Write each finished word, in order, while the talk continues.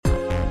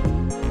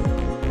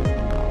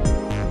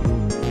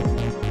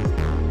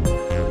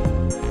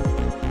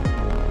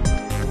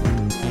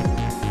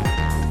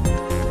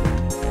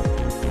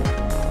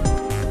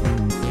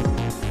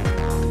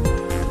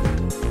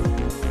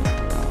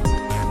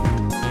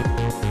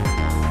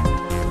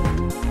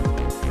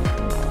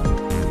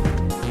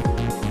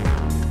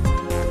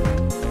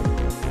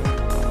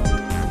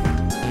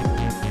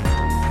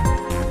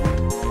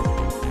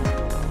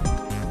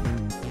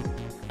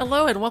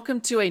and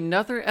welcome to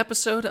another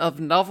episode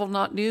of Novel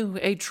Not New,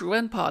 a True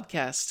End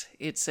podcast.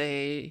 It's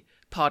a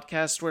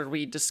podcast where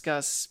we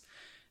discuss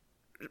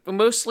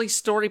mostly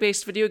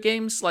story-based video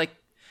games. Like,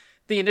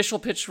 the initial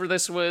pitch for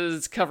this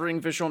was covering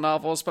visual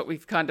novels, but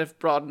we've kind of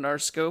broadened our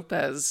scope,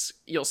 as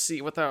you'll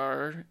see with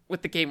the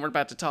game we're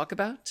about to talk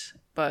about.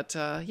 But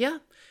yeah,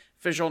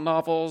 visual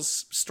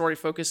novels,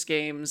 story-focused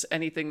games,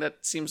 anything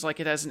that seems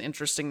like it has an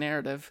interesting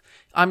narrative.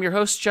 I'm your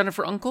host,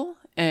 Jennifer Uncle,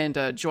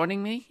 and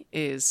joining me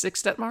is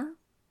Six Detmar.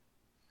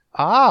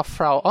 Ah,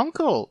 Frau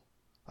Uncle.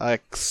 A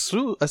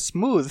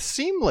smooth,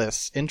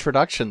 seamless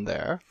introduction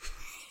there.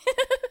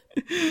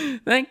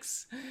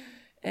 Thanks.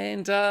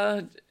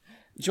 And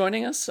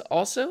joining us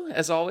also,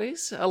 as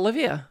always,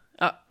 Olivia.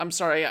 I'm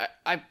sorry,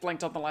 I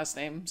blanked on the last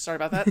name. Sorry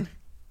about that.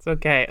 It's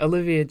okay.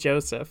 Olivia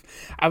Joseph.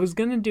 I was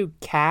going to do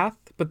Kath,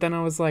 but then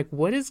I was like,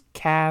 what is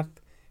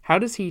Kath? How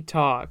does he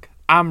talk?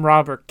 I'm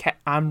Robert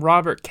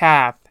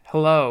Kath.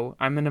 Hello,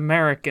 I'm an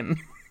American.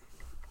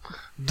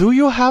 Do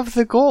you have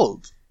the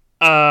gold?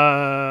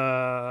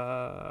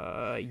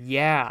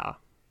 Yeah.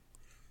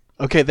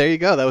 Okay, there you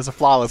go. That was a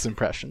flawless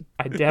impression.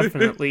 I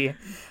definitely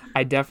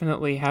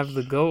have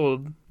the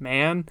gold,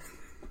 man.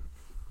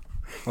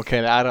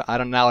 Okay, I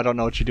don't know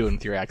what you're doing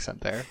with your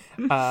accent there.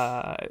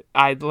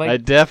 I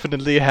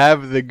definitely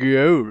have the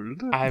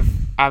gold.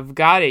 I've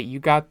got it. You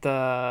got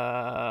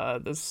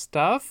the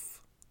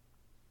stuff?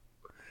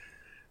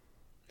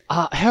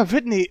 Herr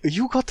Whitney,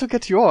 you got to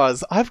get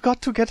yours. I've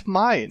got to get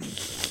mine.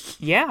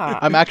 Yeah.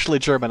 I'm actually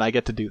German. I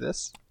get to do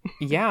this.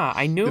 Yeah,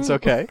 I knew. It's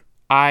okay.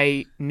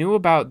 I knew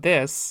about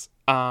this.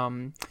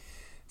 So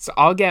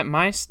I'll get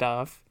my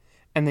stuff,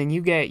 and then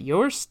you get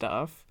your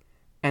stuff,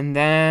 and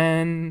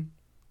then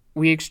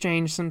we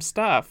exchange some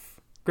stuff.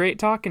 Great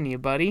talking to you,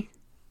 buddy.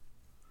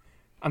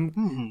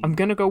 I'm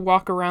gonna go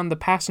walk around the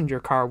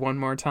passenger car one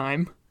more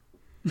time.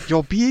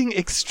 You're being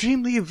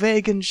extremely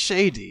vague and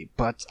shady,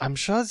 but I'm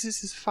sure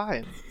this is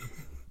fine.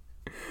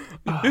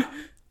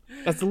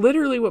 That's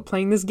literally what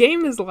playing this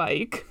game is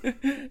like.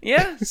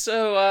 Yeah,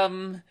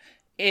 so,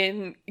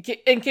 in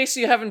case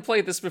you haven't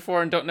played this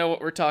before and don't know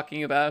what we're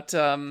talking about,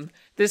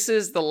 this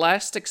is The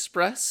Last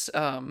Express,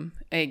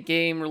 a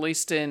game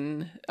released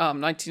in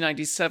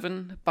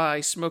 1997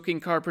 by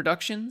Smoking Car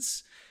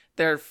Productions,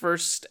 their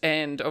first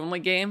and only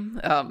game.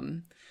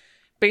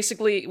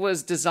 Basically, it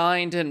was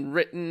designed and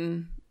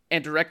written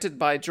and directed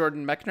by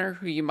Jordan Mechner,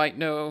 who you might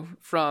know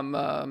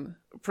from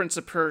Prince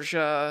of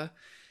Persia,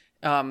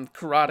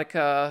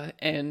 Karateka,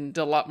 and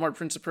a lot more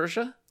Prince of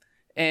Persia.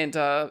 And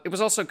it was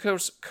also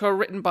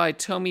co-written by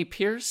Tommy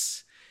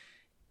Pierce,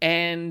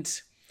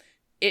 and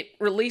it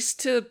released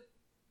to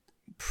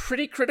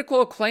pretty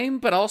critical acclaim,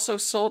 but also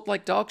sold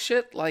like dog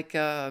shit. Like,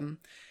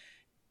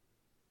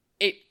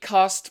 it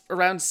cost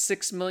around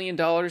 $6 million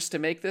to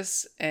make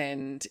this,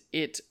 and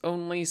it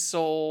only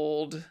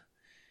sold...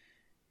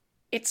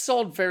 It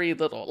sold very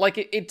little. Like,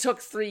 it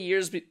took 3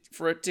 years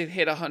for it to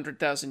hit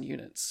 100,000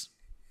 units.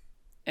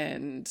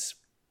 And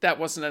that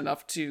wasn't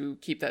enough to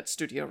keep that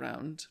studio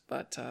around.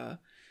 But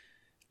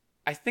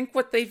I think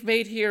what they've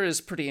made here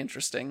is pretty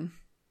interesting.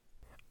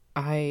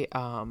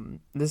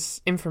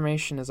 This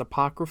information is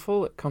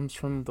apocryphal. It comes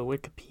from the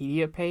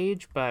Wikipedia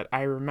page, but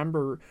I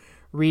remember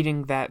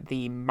reading that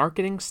the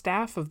marketing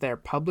staff of their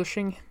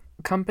publishing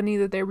company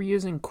that they were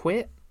using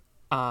quit,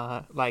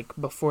 like,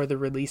 before the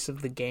release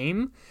of the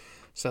game.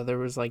 So there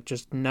was, like,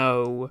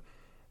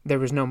 there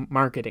was no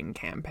marketing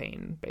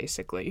campaign,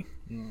 basically.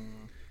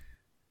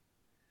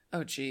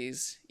 Oh,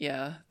 geez.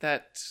 Yeah,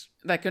 that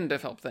couldn't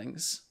have helped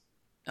things.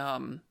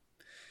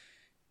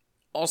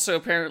 Also,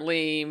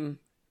 apparently,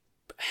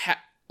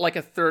 like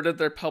a third of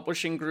their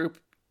publishing group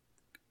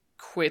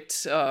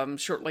quit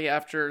shortly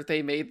after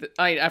they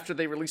after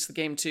they released the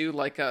game too.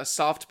 Like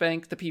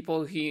SoftBank, the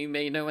people who you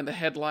may know in the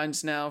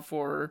headlines now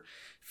for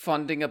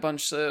funding a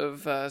bunch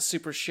of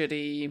super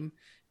shitty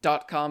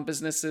 .com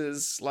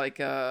businesses like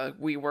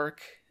WeWork.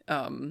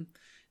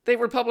 They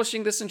were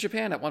publishing this in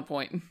Japan at one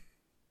point.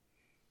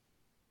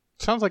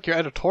 Sounds like you're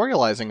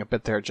editorializing a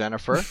bit there,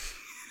 Jennifer.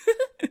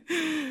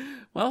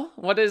 Well,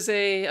 what is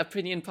a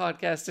opinion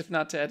podcast if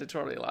not to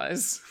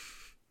editorialize?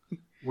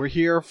 We're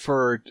here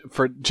for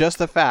just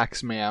the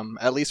facts, ma'am.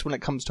 At least when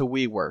it comes to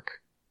WeWork.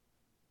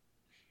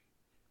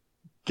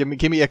 Give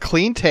me a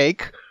clean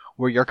take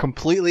where you're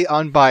completely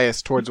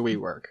unbiased towards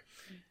WeWork.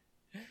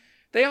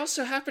 They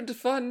also happen to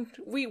fund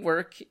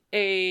WeWork,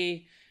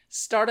 a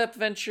startup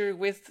venture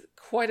with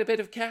quite a bit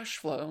of cash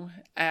flow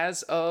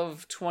as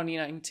of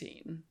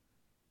 2019.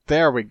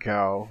 There we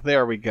go.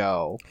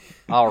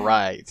 All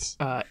right.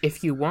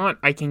 If you want,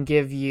 I can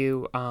give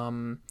you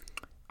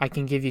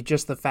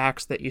just the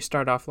facts that you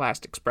start off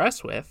Last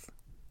Express with.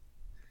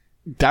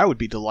 That would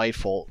be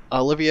delightful.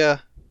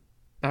 Olivia.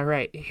 All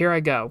right, here I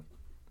go.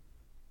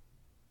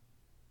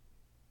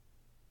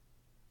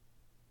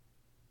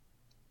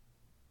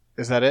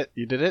 Is that it?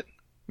 You did it?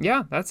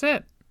 Yeah, that's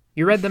it.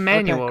 You read the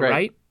manual, okay,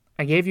 right?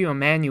 I gave you a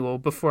manual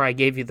before I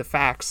gave you the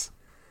facts.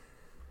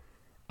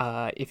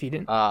 If you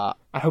didn't, I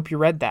hope you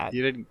read that.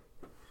 You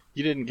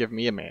didn't give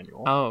me a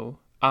manual. Oh,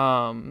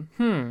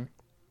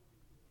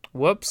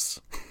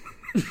 Whoops.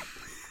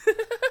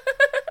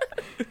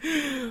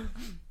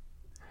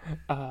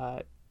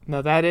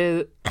 No, that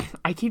is.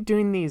 I keep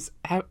doing these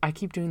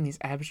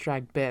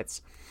abstract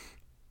bits.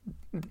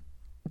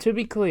 To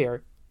be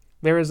clear,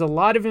 there is a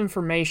lot of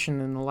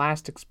information in the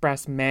Last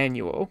Express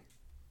manual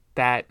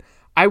that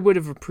I would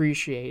have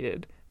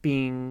appreciated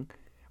being,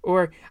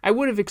 or I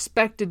would have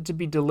expected to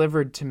be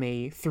delivered to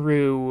me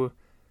through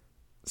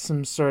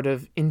some sort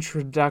of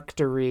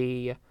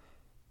introductory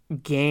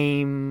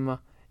game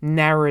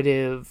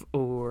narrative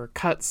or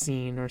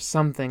cutscene or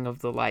something of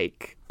the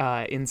like.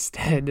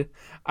 Instead,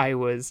 I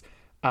was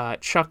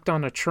chucked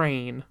on a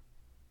train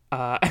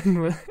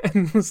and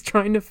was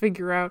trying to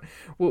figure out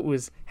what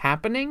was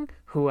happening,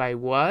 who I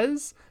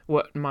was,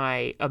 what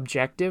my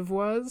objective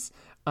was,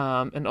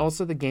 and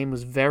also the game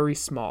was very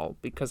small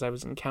because I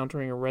was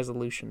encountering a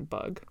resolution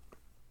bug.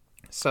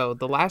 So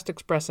the Last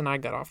Express and I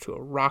got off to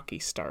a rocky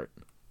start.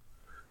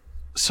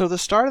 So the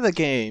start of the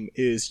game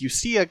is you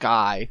see a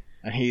guy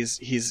and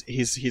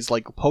he's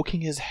like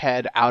poking his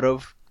head out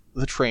of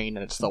the train,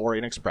 and it's the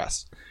Orient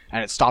Express,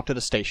 and it stopped at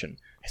a station.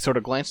 He sort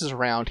of glances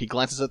around, he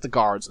glances at the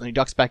guards, and he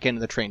ducks back in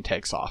and the train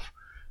takes off.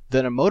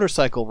 Then a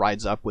motorcycle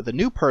rides up with a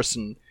new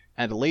person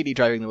and a lady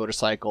driving the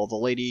motorcycle. The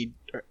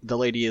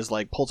lady is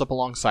like pulls up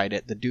alongside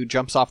it. The dude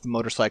jumps off the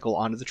motorcycle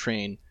onto the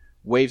train,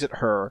 waves at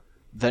her,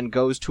 then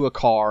goes to a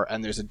car,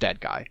 and there's a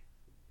dead guy.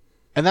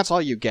 And that's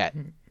all you get.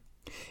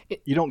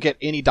 You don't get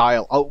any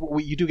dialogue. Oh,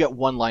 you do get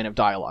one line of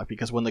dialogue,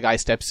 because when the guy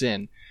steps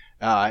in,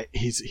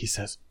 he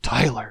says,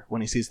 "Tyler,"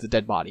 when he sees the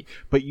dead body.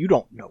 But you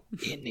don't know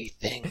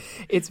anything.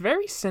 It's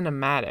very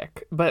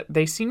cinematic, but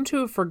they seem to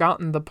have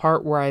forgotten the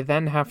part where I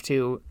then have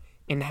to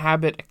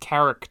inhabit a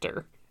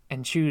character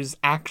and choose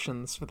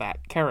actions for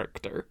that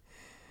character.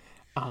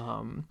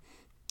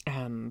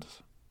 And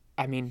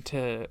I mean,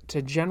 to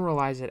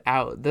generalize it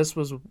out, this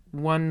was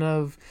one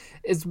of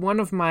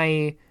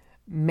my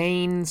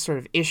main sort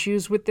of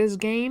issues with this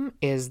game,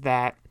 is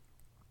that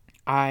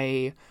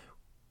I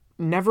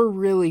never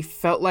really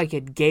felt like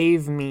it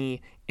gave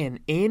me an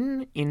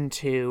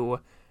into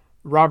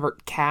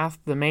Robert Cath,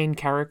 the main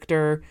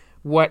character,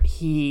 what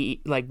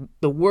he, like,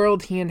 the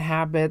world he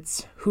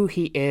inhabits, who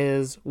he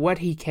is, what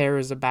he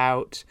cares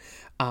about,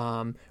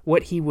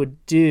 what he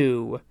would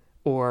do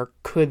or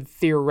could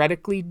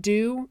theoretically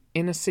do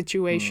in a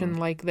situation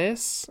like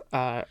this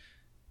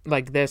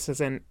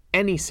as in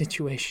any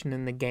situation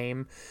in the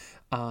game.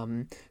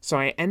 So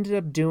I ended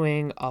up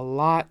doing a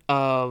lot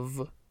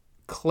of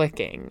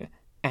clicking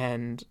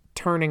and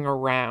turning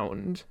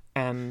around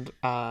and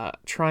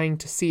trying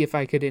to see if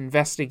I could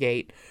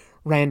investigate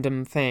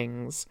random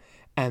things,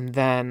 and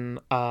then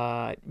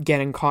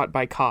getting caught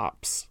by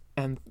cops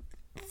and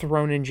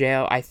thrown in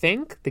jail. I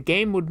think the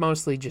game would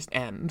mostly just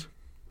end.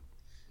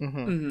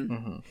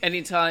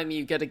 Anytime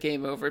you get a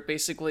game over, it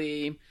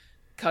basically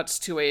cuts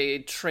to a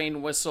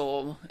train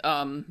whistle,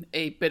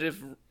 a bit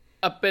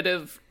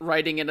of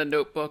writing in a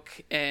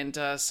notebook, and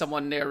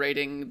someone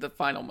narrating the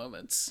final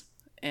moments.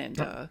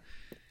 And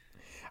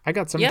I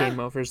got some game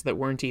overs that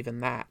weren't even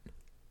that.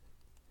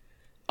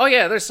 Oh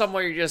yeah, there's some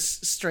where you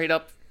just straight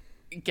up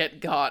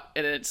get got,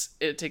 and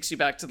it takes you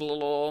back to the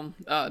little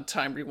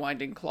time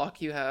rewinding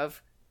clock you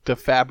have. The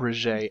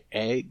Fabergé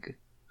egg.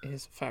 It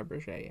is a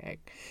Fabergé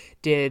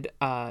egg.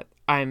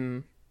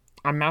 I'm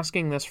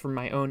asking this for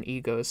my own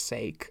ego's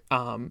sake.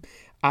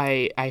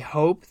 I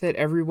hope that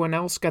everyone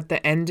else got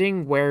the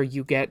ending where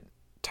you get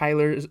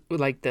Tyler's,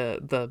 like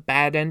the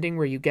bad ending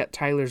where you get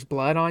Tyler's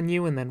blood on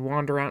you and then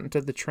wander out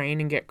into the train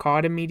and get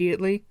caught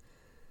immediately.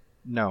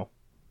 No.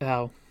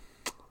 Oh.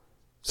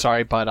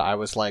 Sorry, bud. I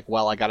was like,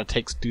 well, I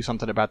gotta do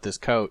something about this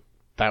coat.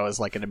 That was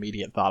like an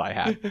immediate thought I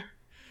had.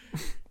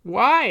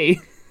 Why?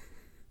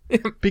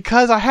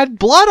 Because I had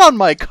blood on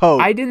my coat.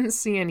 I didn't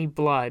see any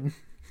blood.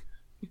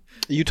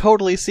 You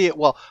totally see it.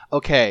 Well,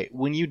 okay,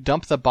 when you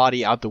dump the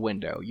body out the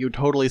window, you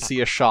totally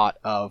see a shot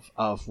of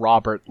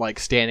Robert, like,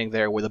 standing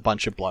there with a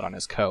bunch of blood on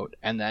his coat,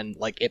 and then,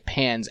 like, it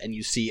pans and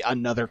you see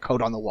another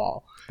coat on the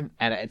wall.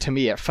 And to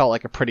me, it felt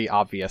like a pretty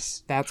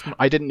obvious...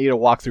 I didn't need a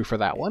walkthrough for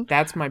that one.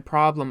 That's my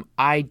problem.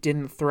 I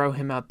didn't throw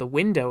him out the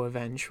window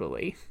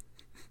eventually.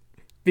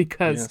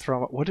 Because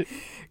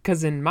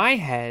in my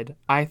head,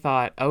 I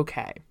thought,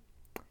 okay,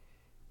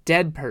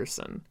 dead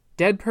person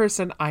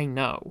I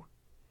know.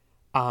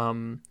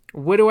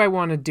 What do I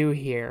want to do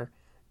here?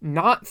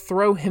 Not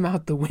throw him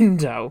out the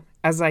window,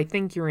 as I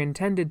think you're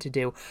intended to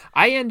do.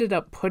 I ended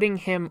up putting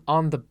him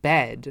on the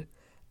bed,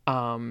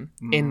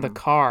 in the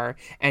car,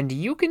 and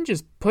you can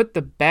just put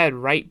the bed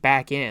right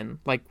back in,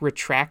 like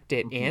retract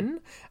it in,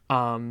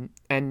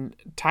 and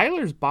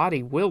Tyler's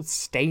body will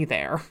stay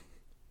there.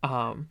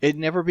 It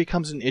never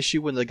becomes an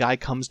issue when the guy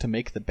comes to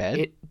make the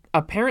bed?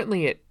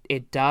 Apparently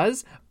it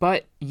does,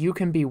 but you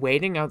can be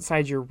waiting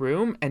outside your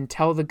room and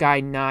tell the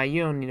guy, nah,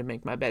 you don't need to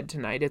make my bed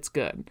tonight, it's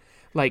good.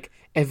 Like,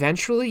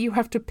 eventually you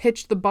have to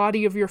pitch the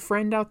body of your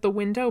friend out the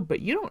window, but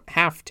you don't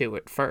have to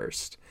at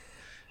first.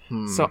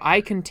 So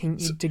I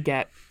continued to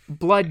get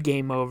blood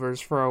game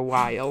overs for a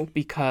while,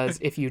 because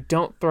if you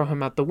don't throw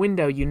him out the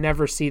window, you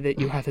never see that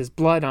you have his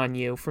blood on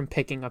you from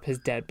picking up his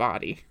dead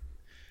body.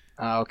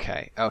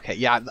 Okay.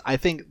 Yeah, I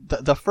think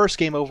the first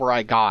game over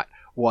I got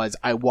was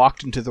I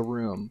walked into the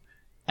room,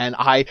 and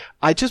I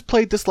just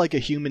played this like a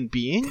human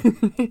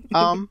being,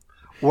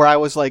 where I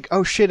was like,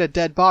 oh shit, a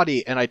dead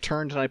body, and I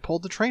turned and I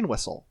pulled the train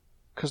whistle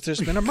because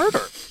there's been a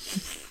murder.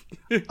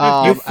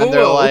 And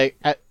they're like,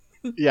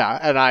 yeah,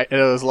 and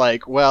it was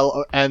like,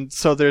 well, and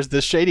so there's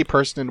this shady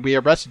person, and we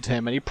arrested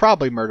him, and he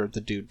probably murdered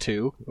the dude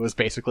too. It was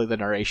basically the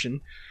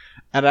narration,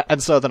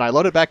 and so then I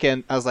loaded back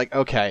in. I was like,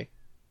 okay,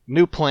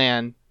 new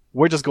plan.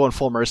 We're just going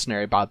full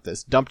mercenary about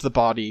this. Dumped the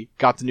body,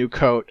 got the new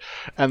coat,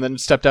 and then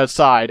stepped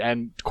outside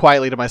and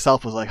quietly to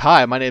myself was like,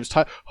 "Hi, my name's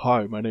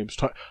Hi,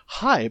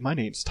 my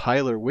name's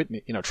Tyler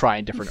Whitney." You know,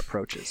 trying different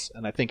approaches,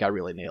 and I think I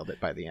really nailed it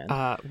by the end.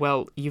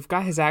 Well, you've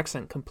got his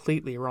accent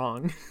completely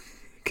wrong,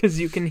 because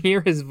you can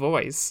hear his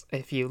voice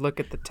if you look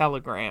at the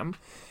telegram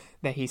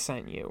that he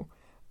sent you.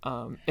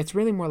 It's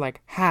really more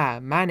like, "Hi,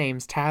 my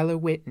name's Tyler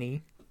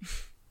Whitney."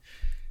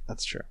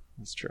 That's true.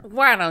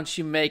 Why don't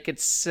you make it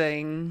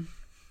sing?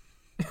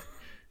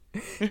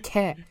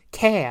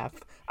 Calf.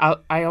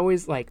 I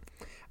always like.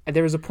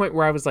 There was a point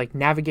where I was like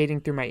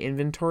navigating through my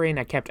inventory and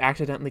I kept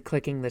accidentally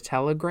clicking the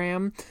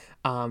telegram,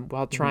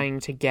 while trying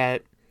to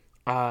get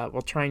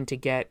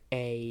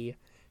a.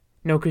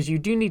 No, because you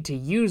do need to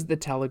use the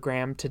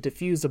telegram to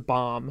defuse a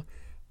bomb.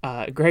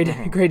 Great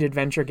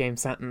adventure game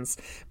sentence.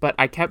 But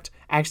I kept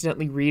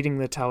accidentally reading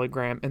the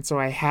telegram, and so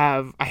I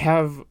have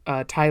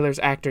Tyler's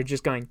actor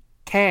just going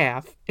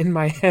calf in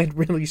my head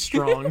really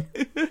strong.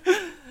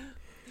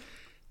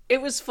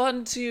 It was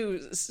fun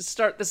to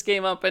start this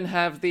game up and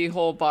have the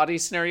whole body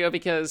scenario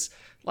because,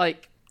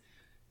 like,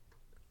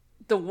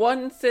 the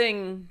one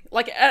thing...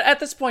 Like, at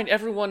this point,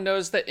 everyone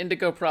knows that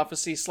Indigo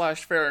Prophecy /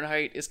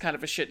 Fahrenheit is kind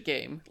of a shit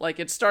game.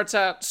 Like, it starts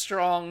out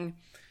strong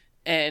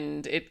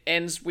and it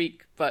ends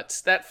weak,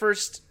 but that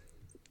first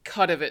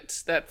cut of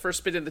it, that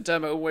first bit in the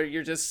demo where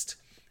you're just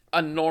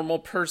a normal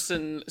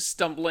person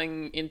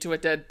stumbling into a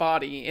dead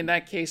body, in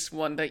that case,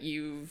 one that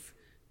you've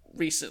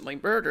recently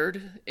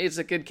murdered, is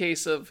a good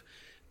case of...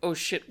 oh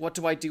shit, what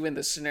do I do in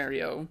this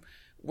scenario?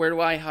 Where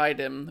do I hide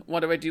him? What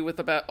do I do with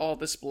about all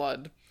this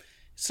blood?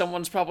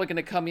 Someone's probably going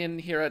to come in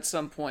here at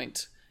some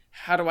point.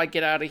 How do I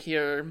get out of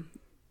here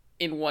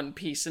in one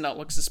piece and not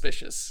look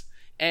suspicious?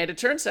 And it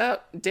turns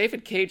out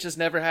David Cage has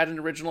never had an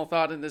original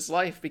thought in his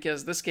life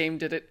because this game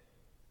did it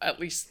at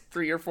least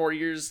 3 or 4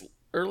 years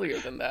earlier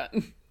than that.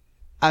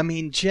 I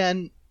mean,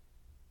 Jen...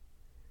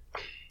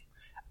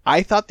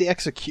 I thought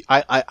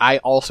I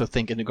also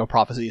think Indigo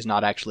Prophecy is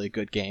not actually a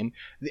good game.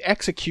 The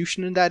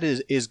execution in that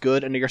is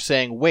good, and you're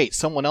saying, wait,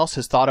 someone else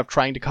has thought of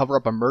trying to cover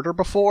up a murder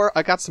before?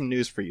 I got some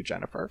news for you,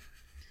 Jennifer.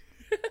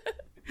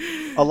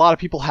 A lot of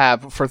people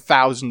have for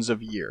thousands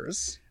of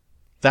years.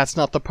 That's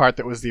not the part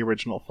that was the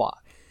original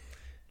thought.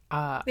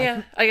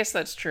 Yeah, I guess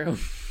that's true.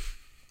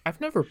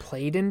 I've never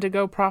played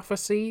Indigo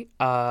Prophecy,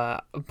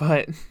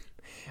 but...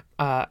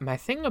 my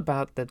thing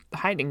about the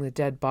hiding the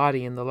dead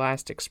body in the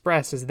Last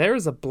Express is there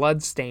is a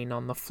blood stain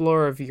on the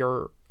floor of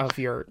your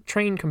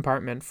train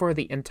compartment for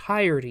the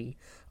entirety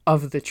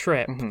of the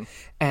trip,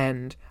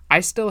 and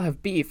I still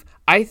have beef.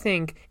 I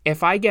think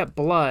if I get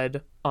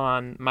blood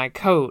on my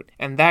coat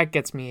and that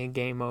gets me a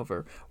game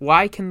over,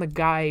 why can the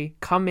guy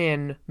come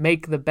in,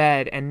 make the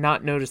bed, and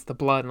not notice the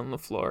blood on the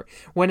floor?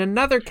 When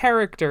another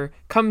character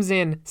comes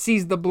in,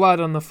 sees the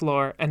blood on the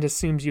floor, and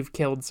assumes you've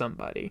killed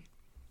somebody.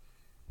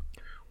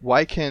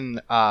 Why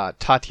can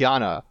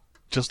Tatiana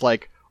just,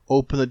 like,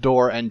 open the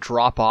door and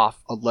drop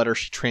off a letter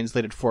she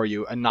translated for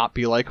you and not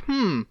be like,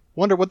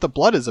 wonder what the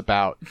blood is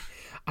about?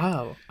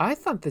 Oh, I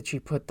thought that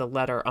you put the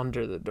letter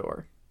under the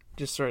door.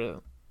 Just sort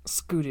of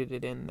scooted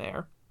it in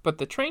there. But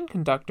the train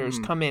conductors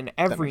come in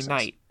every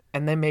night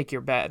and they make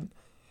your bed.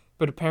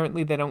 But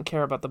apparently they don't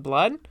care about the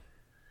blood?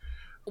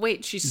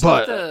 Wait, she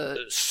saw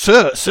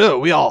Sir,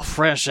 we are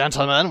French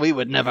gentlemen. We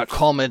would never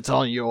comment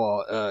on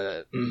your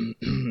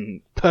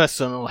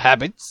personal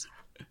habits.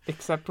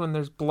 Except when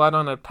there's blood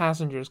on a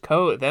passenger's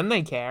coat, then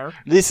they care.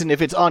 Listen,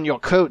 if it's on your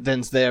coat,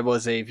 then there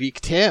was a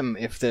victim.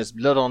 If there's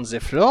blood on the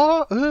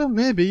floor,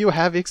 maybe you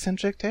have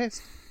eccentric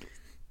taste.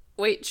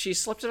 Wait, she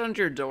slipped it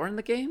under your door in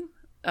the game?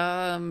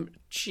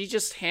 She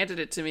just handed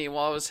it to me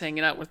while I was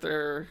hanging out with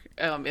her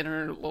in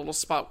her little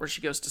spot where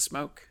she goes to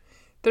smoke.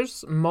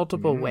 There's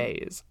multiple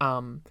ways.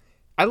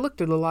 I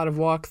looked at a lot of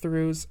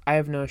walkthroughs. I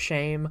have no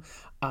shame.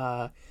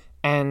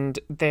 And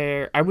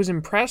I was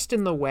impressed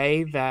in the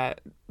way that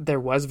there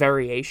was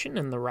variation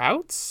in the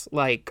routes.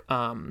 Like,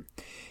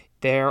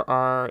 there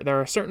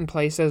are certain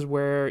places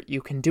where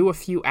you can do a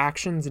few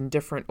actions in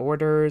different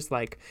orders,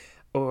 like,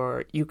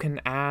 or you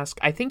can ask.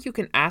 I think you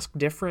can ask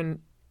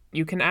different.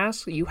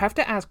 You have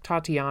to ask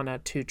Tatiana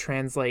to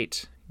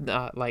translate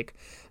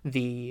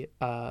the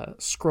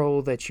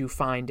scroll that you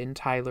find in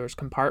Tyler's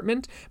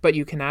compartment, but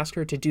you can ask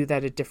her to do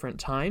that at different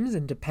times,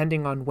 and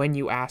depending on when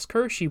you ask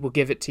her, she will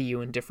give it to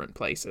you in different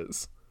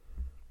places.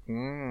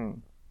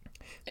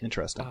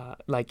 Interesting.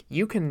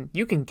 You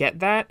can get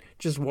that.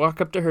 Just walk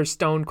up to her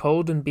stone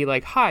cold and be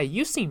like, "Hi,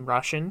 you seem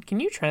Russian. Can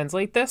you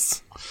translate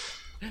this?"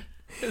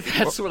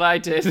 That's what I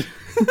did.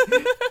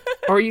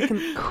 Or you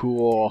can...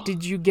 Cool.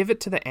 Did you give it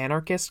to the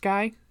anarchist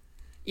guy?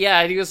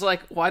 Yeah, and he was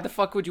like, why the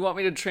fuck would you want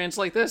me to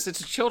translate this? It's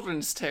a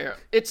children's tale.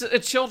 It's a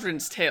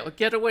children's tale.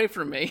 Get away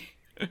from me.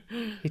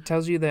 He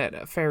tells you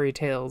that fairy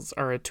tales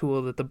are a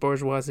tool that the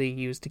bourgeoisie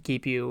use to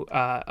keep you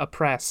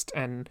oppressed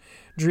and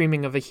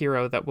dreaming of a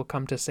hero that will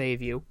come to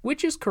save you,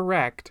 which is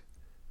correct.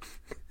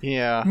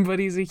 Yeah. But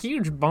he's a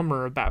huge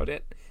bummer about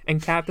it.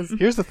 And Kath is...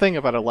 Here's the thing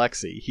about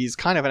Alexei. He's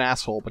kind of an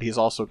asshole, but he's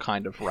also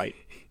kind of right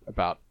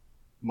about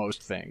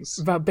most things.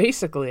 About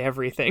basically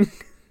everything.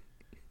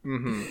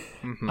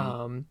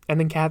 And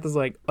then Kath is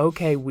like,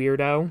 okay,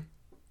 weirdo.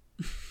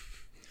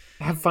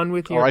 Have fun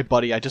with your... All right,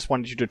 buddy, I just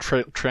wanted you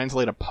to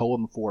translate a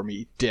poem for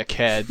me,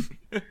 dickhead.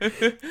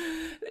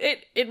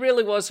 It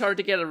really was hard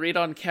to get a read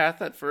on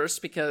Kath at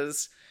first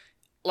because,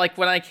 like,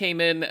 when I came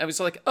in, I was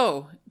like,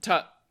 oh,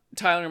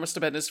 Tyler must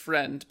have been his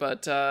friend,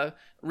 but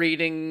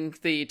reading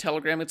the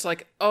telegram, it's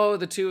like, oh,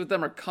 the two of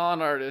them are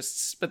con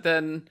artists. But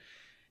then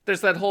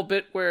there's that whole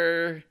bit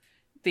where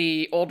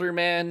the older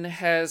man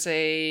has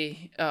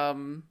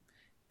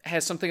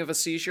something of a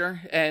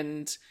seizure,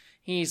 and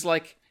he's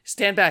like,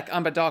 stand back,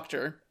 I'm a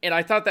doctor. And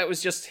I thought that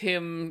was just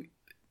him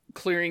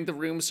clearing the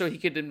room so he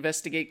could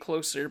investigate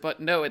closer, but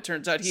no, it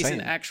turns out he's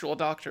an actual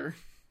doctor.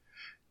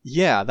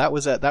 Yeah, that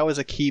was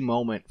a key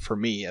moment for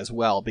me as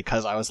well,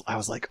 because I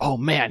was like, oh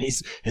man,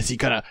 is he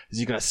gonna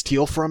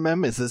steal from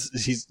him?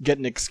 Is he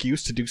getting an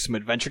excuse to do some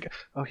adventure?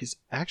 Oh, he's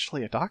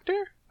actually a doctor?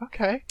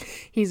 Okay.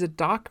 He's a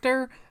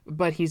doctor,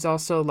 but he's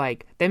also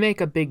like, they make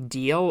a big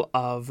deal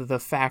of the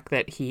fact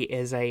that he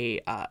is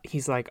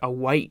he's like a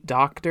white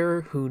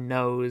doctor who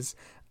knows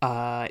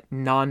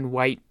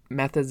non-white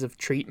methods of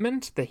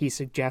treatment, that he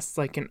suggests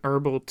like an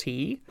herbal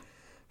tea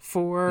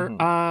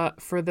for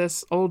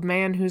this old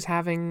man who's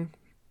having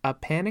a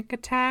panic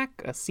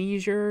attack, a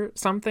seizure,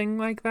 something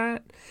like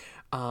that.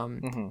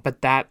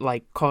 But that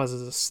like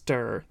causes a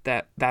stir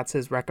that's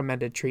his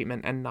recommended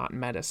treatment and not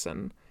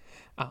medicine.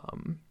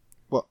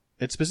 Well,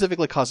 it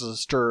specifically causes a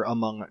stir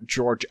among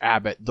George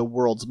Abbott, the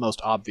world's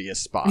most obvious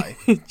spy.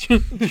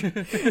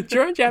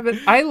 George Abbott.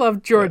 I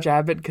love George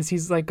Abbott because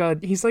he's like a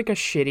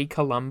shitty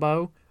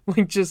Columbo.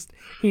 Like, just,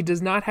 he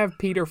does not have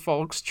Peter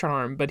Falk's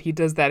charm, but he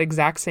does that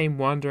exact same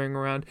wandering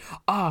around.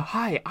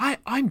 Hi,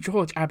 I'm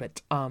George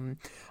Abbott. I'm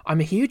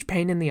a huge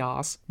pain in the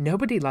ass.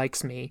 Nobody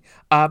likes me.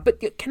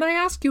 But can I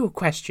ask you a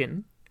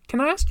question?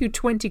 Can I ask you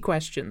 20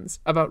 questions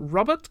about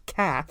Robert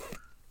Kath?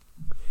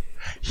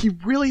 He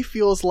really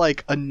feels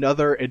like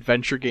another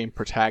adventure game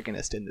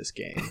protagonist in this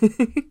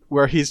game,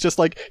 where he's just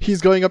like,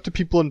 he's going up to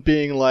people and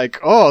being like,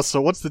 oh,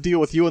 so what's the deal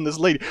with you and this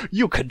lady?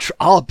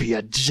 I'll be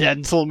a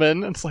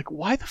gentleman. And it's like,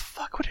 why the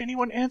fuck would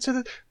anyone answer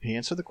that? He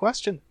answered the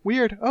question.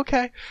 Weird.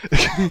 Okay.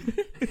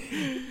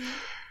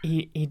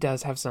 He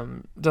does have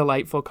some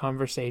delightful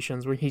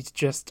conversations where he's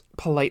just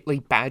politely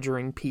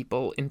badgering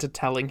people into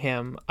telling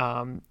him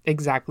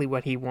exactly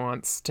what he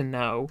wants to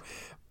know.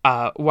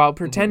 While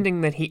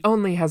pretending that he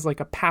only has like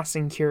a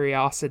passing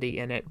curiosity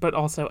in it, but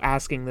also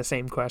asking the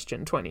same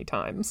question 20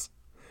 times.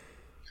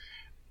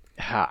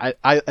 Yeah,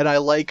 I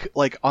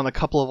like on a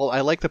couple of,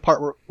 I like the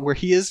part where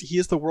he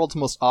is the world's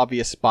most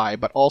obvious spy,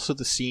 but also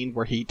the scene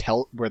where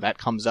where that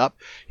comes up.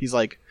 He's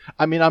like,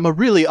 I mean, I'm a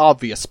really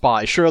obvious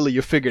spy. Surely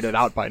you figured it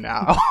out by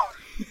now.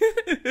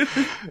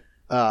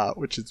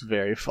 Which is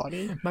very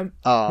funny.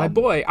 My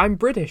boy, I'm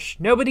British.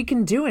 Nobody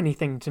can do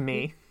anything to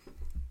me.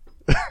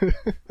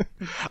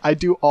 I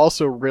do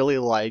also really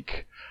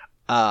like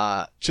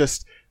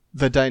just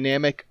the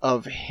dynamic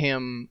of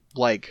him,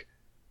 like,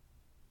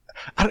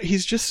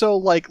 he's just so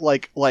like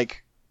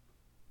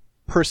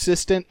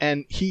persistent,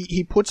 and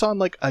he puts on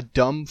like a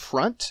dumb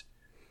front,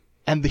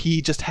 and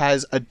he just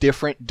has a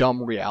different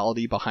dumb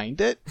reality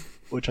behind it,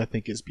 which I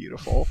think is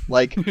beautiful.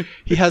 Like,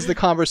 he has the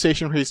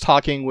conversation where he's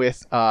talking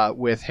with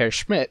Herr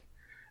Schmidt,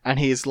 and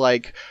he's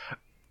like,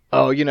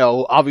 oh, you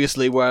know,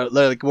 obviously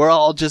we're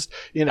all just,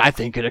 you know, I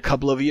think in a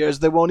couple of years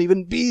there won't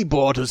even be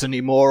borders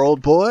anymore,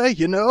 old boy,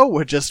 you know,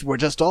 we're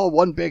just all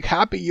one big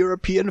happy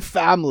European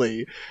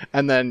family.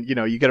 And then, you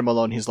know, you get him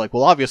alone, he's like,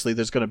 well, obviously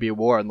there's going to be a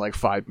war in like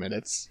 5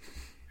 minutes.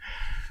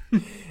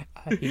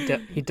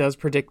 He does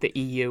predict the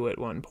EU at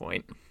one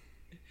point.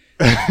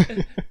 Yeah,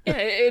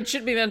 it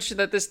should be mentioned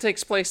that this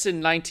takes place in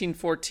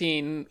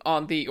 1914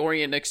 on the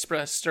Orient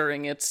Express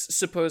during its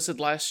supposed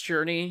last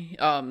journey.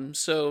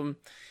 So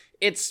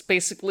it's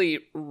basically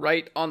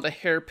right on the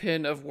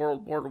hairpin of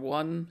World War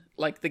One.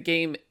 Like, the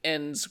game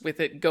ends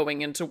with it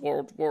going into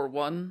World War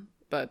One.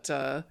 But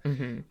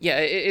yeah,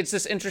 it's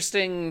this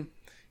interesting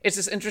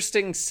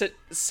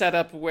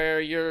setup where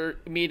you're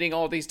meeting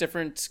all these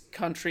different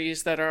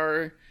countries that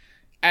are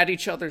at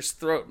each other's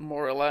throat,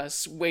 more or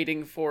less,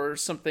 waiting for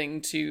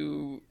something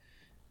to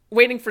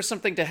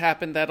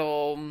happen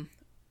that'll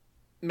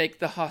make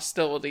the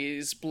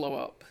hostilities blow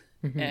up.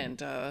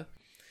 And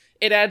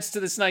it adds to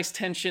this nice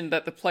tension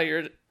that the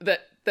player,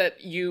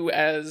 that you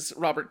as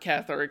Robert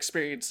Kath are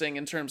experiencing,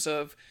 in terms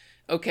of,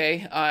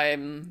 okay,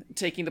 I'm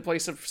taking the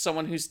place of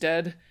someone who's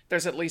dead.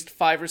 There's at least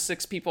 5 or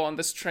 6 people on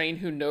this train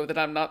who know that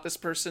I'm not this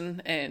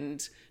person,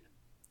 and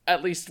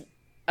at least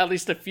at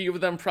least a few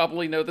of them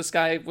probably know this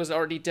guy was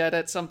already dead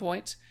at some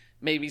point.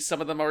 Maybe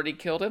some of them already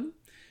killed him.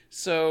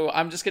 So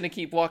I'm just going to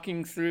keep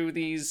walking through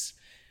these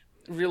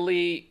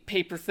really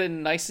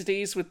paper-thin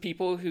niceties with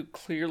people who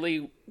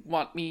clearly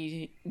want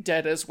me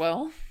dead as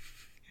well.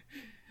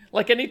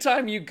 Like,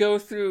 anytime you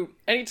go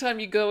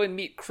and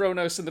meet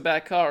Kronos in the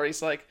back car,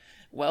 he's like,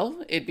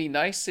 well, it'd be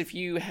nice if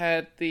you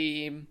had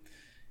it'd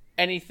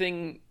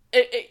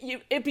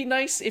be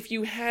nice if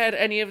you had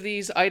any of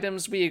these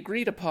items we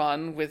agreed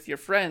upon with your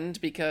friend,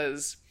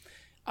 because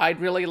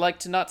I'd really like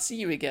to not see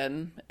you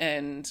again,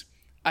 and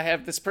I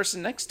have this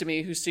person next to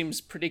me who seems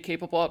pretty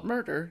capable at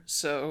murder,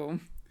 so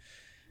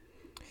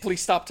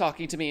please stop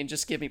talking to me and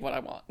just give me what I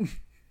want.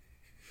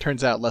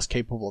 Turns out less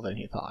capable than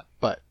he thought,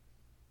 but...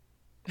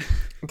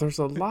 There's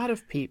a lot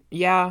of people...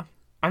 Yeah,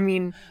 I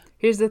mean,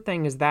 here's the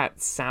thing is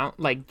that sound...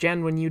 Like,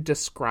 Jen, when you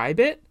describe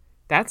it,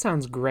 that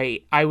sounds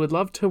great. I would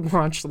love to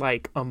watch,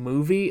 like, a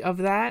movie of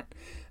that.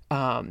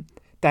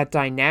 That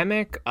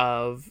dynamic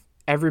of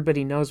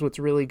everybody knows what's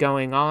really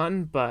going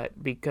on,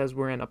 but because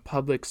we're in a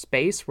public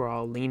space, we're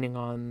all leaning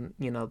on,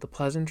 the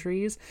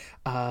pleasantries.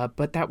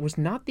 But that was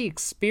not the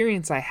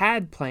experience I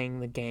had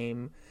playing the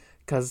game,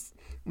 because,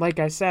 like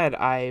I said,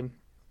 I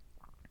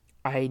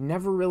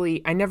never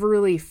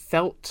really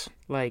felt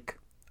like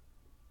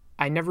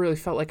I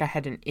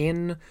had an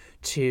in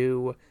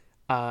to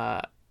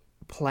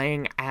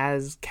playing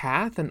as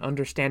Kath and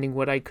understanding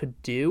what I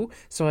could do.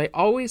 So I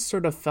always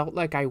sort of felt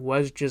like I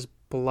was just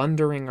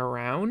blundering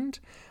around.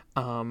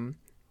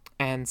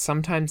 And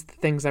sometimes the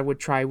things I would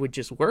try would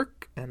just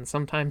work, and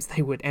sometimes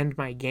they would end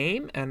my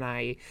game, and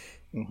I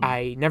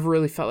never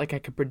really felt like I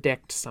could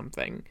predict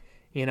something,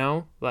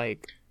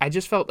 Like, I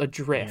just felt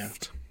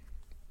adrift. Yeah.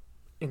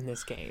 In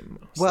this game,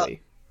 mostly. Well,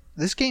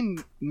 this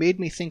game made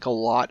me think a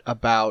lot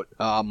about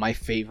my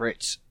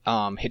favorite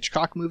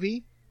Hitchcock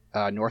movie,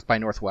 North by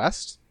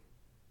Northwest.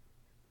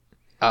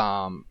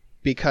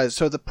 Because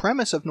the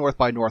premise of North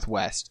by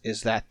Northwest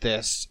is that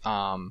this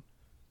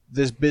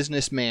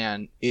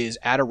businessman is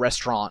at a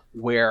restaurant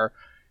where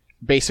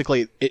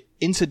basically,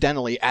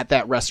 incidentally, at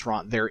that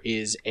restaurant there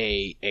is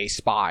a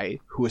spy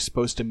who is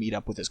supposed to meet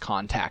up with his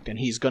contact, and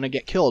he's going to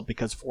get killed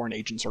because foreign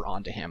agents are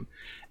onto him,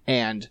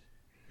 and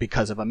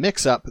because of a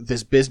mix-up,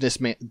 this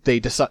businessman, they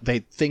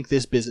think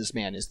this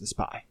businessman is the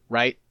spy,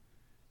 right?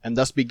 And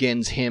thus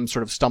begins him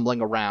sort of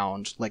stumbling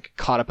around, like,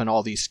 caught up in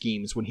all these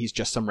schemes when he's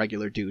just some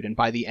regular dude. And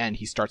by the end,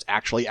 he starts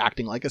actually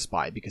acting like a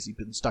spy because he's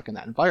been stuck in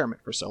that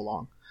environment for so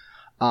long.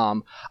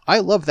 I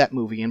love that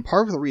movie, and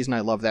part of the reason I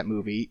love that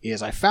movie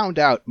is I found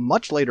out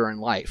much later in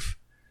life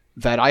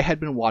that I had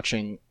been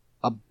watching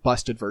a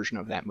busted version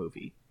of that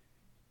movie.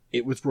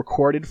 It was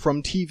recorded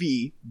from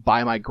TV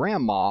by my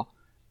grandma,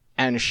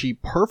 and she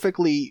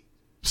perfectly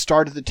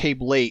started the tape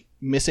late,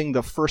 missing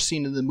the first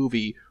scene of the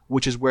movie,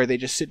 which is where they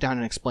just sit down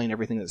and explain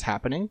everything that's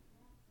happening.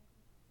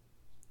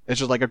 It's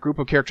just like a group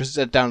of characters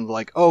sit down and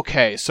like,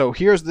 okay, so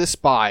here's this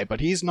spy, but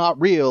he's not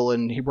real,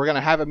 and we're going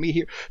to have him meet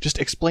here. Just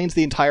explains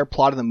the entire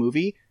plot of the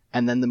movie,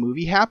 and then the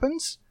movie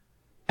happens.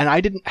 And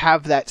I didn't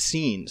have that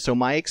scene, so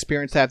my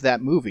experience of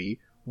that movie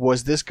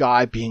was this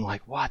guy being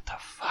like, what the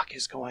fuck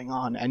is going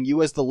on? And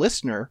you as the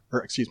listener,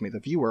 or excuse me, the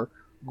viewer,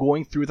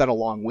 going through that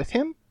along with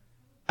him.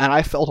 And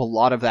I felt a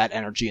lot of that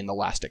energy in The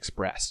Last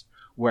Express,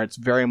 where it's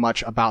very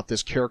much about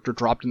this character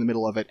dropped in the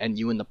middle of it, and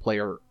you and the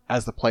player,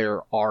 as the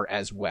player, are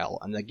as well.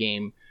 And the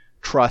game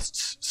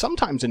trusts,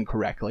 sometimes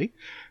incorrectly,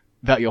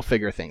 that you'll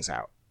figure things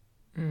out.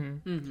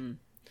 Mm-hmm.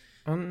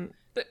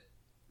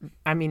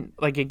 I mean,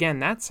 like, again,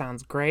 that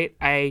sounds great.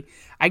 I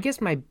guess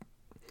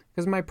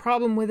because my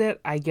problem with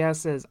it, I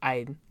guess, is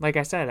like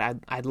I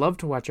said, I'd love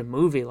to watch a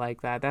movie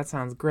like that. That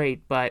sounds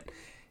great. But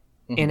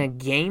in a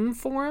game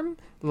form,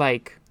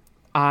 like,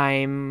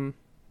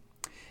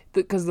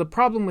 because the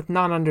problem with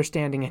not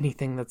understanding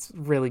anything that's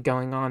really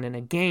going on in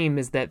a game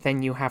is that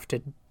then you have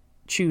to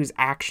choose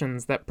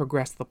actions that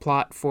progress the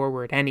plot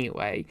forward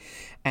anyway.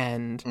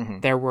 And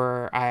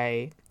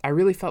I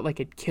really felt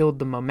like it killed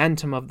the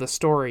momentum of the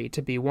story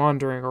to be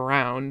wandering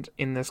around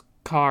in this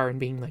car and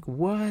being like,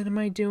 what am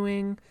I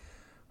doing?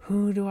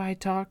 Who do I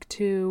talk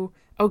to?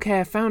 Okay,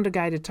 I found a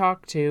guy to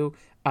talk to,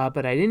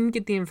 but I didn't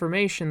get the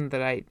information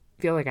that I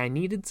feel like I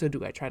needed, so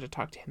do I try to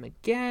talk to him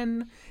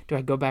again? Do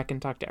I go back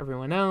and talk to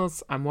everyone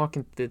else? I'm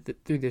walking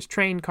through this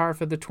train car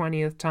for the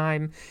 20th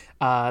time.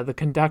 The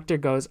conductor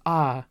goes,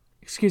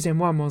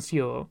 excusez-moi,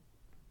 monsieur.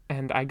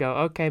 And I go,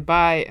 okay,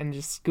 bye, and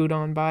just scoot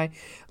on by.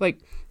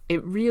 Like,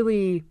 it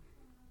really...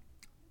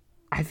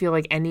 I feel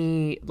like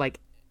any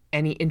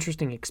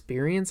interesting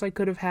experience I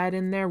could have had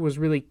in there was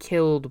really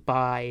killed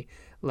by,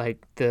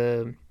 like,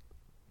 the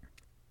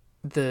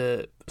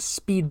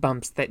speed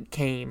bumps that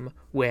came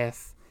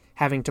with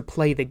having to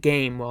play the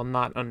game while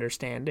not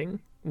understanding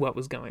what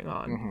was going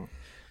on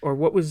or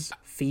what was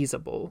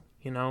feasible,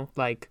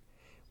 like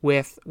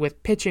with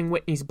pitching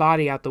Whitney's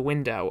body out the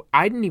window.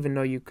 I didn't even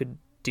know you could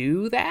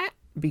do that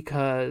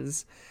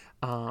because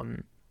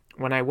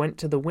when I went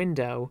to the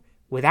window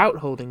without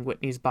holding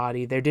Whitney's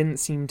body, there didn't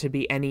seem to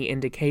be any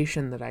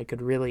indication that I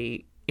could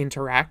really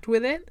interact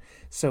with it.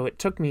 So it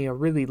took me a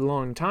really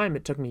long time.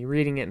 It took me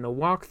reading it in a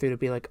walkthrough to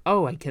be like,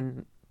 oh, I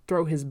can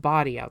throw his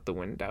body out the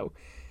window.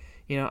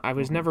 I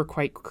was never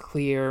quite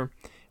clear.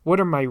 What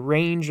are my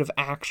range of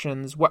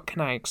actions? What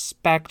can I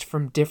expect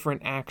from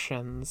different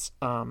actions?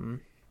 I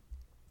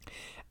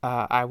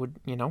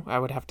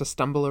would have to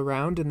stumble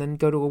around and then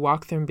go to a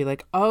walkthrough and be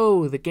like,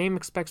 oh, the game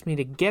expects me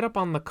to get up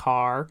on the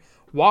car,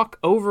 walk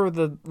over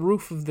the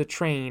roof of the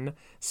train,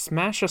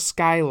 smash a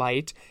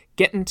skylight,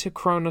 get into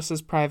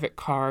Kronos' private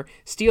car,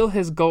 steal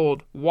his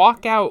gold,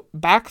 walk out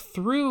back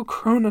through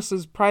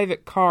Kronos'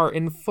 private car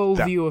in full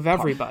view of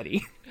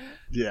everybody.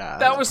 Yeah,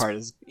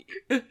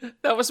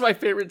 that was my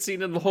favorite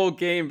scene in the whole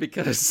game,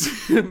 because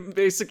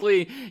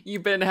basically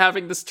you've been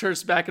having this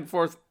turns back and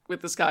forth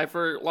with this guy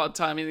for a long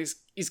time, and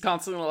he's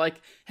constantly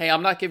like, hey,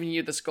 I'm not giving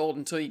you this gold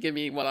until you give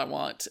me what I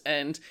want.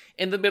 And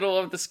in the middle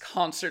of this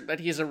concert that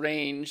he's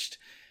arranged,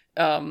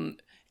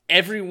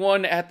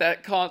 everyone at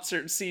that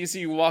concert sees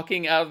you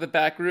walking out of the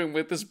back room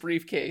with this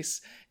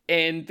briefcase,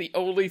 and the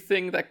only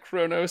thing that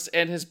Kronos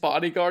and his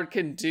bodyguard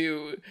can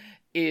do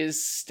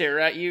is stare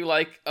at you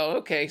like, oh,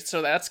 okay,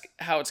 so that's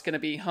how it's gonna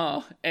be,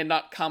 huh? And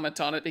not comment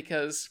on it,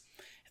 because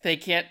they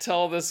can't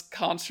tell this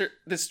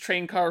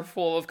train car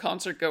full of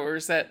concert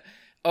goers that,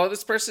 oh,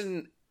 this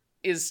person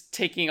is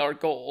taking our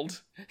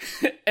gold.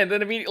 And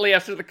then immediately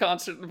after the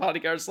concert, the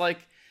bodyguard's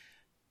like,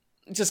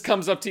 just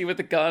comes up to you with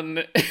a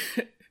gun.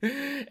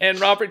 And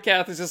Robert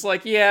Kath is just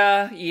like,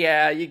 yeah,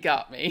 you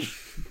got me.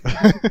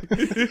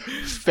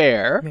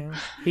 Fair. Yeah.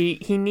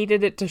 He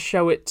needed it to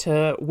show it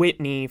to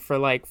Whitney for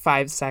like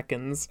 5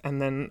 seconds,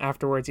 and then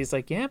afterwards he's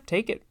like, yeah,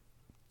 take it.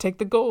 Take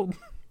the gold.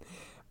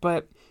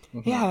 But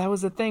yeah, that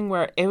was the thing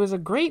where it was a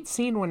great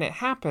scene when it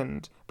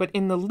happened, but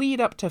in the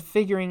lead up to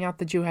figuring out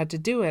that you had to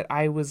do it,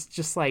 I was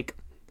just like,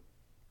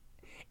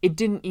 it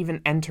didn't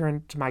even enter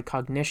into my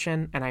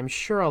cognition, and I'm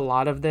sure a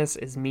lot of this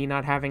is me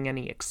not having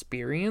any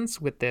experience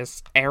with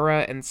this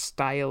era and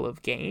style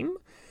of game,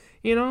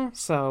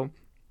 So,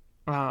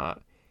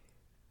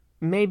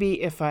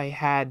 maybe if I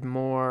had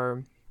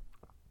more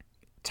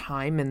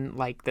time and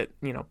like that,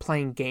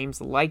 playing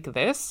games like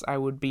this, I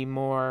would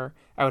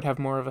have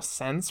more of a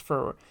sense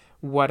for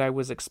what I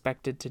was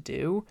expected to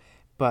do,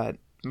 but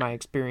my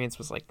experience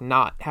was like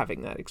not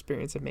having that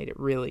experience. It made it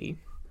really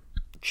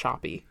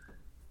choppy.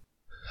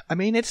 I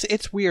mean,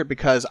 it's weird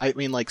because I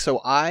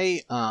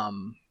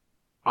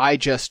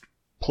just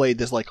played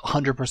this like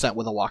 100%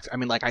 with a walkthrough. I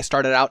mean, like, I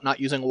started out not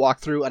using a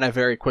walkthrough, and I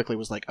very quickly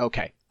was like,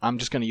 okay, I'm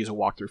just going to use a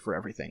walkthrough for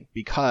everything,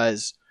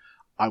 because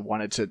I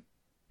wanted to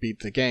beat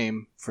the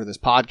game for this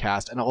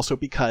podcast, and also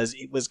because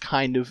it was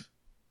kind of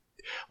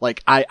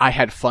like I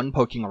had fun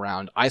poking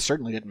around. I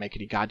certainly didn't make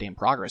any goddamn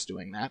progress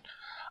doing that.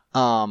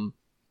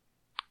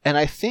 And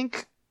I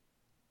think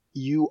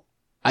you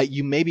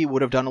maybe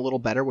would have done a little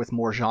better with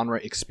more genre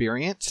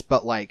experience,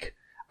 but like,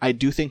 I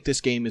do think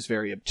this game is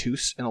very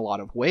obtuse in a lot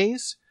of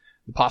ways.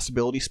 The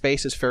possibility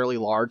space is fairly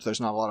large.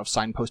 There's not a lot of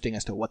signposting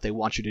as to what they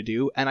want you to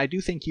do. And I do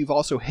think you've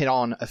also hit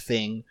on a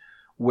thing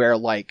where,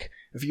 like,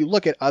 if you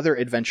look at other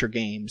adventure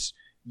games,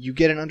 you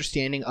get an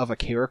understanding of a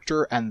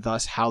character and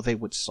thus how they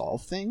would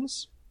solve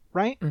things,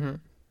 right? Mm-hmm.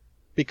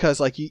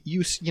 Because, like,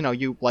 you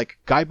like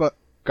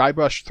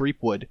Guybrush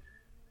Threepwood,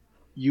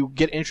 you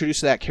get introduced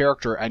to that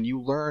character and you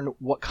learn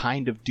what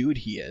kind of dude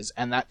he is,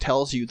 and that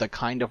tells you the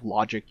kind of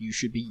logic you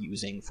should be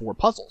using for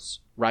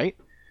puzzles, right?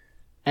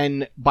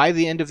 And by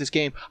the end of this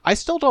game, I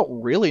still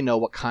don't really know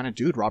what kind of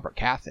dude Robert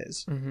Kath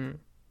is. Mm-hmm.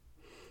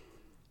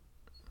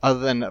 Other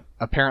than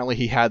apparently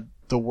he had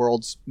the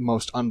world's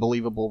most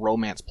unbelievable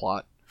romance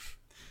plot.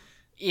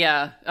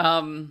 Yeah.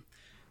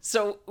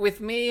 So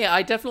with me,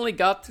 I definitely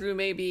got through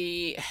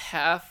maybe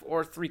half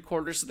or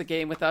 3/4 of the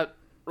game without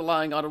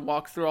relying on a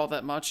walkthrough all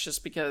that much,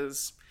 just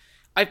because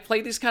I've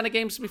played these kind of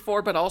games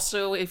before, but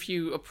also if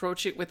you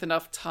approach it with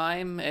enough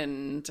time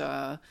and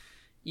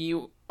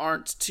you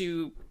aren't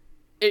too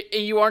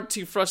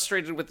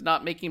frustrated with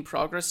not making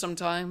progress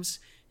sometimes,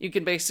 you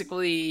can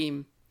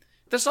basically,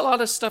 there's a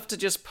lot of stuff to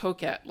just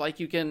poke at. Like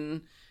you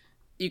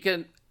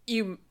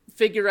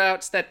figure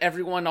out that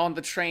everyone on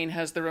the train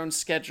has their own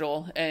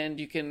schedule, and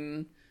you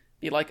can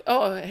be like,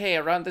 oh, hey,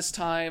 around this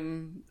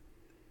time,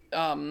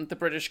 the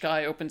British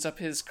guy opens up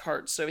his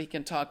cart so he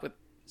can talk with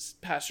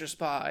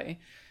passersby.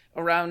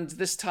 Around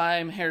this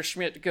time, Herr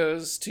Schmidt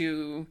goes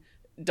to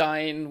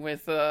dine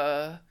with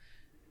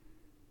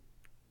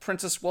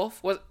Princess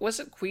Wolf. Was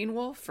it Queen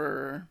Wolf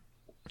or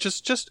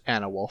just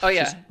Anna Wolf? Oh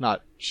yeah,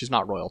 she's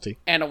not royalty.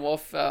 Anna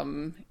Wolf,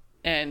 and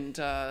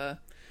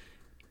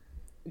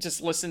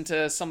just listen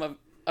to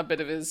a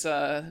bit of his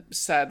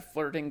sad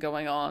flirting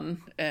going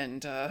on,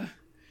 and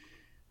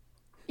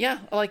yeah,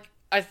 like,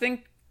 I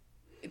think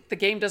the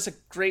game does a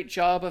great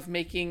job of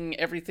making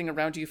everything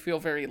around you feel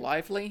very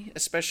lively,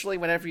 especially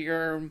whenever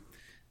you're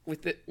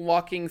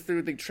walking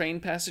through the train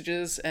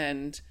passages,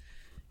 and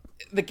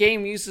the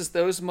game uses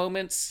those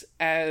moments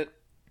it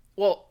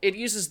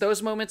uses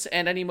those moments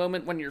and any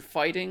moment when you're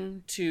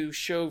fighting to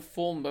show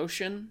full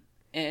motion,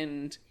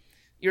 and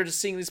you're just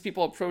seeing these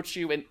people approach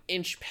you and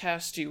inch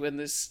past you in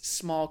this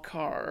small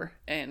car,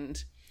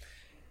 and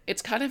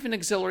It's kind of an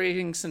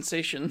exhilarating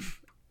sensation,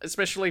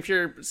 especially if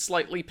you're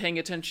slightly paying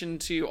attention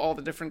to all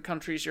the different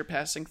countries you're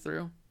passing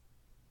through.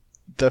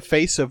 The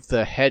face of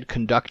the head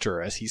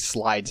conductor as he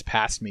slides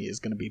past me is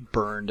going to be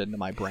burned into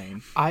my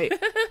brain.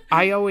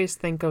 I always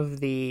think of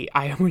the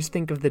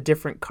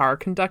different car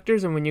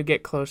conductors, and when you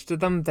get close to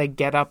them, they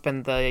get up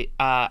and they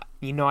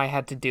do I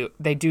had to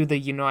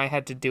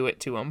do it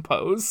to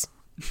pose.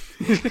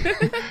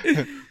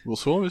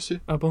 Bonsoir, monsieur.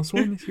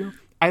 Bonsoir, monsieur.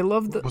 I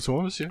love the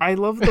Bonsoir, monsieur. I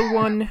love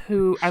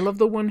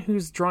the one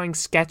who's drawing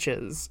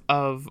sketches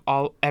of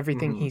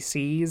everything he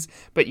sees,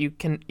 but you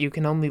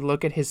can only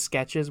look at his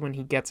sketches when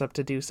he gets up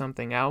to do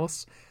something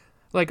else.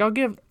 Like I'll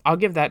give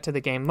that to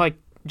the game. Like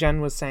Jen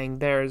was saying,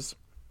 there's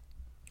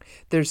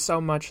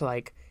so much,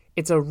 like,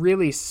 it's a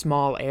really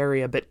small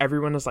area, but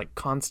everyone is like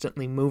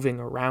constantly moving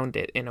around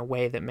it in a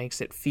way that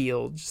makes it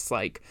feel just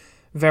like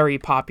very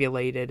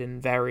populated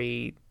and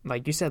very,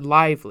 like you said,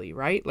 lively,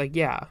 right? Like,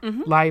 yeah,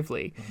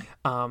 lively.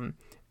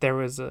 There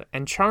was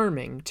and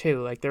charming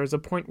too. Like there was a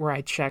point where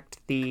I checked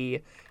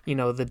the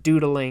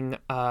doodling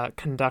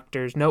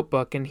conductor's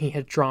notebook, and he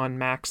had drawn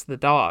Max the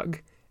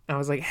dog. And I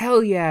was like,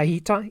 hell yeah, he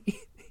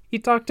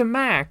talked to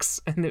Max.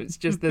 And it was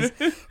just this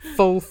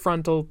full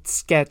frontal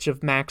sketch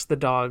of Max the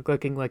dog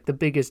looking like the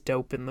biggest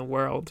dope in the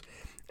world.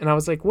 And I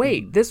was like,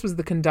 wait, this was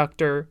the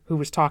conductor who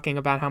was talking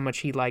about how much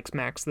he likes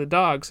Max the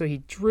dog. So he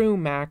drew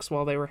Max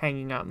while they were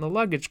hanging out in the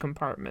luggage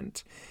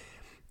compartment.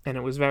 And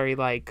it was very,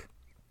 like,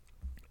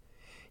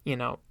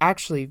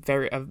 actually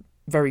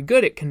very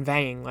good at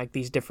conveying, like,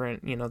 these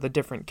different, the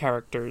different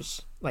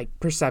characters, like,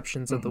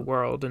 perceptions of the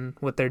world and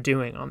what they're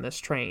doing on this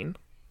train.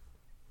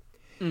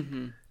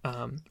 Mm-hmm.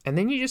 And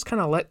then you just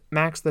kind of let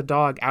Max the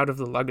dog out of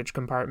the luggage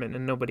compartment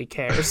and nobody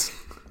cares.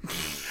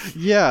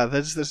 Yeah,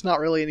 there's not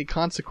really any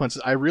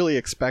consequences. I really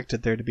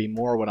expected there to be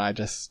more when I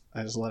just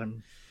let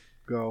him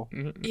go.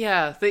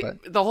 Yeah,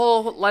 the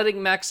whole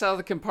letting Max out of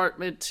the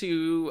compartment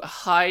to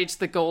hide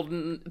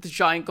the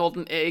giant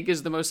golden egg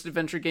is the most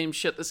adventure game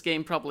shit this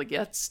game probably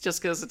gets.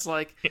 Just because it's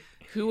like,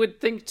 who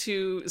would think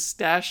to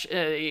stash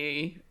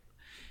a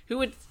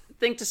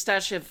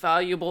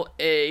valuable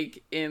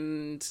egg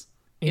in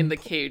the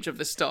cage of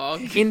this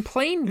dog? In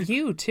plain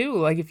view, too.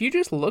 Like, if you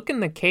just look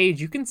in the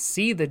cage, you can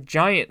see the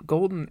giant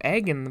golden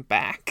egg in the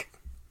back.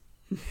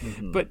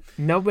 But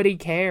nobody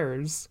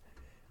cares,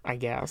 I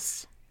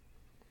guess.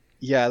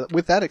 Yeah,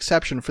 with that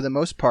exception, for the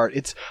most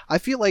part, I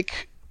feel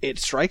like it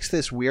strikes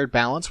this weird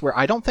balance where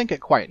I don't think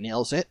it quite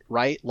nails it,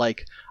 right?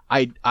 Like,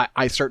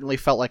 I certainly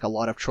felt like a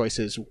lot of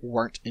choices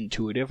weren't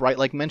intuitive, right?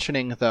 Like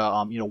mentioning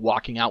the,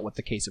 walking out with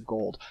the case of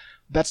gold.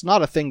 That's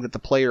not a thing that the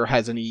player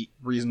has any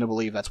reason to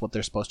believe that's what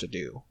they're supposed to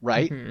do,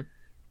 right? Mm-hmm.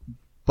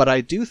 But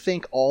I do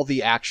think all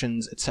the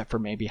actions, except for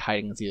maybe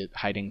hiding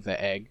the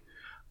egg,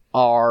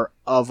 are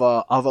of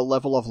a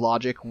level of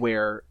logic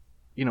where,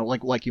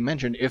 like you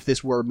mentioned, if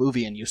this were a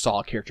movie and you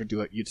saw a character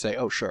do it, you'd say,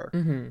 oh, sure.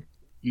 Mm-hmm.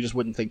 You just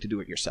wouldn't think to do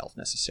it yourself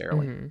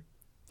necessarily. Mm-hmm.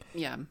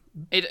 Yeah.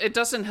 It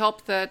doesn't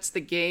help that the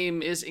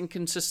game is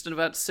inconsistent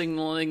about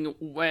signaling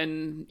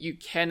when you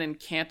can and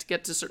can't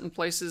get to certain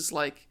places.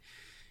 Like,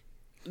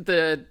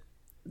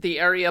 the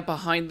area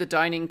behind the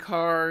dining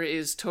car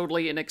is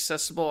totally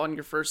inaccessible on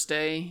your first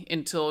day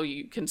until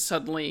you can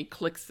suddenly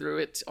click through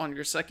it on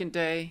your second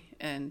day.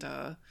 And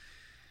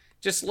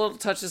just little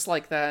touches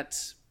like that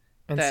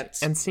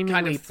and seemingly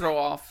kind of throw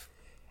off.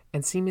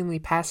 And seemingly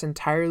pass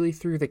entirely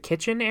through the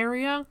kitchen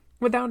area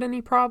without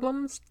any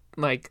problems.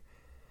 Like,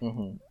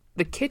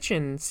 the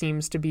kitchen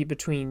seems to be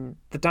between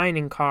the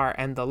dining car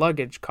and the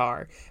luggage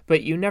car,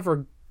 but you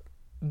never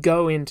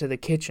go into the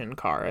kitchen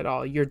car at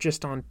all. You're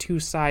just on two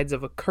sides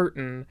of a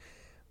curtain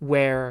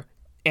where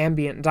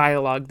ambient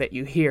dialogue that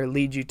you hear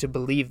leads you to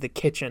believe the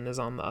kitchen is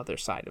on the other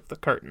side of the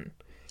curtain.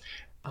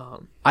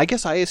 I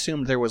guess I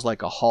assumed there was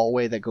like a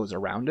hallway that goes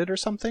around it or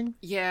something.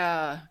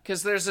 Yeah,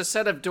 because there's a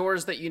set of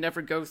doors that you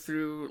never go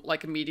through,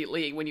 like,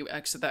 immediately when you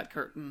exit that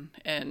curtain,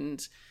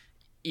 and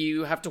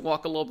you have to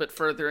walk a little bit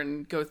further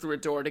and go through a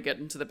door to get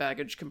into the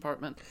baggage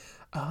compartment.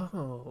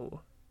 Oh,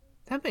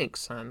 that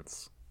makes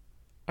sense.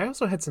 I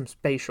also had some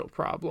spatial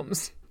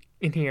problems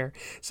in here.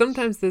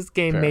 Sometimes this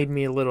game made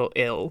me a little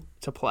ill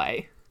to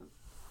play.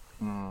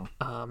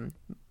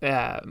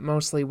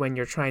 Mostly when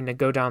you're trying to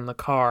go down the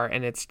car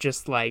and it's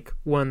just like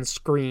one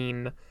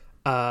screen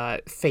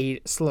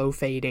slow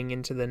fading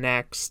into the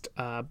next,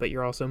 but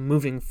you're also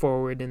moving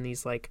forward in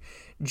these like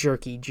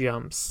jerky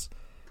jumps.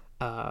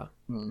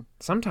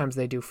 Sometimes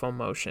they do full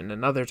motion,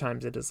 and other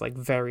times it is like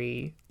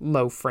very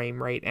low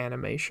frame rate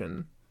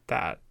animation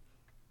that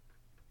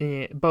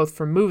both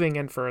for moving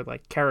and for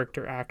like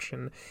character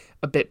action,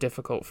 a bit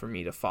difficult for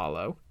me to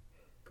follow.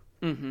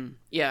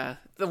 Yeah,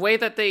 the way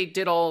that they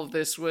did all of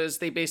this was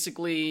they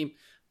basically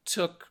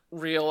took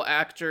real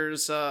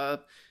actors,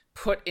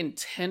 put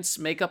intense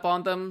makeup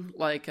on them,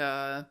 like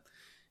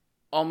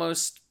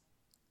almost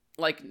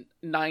like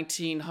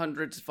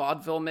 1900s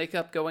vaudeville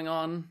makeup going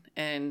on,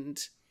 and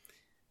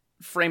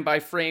frame by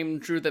frame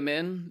drew them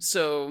in.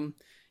 So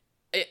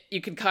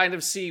you can kind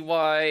of see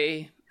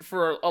why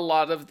for a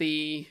lot of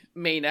the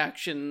main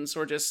actions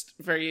or just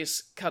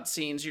various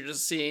cutscenes, you're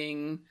just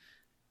seeing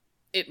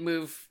it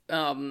move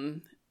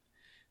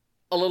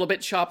a little bit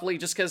choppily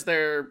just because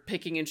they're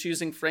picking and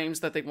choosing frames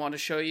that they want to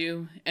show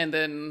you. And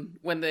then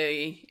when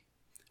they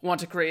want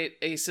to create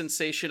a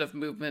sensation of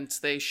movement,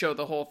 they show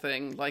the whole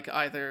thing, like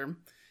either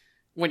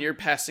when you're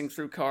passing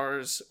through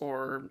cars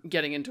or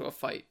getting into a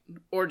fight.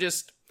 Or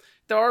just,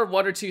 there are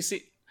one or two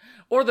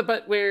or the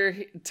bit where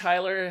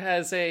Tyler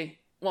has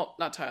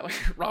not Tyler,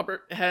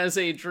 Robert has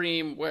a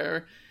dream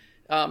where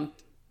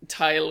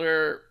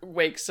Tyler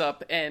wakes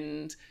up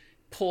and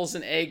pulls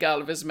an egg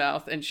out of his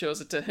mouth and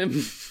shows it to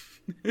him.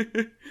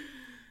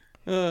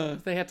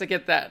 They had to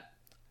get that.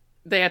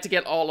 They had to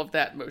get all of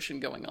that motion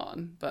going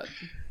on, but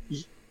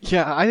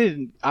yeah,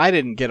 I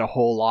didn't get a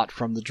whole lot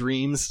from the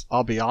dreams.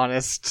 I'll be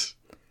honest.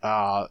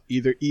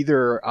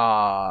 Either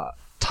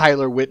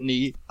Tyler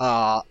Whitney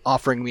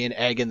offering me an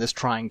egg in this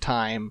trying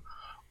time,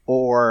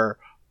 or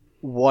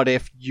what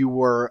if you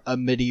were a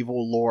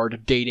medieval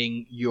lord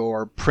dating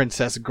your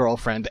princess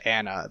girlfriend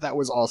Anna? That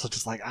was also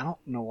just like, I don't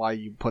know why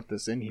you put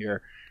this in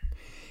here.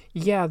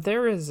 Yeah,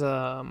 there is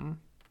a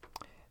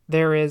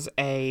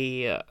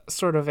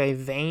sort of a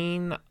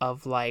vein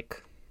of,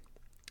 like,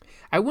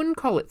 I wouldn't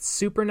call it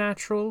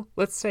supernatural,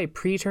 let's say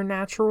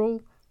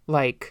preternatural,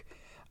 like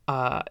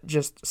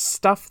just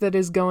stuff that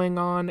is going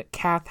on.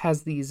 Kath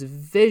has these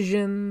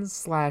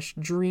visions /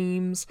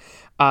 dreams.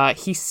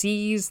 He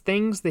sees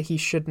things that he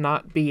should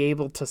not be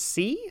able to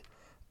see.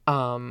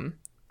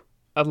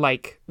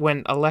 Like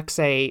when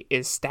Alexei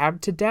is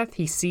stabbed to death,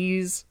 he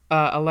sees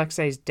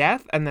Alexei's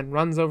death and then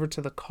runs over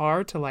to the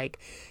car to, like,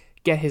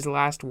 get his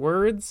last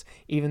words,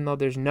 even though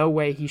there's no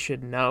way he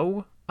should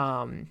know.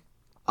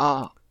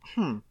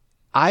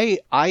 I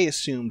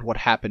assumed what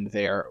happened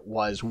there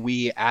was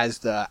we as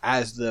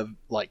the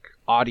like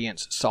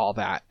audience saw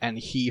that, and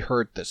he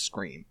heard the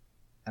scream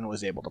and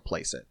was able to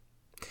place it.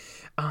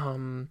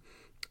 I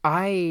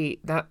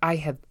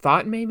had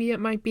thought maybe it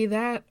might be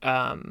that.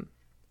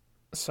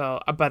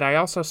 But I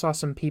also saw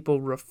some people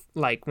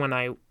when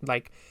I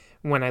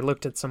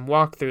looked at some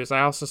walkthroughs, I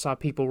also saw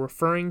people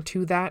referring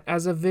to that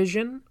as a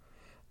vision.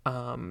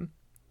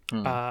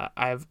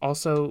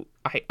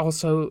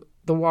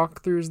 The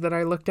walkthroughs that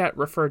I looked at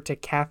referred to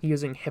Kath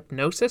using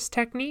hypnosis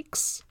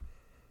techniques.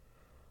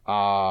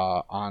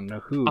 On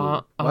who?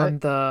 On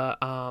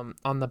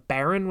the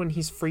Baron when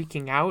he's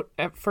freaking out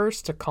at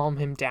first to calm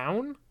him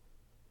down.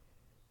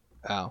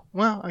 Oh,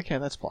 well, okay,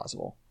 that's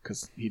plausible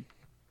because he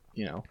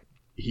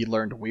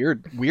learned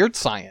weird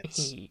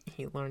science.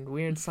 He learned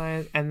weird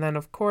science, and then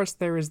of course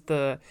there is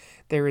the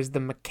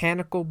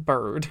mechanical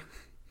bird.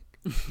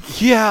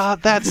 Yeah,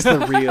 that's the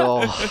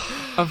real.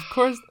 Of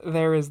course,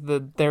 there is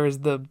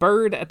the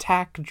bird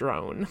attack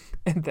drone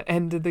at the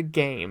end of the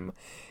game.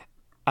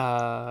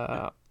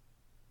 Can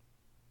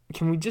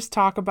we just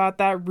talk about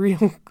that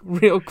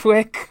real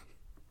quick?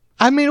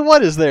 I mean,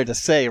 what is there to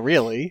say,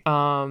 really?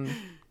 So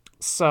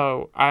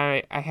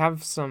I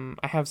have some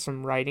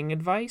writing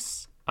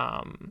advice.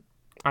 I'm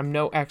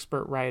no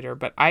expert writer,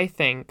 but I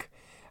think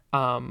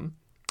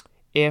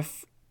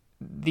if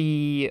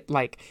the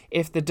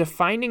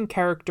defining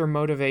character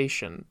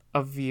motivation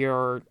of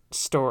your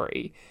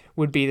story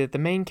would be that the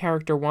main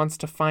character wants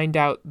to find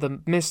out the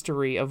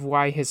mystery of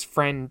why his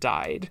friend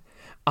died,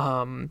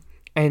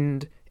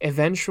 and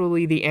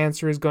eventually the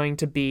answer is going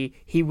to be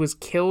he was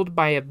killed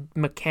by a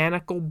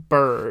mechanical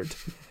bird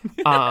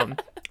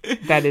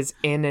that is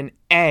in an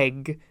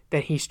egg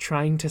that he's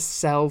trying to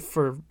sell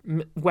for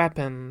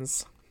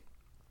weapons.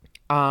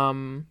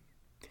 You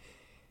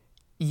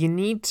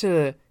need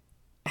to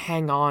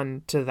hang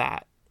on to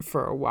that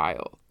for a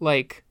while.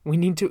 Like, we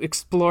need to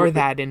explore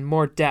that in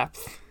more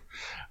depth.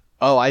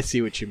 Oh, I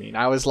see what you mean.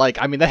 I was like,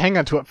 they hang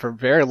on to it for a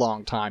very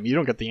long time. You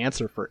don't get the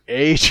answer for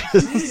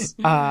ages.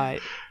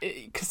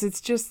 Because it's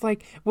just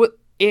like, what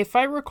if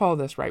I recall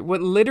this right,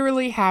 what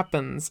literally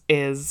happens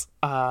is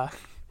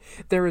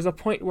there is a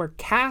point where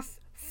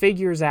Kath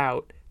figures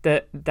out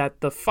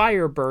that the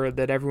Firebird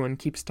that everyone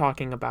keeps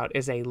talking about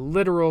is a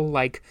literal,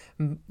 like,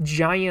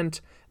 giant,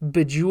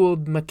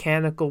 bejeweled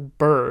mechanical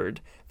bird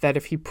that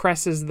if he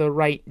presses the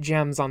right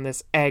gems on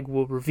this egg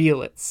will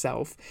reveal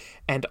itself,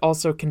 and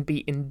also can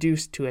be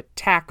induced to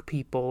attack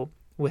people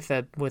with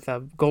a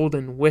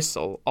golden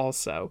whistle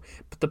also.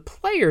 But the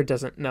player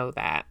doesn't know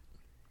that.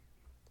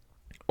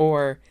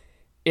 Or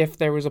if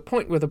there was a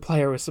point where the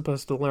player was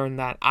supposed to learn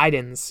that, I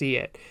didn't see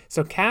it.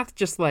 So Kath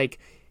just, like,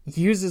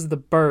 uses the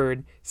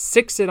bird,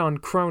 sicks it on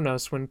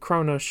Kronos when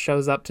Kronos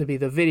shows up to be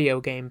the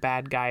video game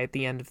bad guy at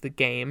the end of the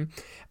game,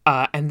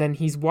 and then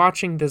he's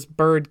watching this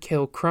bird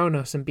kill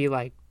Kronos and be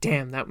like,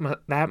 damn,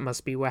 that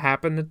must be what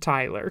happened to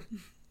Tyler.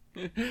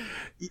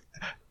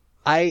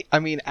 I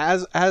mean,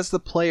 as the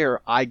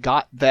player, I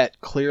got that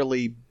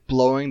clearly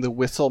blowing the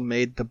whistle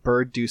made the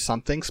bird do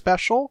something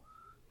special.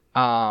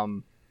 But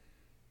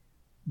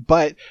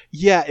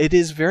yeah, it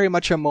is very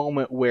much a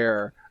moment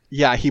where,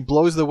 yeah, he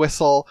blows the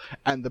whistle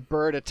and the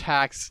bird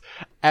attacks,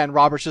 and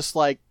Robert's just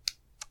like,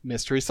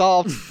 mystery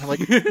solved. I'm like,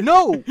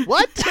 no,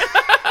 what?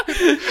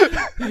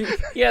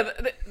 Yeah,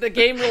 the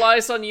game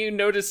relies on you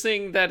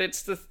noticing that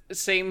it's the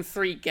same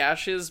 3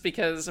 gashes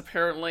because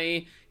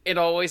apparently it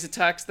always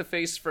attacks the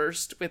face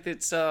first with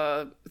its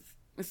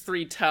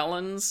 3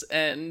 talons,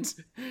 and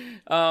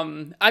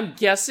I'm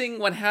guessing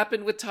what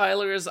happened with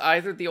Tyler is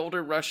either the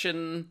older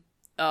Russian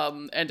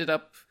ended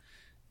up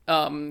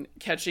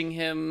catching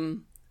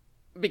him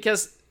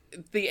because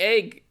the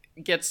egg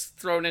gets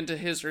thrown into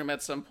his room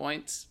at some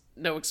point,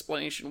 no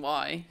explanation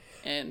why,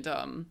 and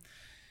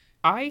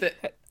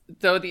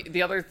though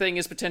the other thing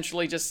is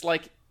potentially just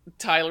like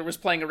Tyler was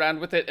playing around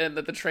with it and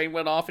the train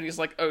went off and he's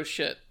like, oh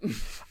shit.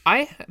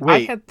 I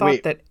had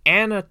thought that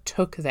Anna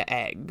took the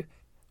egg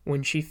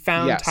when she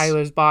found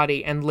Tyler's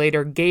body and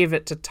later gave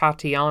it to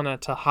Tatiana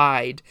to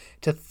hide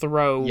to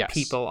throw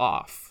people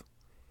off.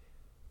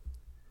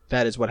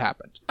 That is what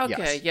happened.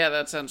 Okay, yeah,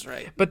 that sounds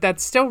right. But that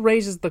still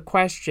raises the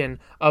question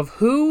of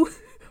who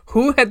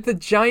had the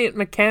giant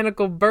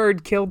mechanical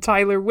bird kill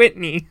Tyler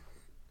Whitney?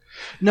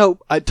 No,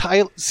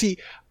 Tyler. See,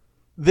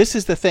 this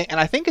is the thing, and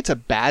I think it's a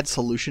bad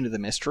solution to the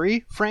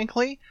mystery,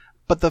 frankly.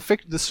 But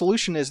the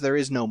solution is there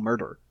is no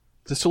murder.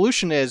 The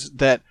solution is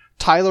that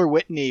Tyler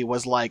Whitney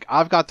was like,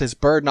 I've got this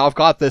bird and I've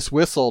got this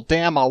whistle.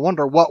 Damn, I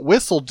wonder what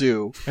whistle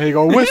do. And he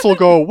go, whistle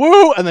go,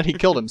 woo! And then he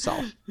killed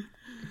himself.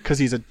 Because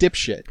he's a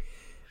dipshit.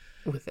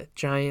 With a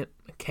giant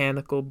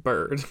mechanical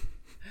bird.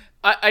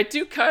 I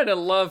do kind of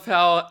love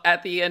how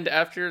at the end,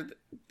 after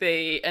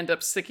they end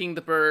up sticking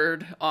the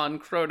bird on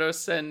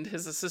Kronos and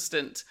his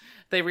assistant,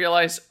 they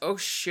realize, oh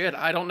shit,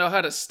 I don't know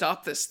how to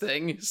stop this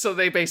thing. So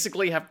they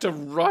basically have to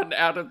run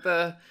out of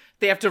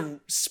they have to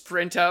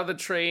sprint out of the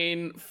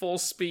train full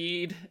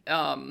speed,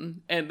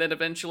 and then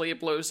eventually it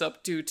blows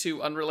up due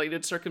to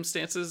unrelated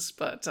circumstances,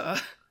 but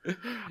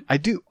I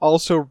do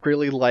also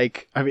really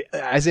like, I mean,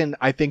 as in,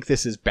 I think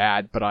this is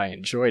bad, but I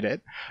enjoyed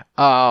it.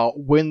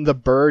 When the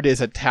bird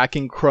is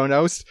attacking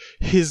Kronos,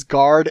 his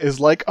guard is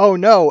like, oh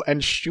no,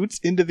 and shoots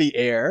into the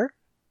air.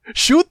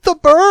 Shoot the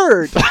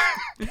bird!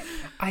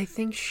 I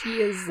think she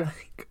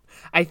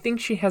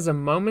has a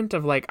moment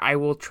of like, I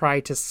will try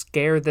to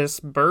scare this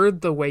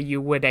bird the way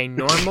you would a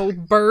normal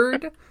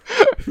bird.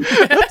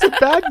 That's a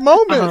bad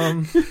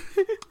moment.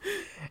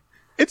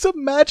 It's a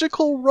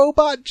magical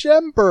robot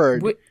gem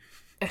bird.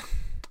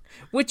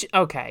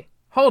 Okay.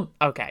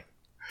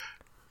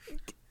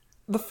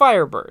 The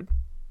Firebird.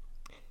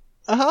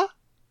 Uh-huh.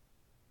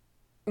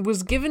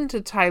 Was given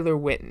to Tyler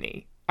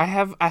Whitney. I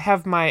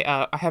have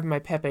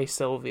my Pepe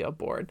Silvia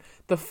board.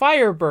 The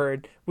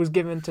Firebird was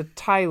given to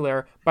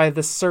Tyler by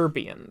the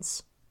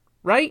Serbians,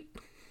 right?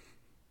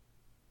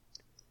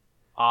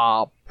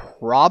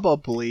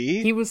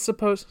 Probably. He was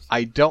supposed.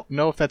 I don't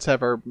know if that's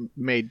ever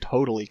made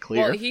totally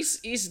clear. Well,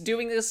 he's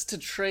doing this to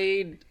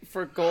trade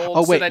for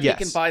gold so that he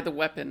can buy the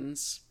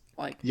weapons.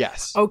 Like,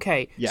 yes.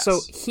 Okay. Yes.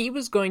 So he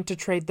was going to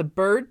trade the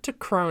bird to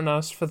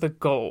Kronos for the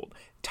gold.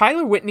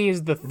 Tyler Whitney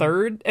is the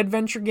third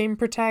adventure game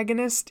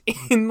protagonist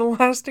in The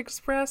Last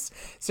Express,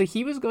 so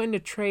he was going to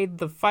trade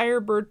the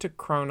Firebird to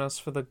Kronos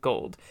for the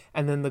gold,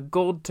 and then the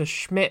gold to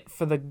Schmidt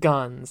for the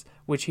guns,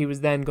 which he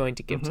was then going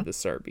to give to the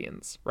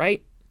Serbians,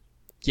 right?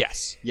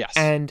 Yes.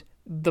 And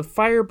the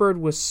Firebird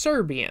was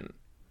Serbian,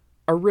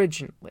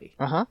 originally.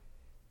 Uh-huh.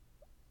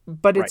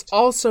 But it's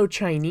also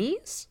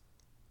Chinese?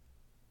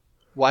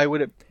 Why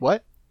would it...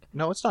 What?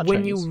 No, it's not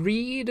when Chinese. You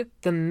read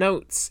the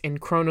notes in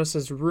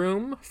Kronos'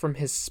 room from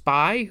his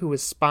spy who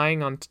was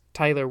spying on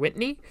Tyler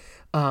Whitney,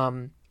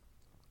 the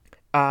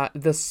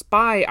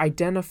spy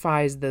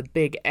identifies the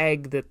big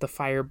egg that the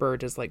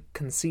Firebird is like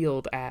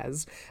concealed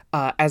as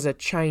a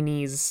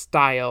Chinese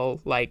style,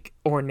 like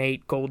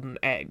ornate golden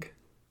egg.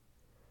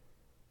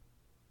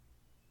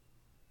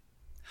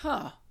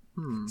 Huh.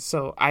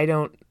 So I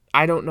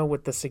don't know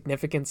what the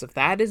significance of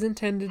that is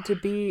intended to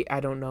be.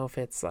 I don't know if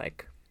it's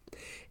like...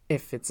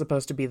 if it's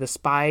supposed to be the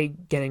spy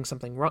getting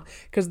something wrong.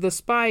 Because the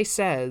spy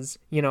says,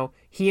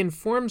 he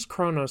informs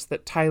Kronos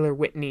that Tyler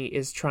Whitney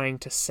is trying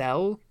to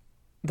sell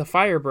the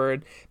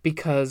Firebird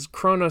because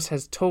Kronos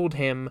has told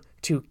him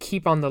to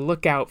keep on the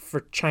lookout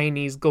for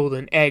Chinese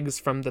golden eggs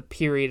from the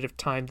period of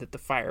time that the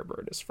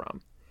Firebird is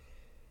from.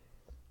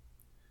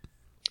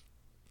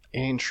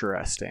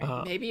 Interesting.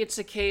 Maybe it's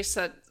a case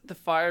that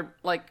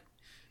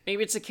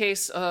maybe it's a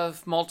case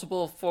of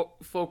multiple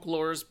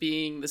folklores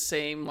being the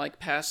same, like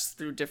passed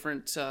through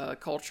different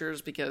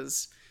cultures,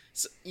 because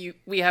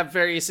we have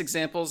various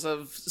examples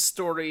of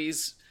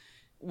stories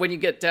when you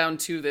get down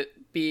to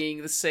that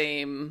being the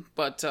same,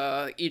 but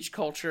each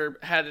culture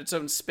had its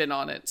own spin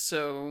on it,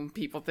 so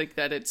people think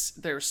that it's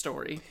their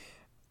story.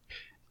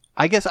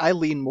 I guess I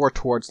lean more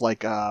towards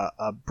like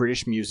a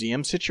British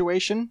Museum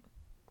situation.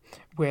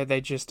 Where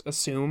they just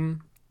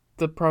assume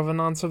the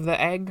provenance of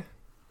the egg?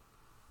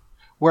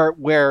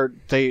 Where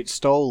they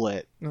stole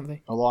it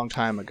a long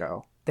time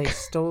ago. They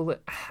stole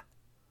it.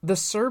 The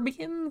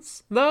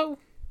Serbians, though?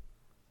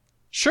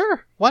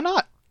 Sure, why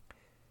not?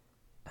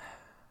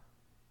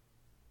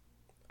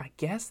 I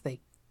guess they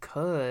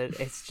could.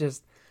 It's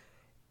just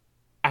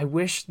I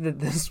wish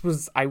this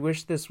was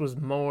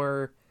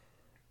more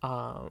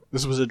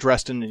This was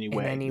addressed in any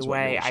way. In any is what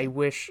way. you're I saying.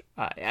 wish.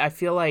 I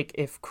feel like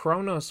if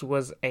Kronos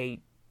was a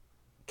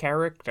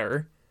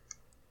character,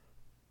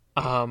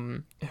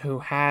 who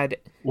had,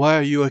 Why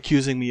are you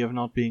accusing me of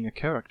not being a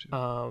character?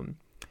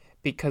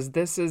 because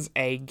this is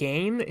a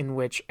game in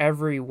which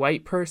every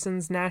white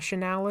person's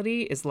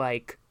nationality is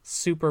like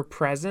super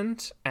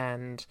present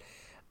and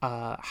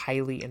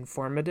highly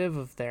informative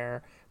of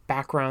their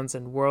backgrounds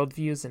and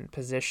worldviews and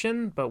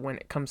position, but when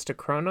it comes to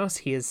Kronos,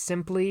 he is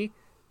simply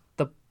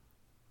the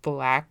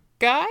black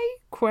guy?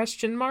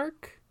 Question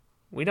mark.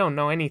 We don't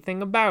know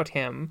anything about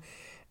him,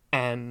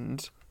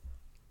 and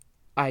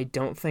I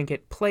don't think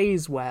it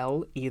plays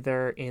well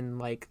either in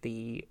like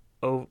the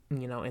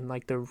in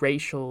like the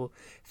racial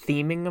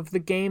theming of the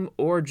game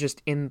or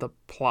just in the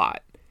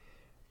plot,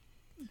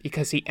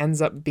 because he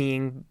ends up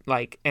being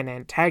like an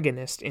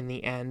antagonist in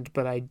the end,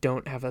 but I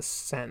don't have a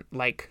sense,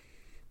 like,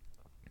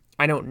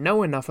 I don't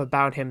know enough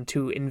about him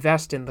to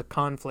invest in the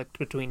conflict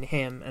between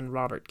him and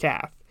Robert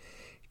Cath,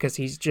 because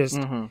he's just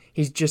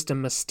a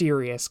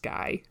mysterious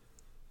guy.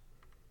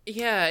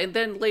 Yeah, and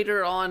then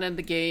later on in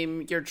the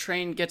game, your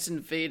train gets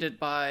invaded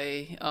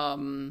by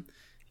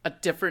a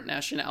different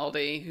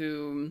nationality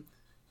who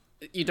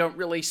you don't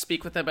really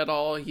speak with them at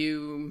all.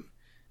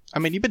 I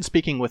mean, you've been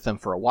speaking with them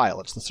for a while.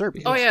 It's the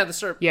Serbians. Oh yeah, the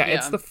Serb.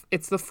 Yeah,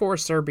 it's the 4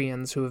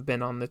 Serbians who have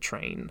been on the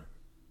train.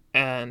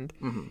 And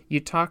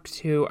you talk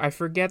to, I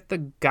forget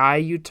the guy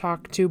you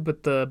talk to,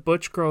 but the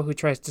butch girl who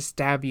tries to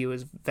stab you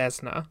is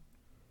Vesna.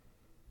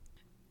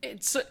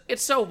 It's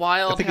so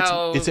wild I think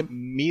how... is it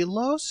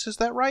Milos? Is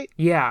that right?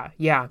 Yeah.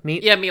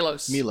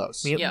 Milos.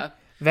 Milos. Yeah.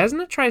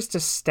 Vesna tries to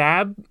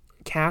stab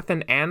Kath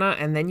and Anna,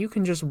 and then you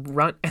can just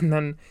run, and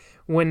then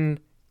when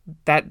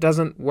that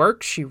doesn't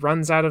work, she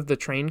runs out of the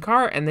train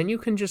car, and then you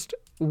can just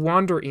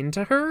wander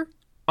into her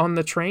on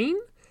the train.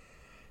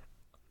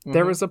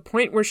 There was a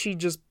point where she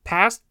just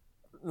passed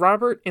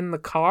Robert in the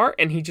car,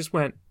 and he just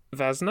went,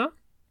 Vesna?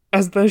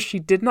 As though she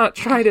did not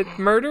try to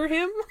murder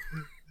him.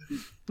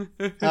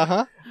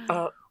 Uh-huh.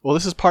 Well,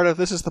 this is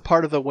the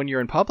part of the when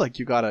you're in public,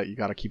 you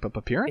gotta keep up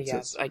appearances.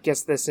 Yes, I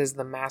guess this is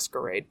the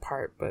masquerade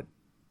part, but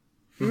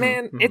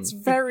man, it's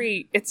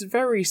very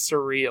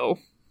surreal.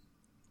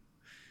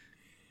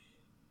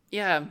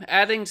 Yeah,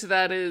 adding to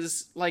that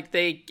is like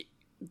they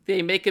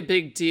make a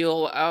big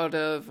deal out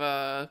of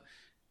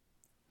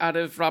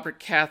Robert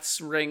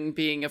Cath's ring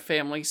being a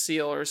family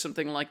seal or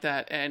something like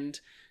that, and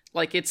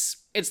like it's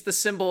the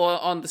symbol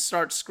on the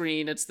start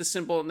screen, it's the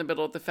symbol in the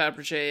middle of the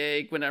Fabergé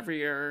egg whenever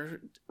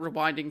you're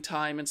rewinding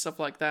time and stuff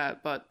like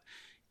that, but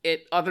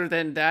other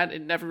than that,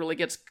 it never really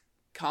gets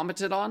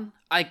commented on.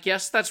 I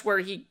guess that's where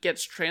he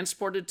gets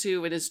transported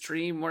to in his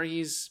dream, where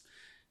he's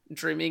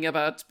dreaming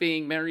about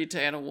being married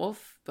to Anna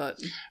Wolf, but...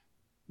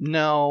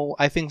 No,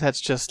 I think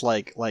that's just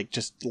like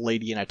just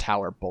Lady in a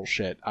Tower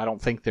bullshit. I don't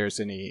think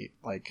there's any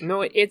like.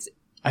 No, it's.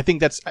 I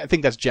think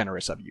that's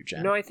generous of you,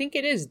 Jen. No, I think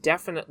it is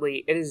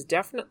definitely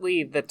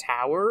the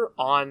tower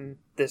on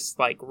this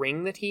like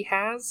ring that he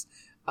has.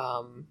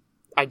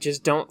 I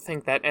just don't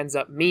think that ends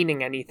up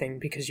meaning anything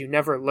because you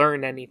never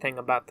learn anything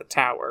about the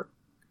tower.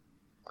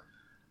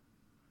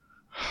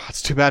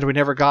 It's too bad we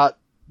never got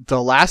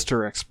the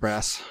Laster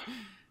Express.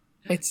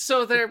 It's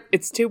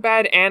too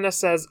bad Anna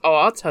says, "Oh,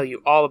 I'll tell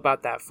you all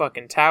about that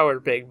fucking tower,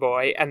 big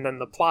boy," and then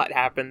the plot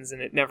happens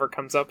and it never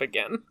comes up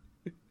again.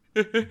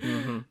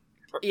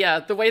 Yeah,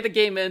 the way the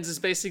game ends is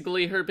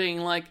basically her being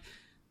like,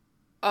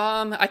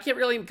 I can't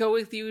really go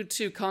with you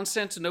to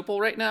Constantinople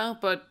right now,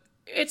 but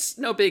it's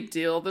no big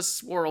deal.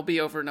 This war will be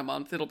over in a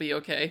month. It'll be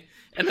okay."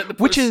 And then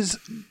Which is,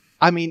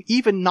 I mean,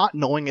 even not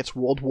knowing it's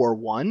World War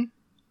I,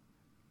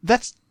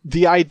 that's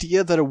the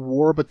idea that a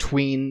war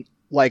between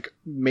like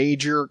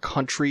major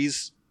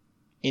countries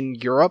in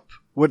Europe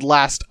would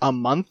last a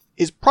month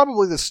is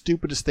probably the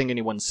stupidest thing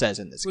anyone says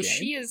in this game.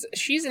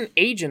 She's an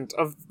agent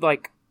of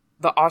like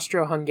the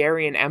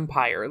Austro-Hungarian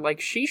Empire.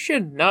 Like, she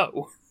should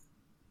know.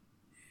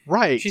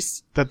 Right.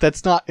 It's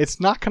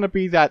not going to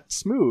be that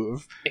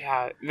smooth.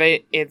 Yeah,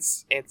 they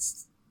just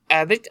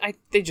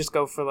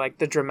go for like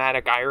the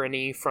dramatic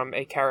irony from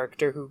a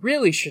character who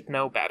really should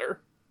know better.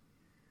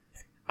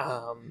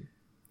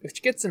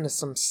 Which gets into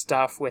some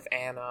stuff with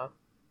Anna.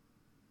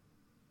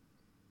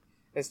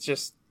 It's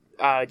just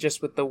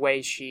with the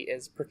way she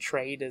is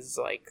portrayed as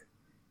like,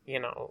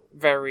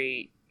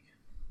 very...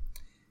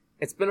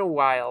 It's been a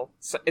while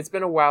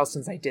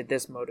since I did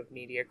this mode of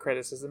media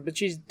criticism, but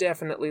she's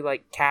definitely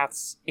like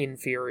Kath's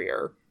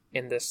inferior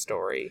in this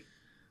story.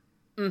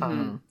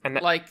 Mm-hmm.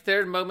 Like,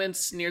 there are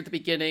moments near the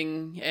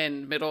beginning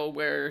and middle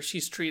where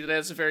she's treated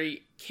as a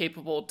very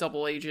capable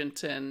double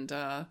agent, and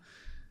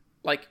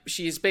like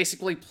she's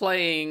basically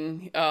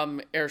playing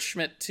Herr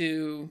Schmidt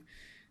to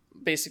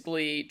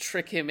basically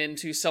trick him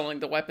into selling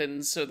the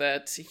weapons so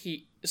that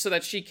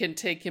she can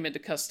take him into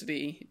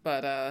custody,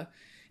 but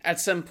at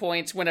some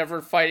point,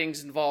 whenever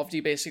fighting's involved,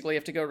 you basically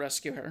have to go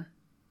rescue her.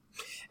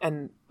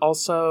 And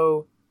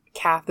also,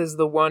 Kath is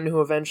the one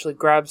who eventually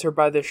grabs her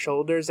by the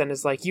shoulders and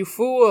is like, "You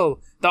fool!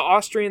 The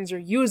Austrians are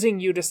using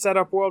you to set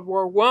up World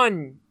War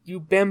I! You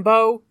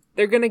bimbo!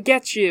 They're gonna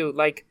get you!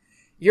 Like,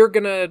 you're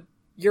gonna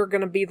you're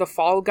gonna be the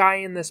fall guy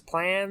in this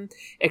plan,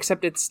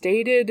 except it's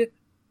stated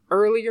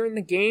earlier in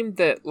the game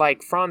that,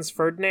 like, Franz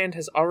Ferdinand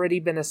has already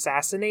been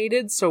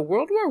assassinated, so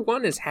World War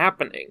One is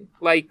happening.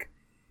 Like,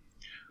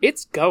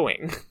 it's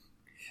going.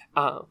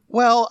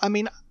 Well, I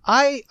mean,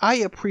 I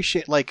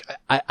appreciate, like,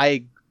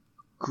 I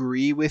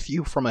agree with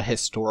you from a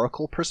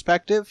historical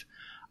perspective.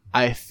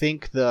 I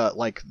think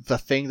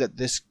the thing that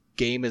this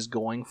game is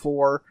going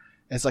for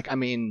is, like, I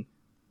mean,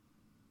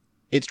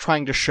 it's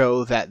trying to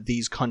show that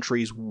these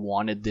countries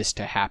wanted this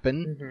to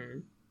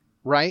happen,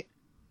 right?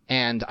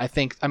 And I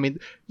think, I mean,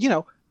 you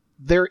know,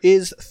 there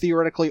is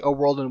theoretically a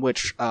world in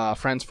which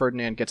Franz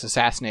Ferdinand gets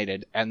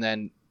assassinated and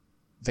then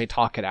they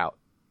talk it out.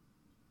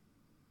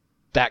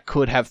 That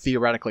could have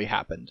theoretically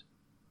happened.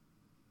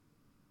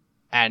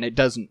 And it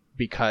doesn't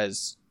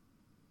because,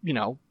 you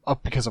know,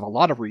 because of a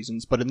lot of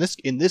reasons, but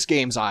in this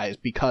game's eyes,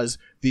 because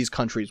these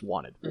countries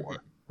wanted war,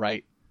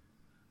 right?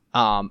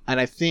 And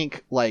I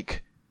think,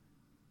 like,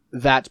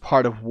 that's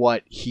part of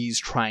what he's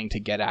trying to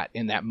get at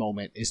in that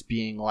moment, is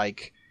being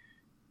like,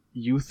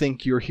 you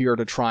think you're here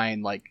to try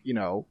and, like, you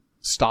know,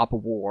 stop a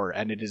war,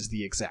 and it is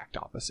the exact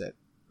opposite.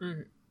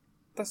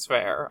 That's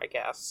fair, I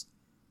guess.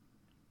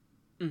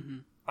 Mm-hmm.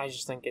 I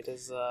just think it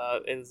is a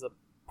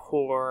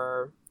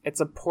poor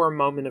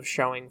moment of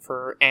showing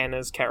for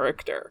Anna's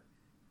character.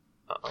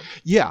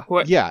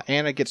 Yeah,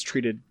 Anna gets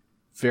treated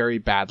very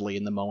badly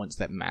in the moments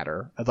that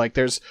matter. Like,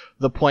 there's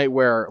the point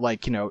where,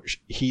 like, you know,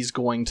 he's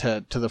going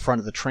to the front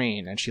of the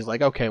train, and she's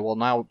like, okay, well,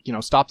 now, you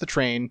know, stop the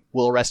train,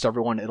 we'll arrest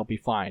everyone, it'll be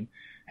fine.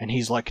 And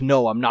he's like,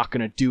 no, I'm not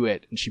gonna do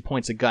it. And she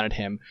points a gun at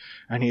him,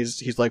 and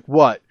he's like,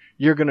 what?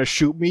 You're gonna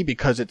shoot me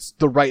because it's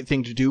the right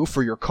thing to do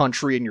for your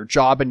country and your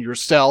job and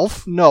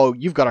yourself? No,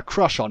 you've got a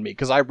crush on me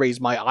because I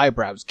raise my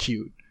eyebrows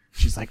cute.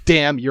 She's like,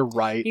 damn, you're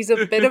right. He's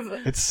a bit of...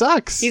 It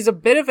sucks. He's a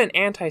bit of an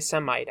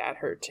anti-Semite at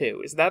her,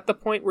 too. Is that the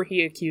point where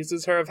he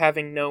accuses her of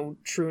having no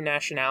true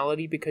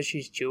nationality because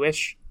she's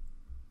Jewish?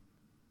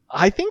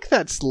 I think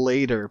that's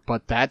later,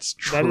 but that's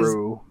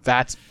true.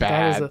 That's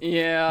bad.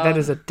 That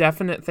is a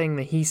definite thing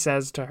that he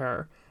says to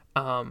her.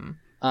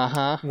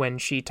 When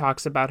she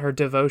talks about her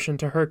devotion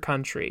to her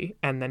country,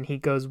 and then he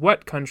goes,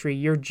 what country?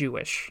 You're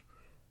Jewish.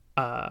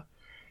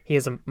 He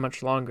has a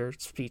much longer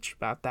speech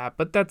about that,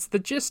 but that's the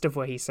gist of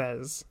what he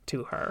says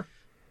to her.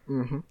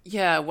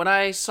 Yeah, when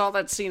I saw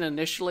that scene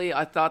initially,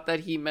 I thought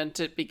that he meant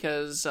it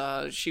because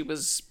she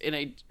was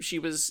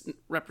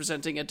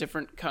representing a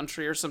different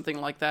country or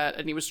something like that,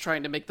 and he was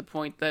trying to make the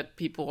point that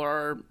people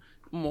are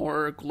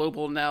more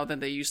global now than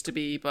they used to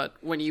be. But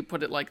when you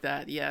put it like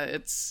that, yeah,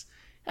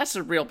 that's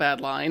a real bad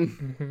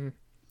line.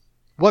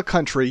 What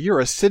country? You're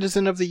a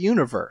citizen of the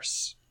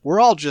universe. We're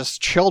all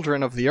just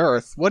children of the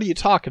earth. What are you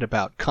talking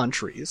about,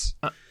 countries?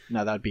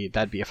 No, that'd be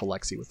if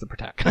Alexei was the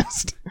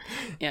protagonist.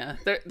 Yeah,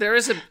 there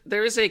is a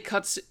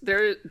cut.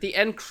 The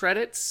end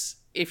credits,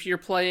 if you're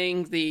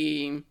playing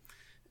the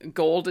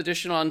gold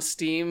edition on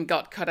Steam,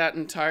 got cut out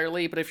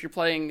entirely. But if you're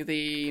playing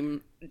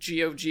the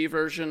GOG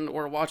version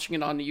or watching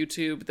it on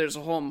YouTube, there's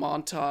a whole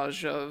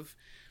montage of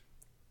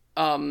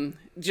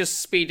just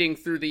speeding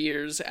through the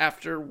years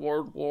after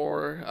World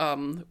War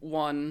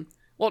One.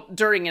 Well,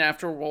 during and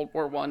after World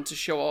War One, to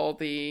show all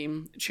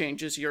the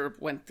changes Europe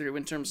went through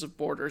in terms of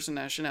borders and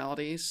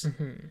nationalities.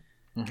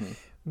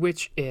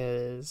 Which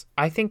is,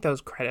 I think those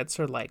credits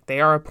are like,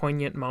 they are a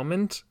poignant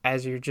moment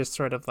as you're just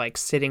sort of like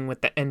sitting with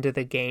the end of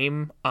the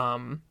game,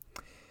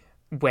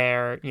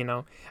 where, you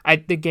know,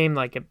 the game,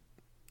 like,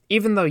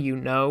 even though you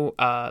know,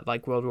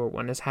 like, World War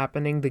One is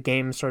happening, the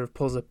game sort of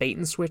pulls a bait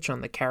and switch on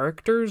the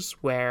characters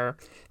where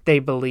they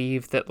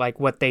believe that, like,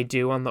 what they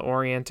do on the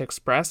Orient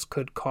Express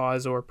could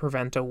cause or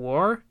prevent a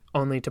war,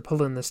 only to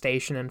pull in the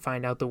station and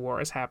find out the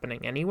war is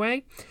happening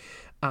anyway.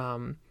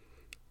 One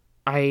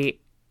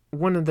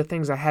of the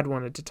things I had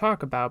wanted to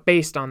talk about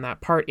based on that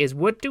part is,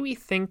 what do we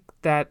think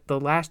that The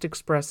Last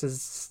Express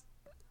is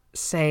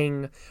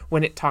saying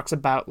when it talks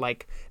about,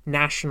 like,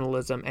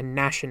 nationalism and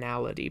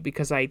nationality?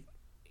 Because I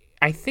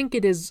think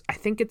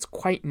it's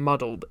quite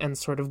muddled and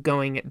sort of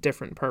going at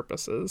different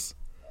purposes.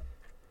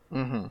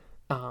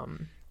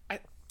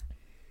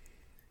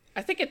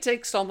 I think it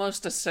takes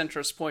almost a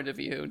centrist point of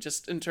view,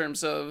 just in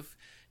terms of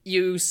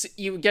you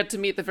get to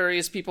meet the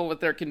various people with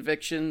their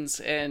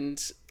convictions,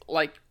 and,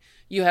 like,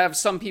 you have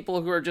some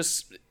people who are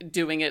just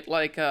doing it,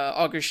 like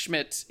August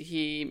Schmidt.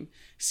 He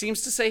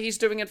seems to say he's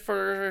doing it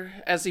for,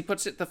 as he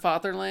puts it, the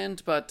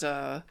fatherland, but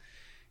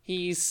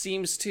he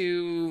seems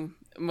to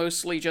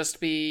mostly just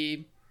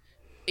be...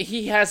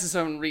 He has his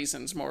own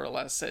reasons, more or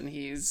less, and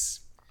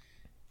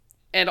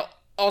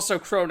also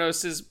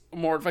Kronos is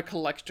more of a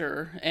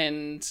collector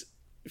and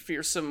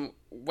fearsome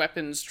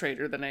weapons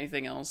trader than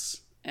anything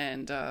else.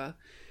 And I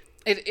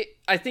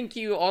think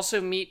you also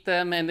meet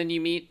them, and then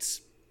you meet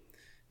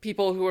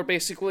people who are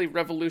basically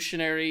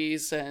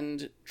revolutionaries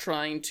and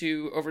trying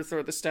to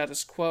overthrow the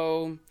status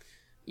quo.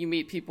 You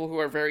meet people who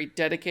are very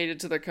dedicated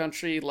to their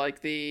country,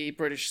 like the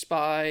British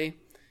spy,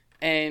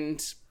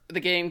 and the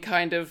game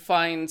kind of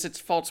finds its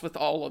faults with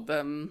all of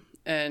them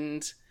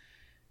and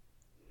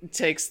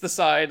takes the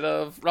side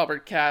of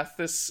Robert Cath,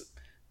 this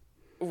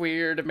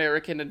weird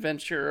American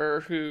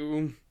adventurer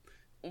who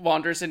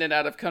wanders in and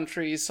out of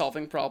countries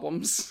solving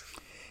problems.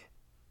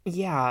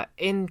 Yeah,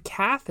 in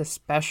Kath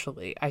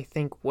especially, I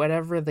think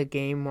whatever the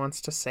game wants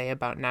to say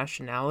about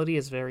nationality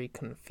is very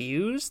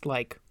confused.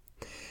 Like,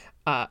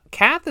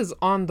 Kath is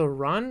on the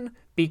run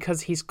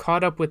because he's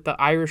caught up with the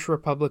Irish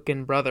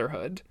Republican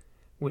Brotherhood,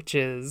 which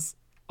is,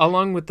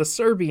 along with the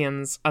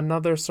Serbians,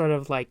 another sort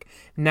of like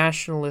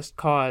nationalist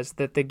cause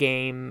that the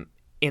game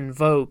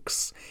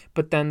invokes,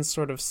 but then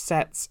sort of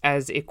sets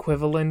as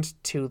equivalent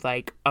to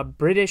like a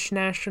British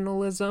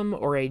nationalism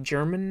or a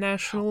German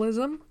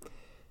nationalism.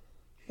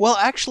 Well,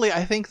 actually,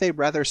 I think they'd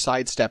rather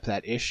sidestep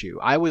that issue.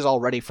 I was all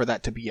ready for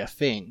that to be a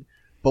thing.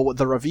 But what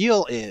the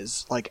reveal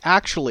is, like,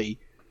 actually,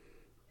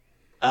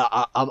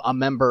 a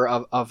member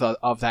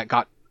of that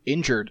got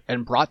injured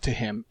and brought to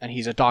him, and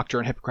he's a doctor,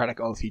 and Hippocratic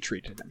Oath, he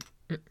treated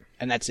him.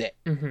 And that's it.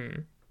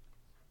 Mm-hmm.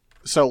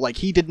 So, like,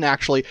 he didn't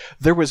actually...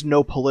 There was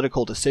no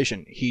political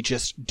decision. He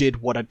just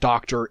did what a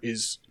doctor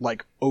is,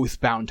 like,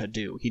 oath-bound to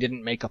do. He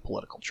didn't make a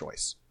political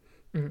choice.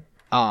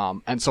 Mm-hmm.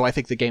 And so I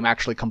think the game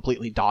actually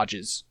completely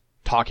dodges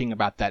talking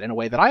about that in a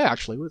way that I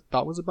actually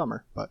thought was a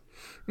bummer. But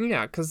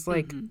yeah, because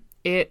like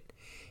it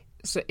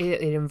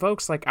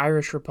invokes like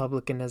Irish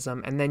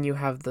republicanism, and then you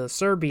have the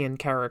Serbian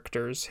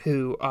characters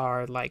who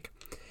are like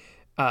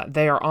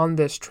they are on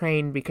this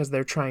train because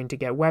they're trying to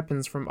get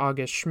weapons from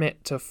August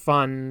Schmidt to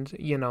fund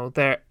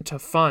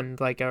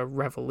like a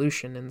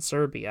revolution in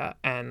Serbia,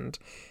 and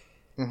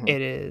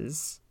it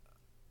is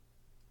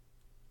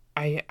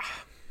I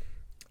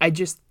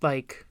just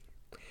like.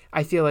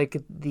 I feel like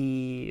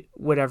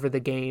whatever the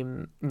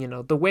game,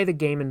 the way the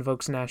game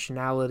invokes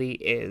nationality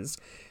is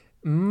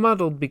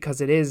muddled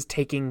because it is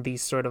taking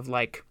these sort of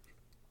like,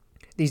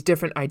 these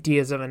different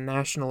ideas of a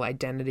national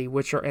identity,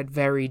 which are at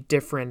very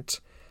different,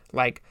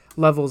 like,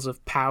 levels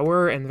of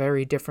power and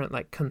very different,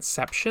 like,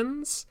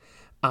 conceptions,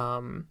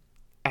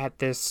 at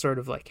this sort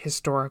of, like,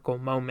 historical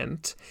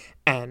moment,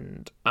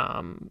 and,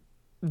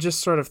 just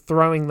sort of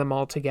throwing them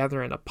all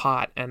together in a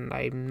pot, and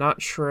I'm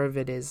not sure if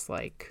it is,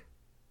 like...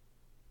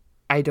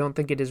 I don't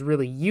think it is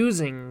really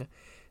using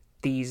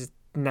these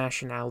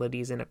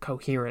nationalities in a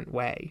coherent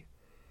way,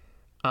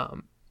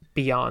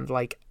 beyond,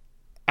 like,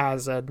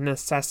 as a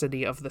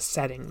necessity of the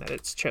setting that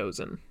it's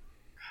chosen.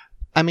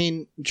 I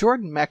mean,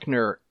 Jordan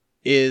Mechner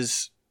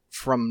is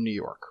from New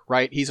York,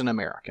 right? He's an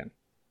American.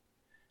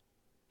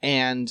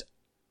 And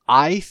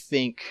I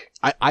think...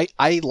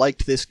 I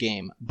liked this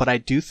game, but I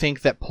do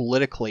think that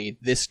politically,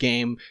 this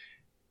game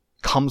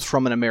comes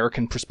from an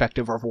American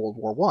perspective of World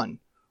War I,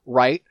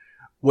 right?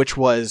 Which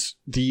was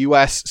the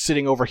U.S.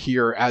 sitting over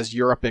here as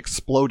Europe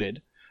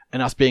exploded,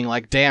 and us being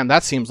like, damn,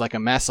 that seems like a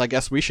mess, I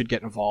guess we should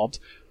get involved.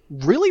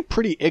 Really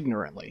pretty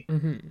ignorantly,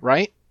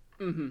 right?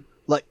 Mm-hmm.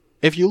 Like,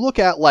 if you look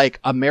at,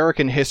 like,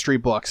 American history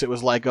books, it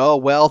was like, oh,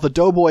 well, the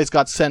Doughboys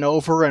got sent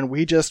over, and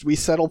we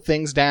settled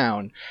things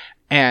down.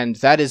 And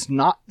that is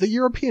not the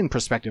European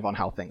perspective on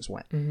how things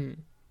went. Mm-hmm.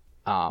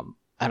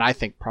 And I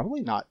think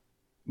probably not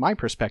my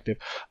perspective.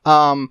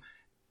 And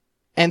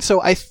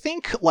so I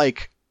think,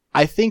 like...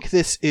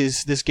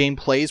 this game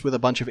plays with a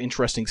bunch of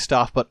interesting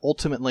stuff, but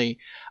ultimately,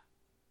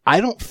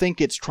 I don't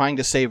think it's trying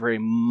to say very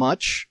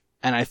much,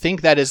 and I think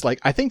that is, like,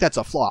 I think that's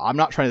a flaw. I'm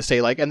not trying to say,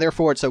 like, and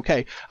therefore it's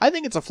okay. I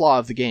think it's a flaw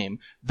of the game,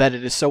 that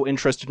it is so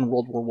interested in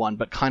World War I,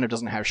 but kind of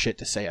doesn't have shit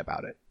to say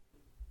about it.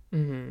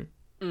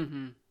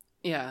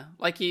 Yeah,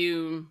 like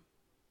I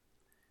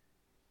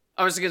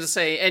was gonna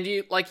say, and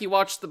you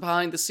watched the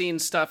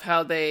behind-the-scenes stuff,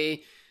 how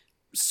they...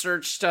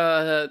 searched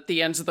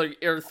the ends of the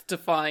earth to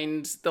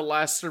find the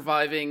last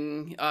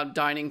surviving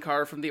dining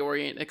car from the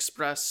Orient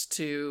Express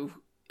to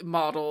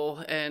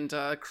model and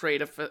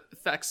create a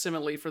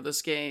facsimile for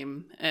this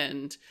game.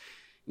 And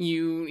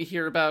you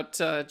hear about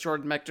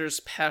Jordan Mechner's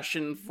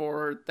passion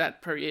for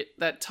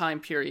that time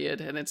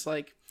period, and it's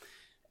like,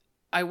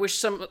 I wish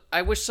some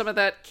of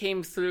that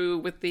came through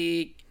with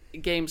the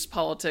game's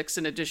politics,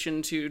 in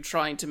addition to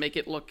trying to make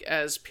it look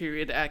as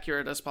period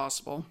accurate as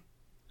possible.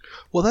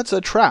 Well, that's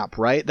a trap,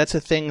 right? That's a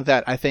thing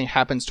that I think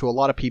happens to a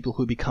lot of people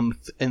who become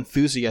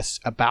enthusiasts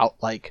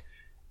about, like,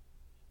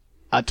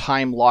 a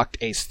time-locked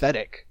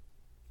aesthetic,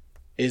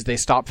 is they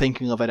stop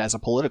thinking of it as a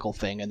political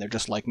thing, and they're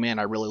just like, man,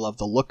 I really love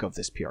the look of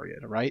this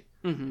period, right?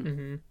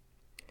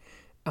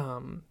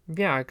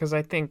 Yeah, because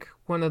I think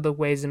one of the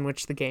ways in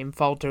which the game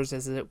falters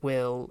is it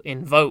will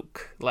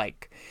invoke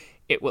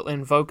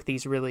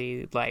these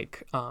really,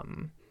 like,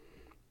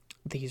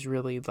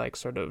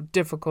 sort of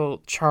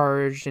difficult,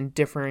 charged, and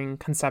differing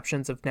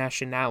conceptions of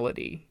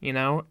nationality,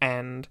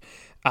 and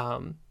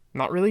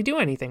not really do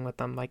anything with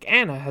them. Like,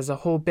 Anna has a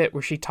whole bit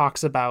where she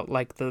talks about,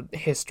 like, the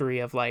history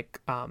of,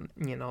 like,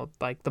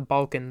 like, the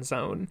Balkan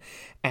zone,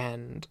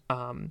 and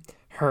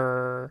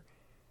her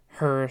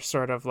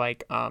sort of,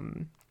 like,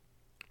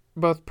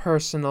 both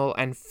personal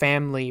and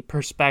family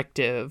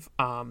perspective,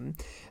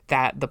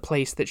 that the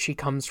place that she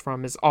comes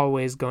from is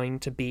always going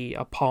to be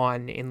a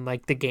pawn in,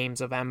 like, the games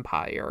of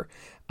Empire.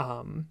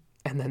 And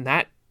then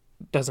that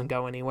doesn't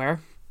go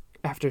anywhere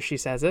after she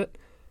says it.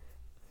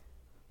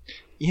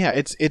 Yeah,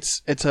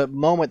 it's a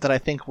moment that I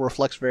think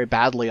reflects very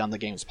badly on the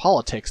game's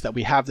politics, that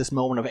we have this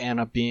moment of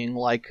Anna being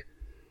like,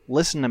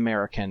 listen,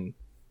 American,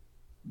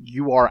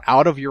 you are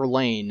out of your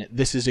lane.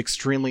 This is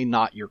extremely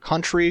not your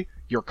country,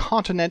 your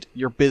continent,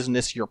 your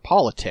business, your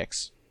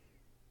politics.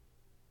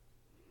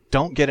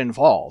 Don't get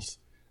involved.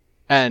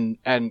 And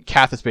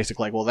Kath is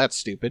basically like, well, that's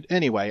stupid.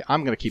 Anyway,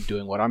 I'm going to keep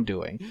doing what I'm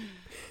doing.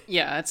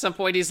 Yeah, at some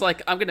point he's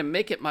like, I'm going to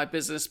make it my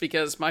business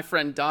because my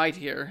friend died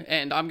here,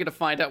 and I'm going to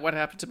find out what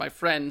happened to my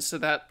friend so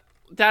that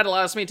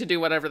allows me to do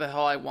whatever the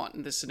hell I want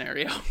in this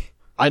scenario.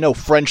 I know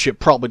friendship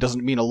probably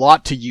doesn't mean a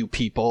lot to you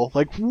people.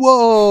 Like,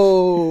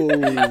 whoa!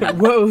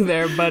 Whoa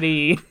there,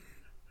 buddy.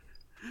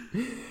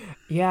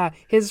 Yeah,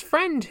 his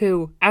friend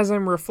who, as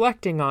I'm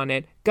reflecting on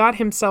it, got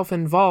himself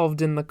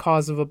involved in the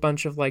cause of a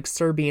bunch of, like,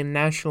 Serbian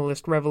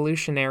nationalist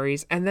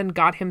revolutionaries, and then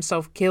got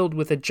himself killed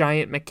with a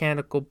giant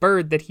mechanical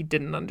bird that he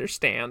didn't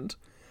understand.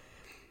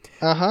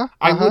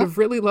 I would have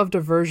really loved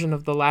a version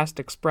of The Last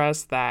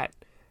Express that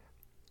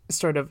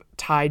sort of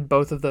tied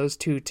both of those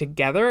two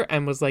together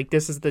and was like,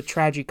 this is the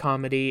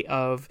tragicomedy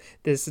of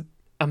this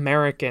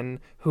American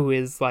who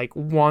is, like,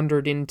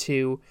 wandered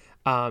into,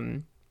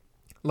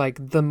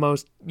 like, the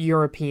most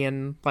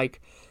European,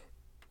 like,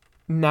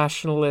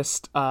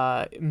 nationalist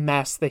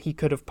mess that he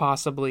could have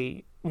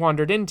possibly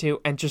wandered into,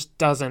 and just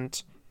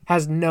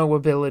has no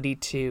ability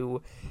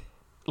to,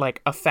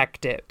 like,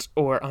 affect it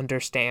or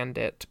understand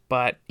it,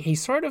 but he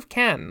sort of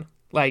can.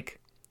 Like,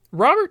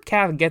 Robert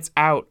Cath gets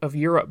out of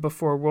Europe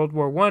before World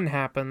War I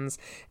happens,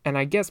 and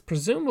I guess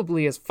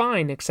presumably is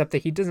fine, except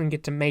that he doesn't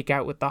get to make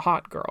out with the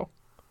hot girl.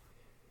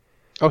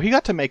 Oh, he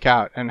got to make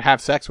out and have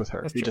sex with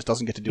her. That's he true. Just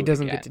doesn't get to do it again. He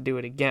doesn't get to do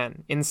it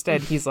again.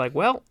 Instead, he's like,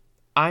 well,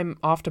 I'm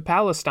off to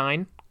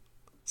Palestine.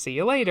 See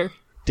you later.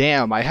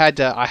 Damn, I had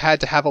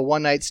to have a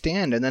one-night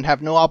stand and then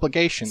have no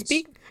obligations.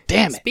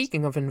 Damn it.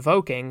 Speaking of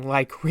invoking,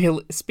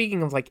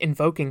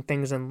 invoking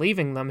things and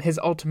leaving them, his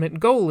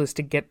ultimate goal is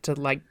to get to,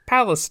 like,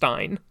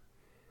 Palestine.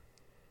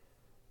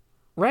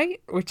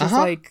 Right? Which is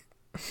like,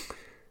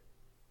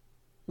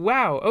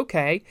 wow,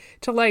 okay.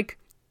 To, like,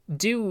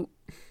 do,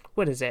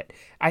 what is it?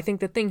 I think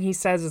the thing he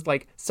says is,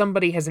 like,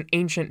 somebody has an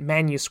ancient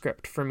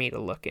manuscript for me to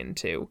look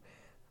into.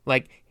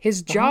 Like,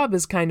 his job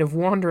is kind of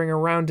wandering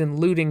around and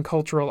looting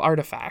cultural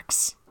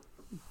artifacts.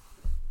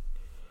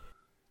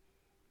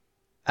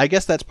 I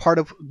guess that's part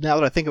of, now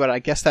that I think about it, I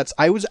guess that's,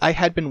 I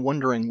had been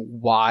wondering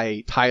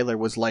why Tyler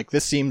was like,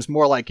 this seems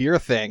more like your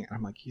thing. And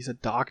I'm like, he's a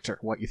doctor.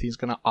 What, you think he's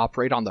going to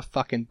operate on the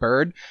fucking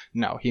bird?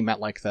 No, he meant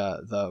like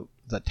the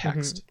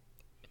text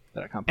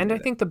that accompanied And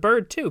I think the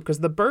bird too, because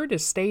the bird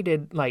is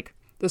stated, like,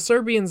 the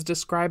Serbians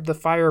describe the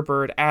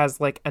Firebird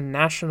as, like, a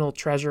national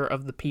treasure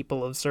of the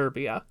people of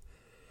Serbia.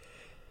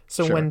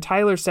 So Sure. when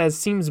Tyler says,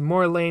 seems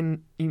more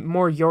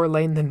your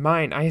lane than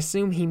mine, I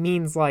assume he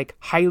means, like,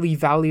 highly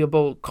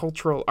valuable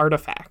cultural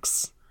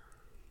artifacts.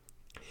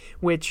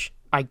 Which,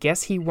 I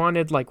guess he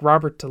wanted, like,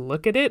 Robert to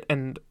look at it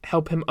and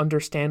help him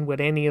understand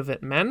what any of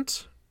it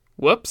meant.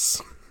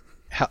 Whoops.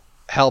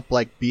 Help,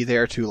 like, be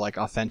there to, like,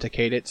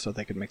 authenticate it so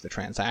they could make the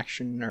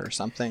transaction or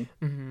something.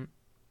 Mm-hmm.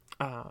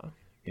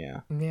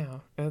 Yeah. Yeah,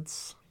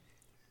 it's...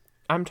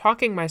 I'm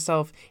talking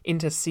myself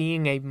into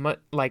seeing a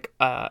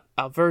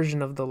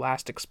version of The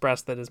Last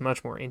Express that is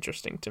much more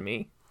interesting to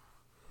me.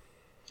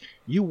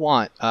 You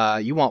want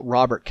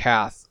Robert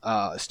Cath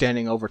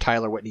standing over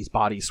Tyler Whitney's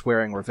body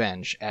swearing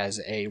revenge as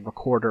a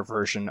recorder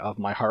version of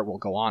My Heart Will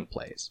Go On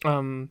plays.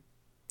 I'm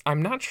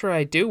not sure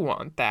I do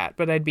want that,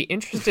 but I'd be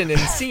interested in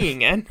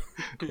seeing it.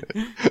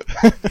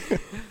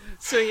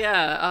 So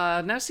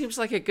yeah, now seems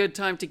like a good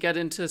time to get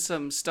into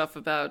some stuff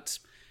about,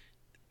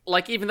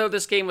 like, even though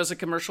this game was a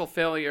commercial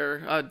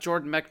failure,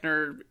 Jordan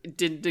Mechner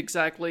didn't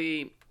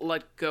exactly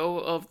let go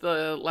of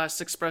The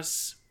Last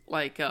Express.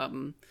 Like,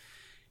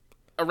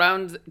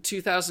 around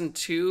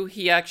 2002,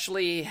 he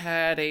actually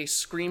had a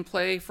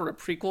screenplay for a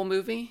prequel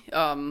movie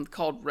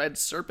called Red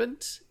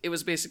Serpent. It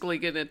was basically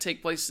going to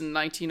take place in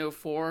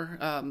 1904,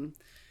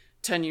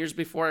 10 years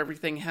before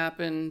everything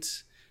happened.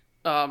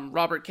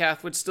 Robert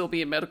Cath would still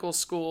be in medical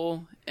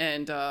school,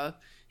 and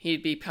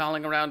he'd be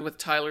palling around with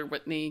Tyler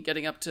Whitney,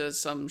 getting up to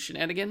some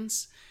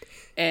shenanigans.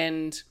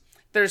 And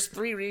there's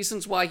 3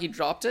 reasons why he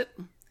dropped it.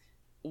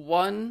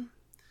 One,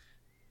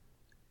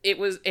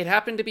 it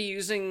happened to be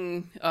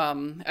using,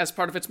 as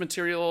part of its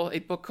material, a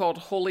book called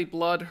Holy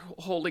Blood,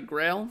 Holy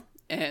Grail.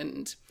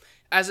 And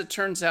as it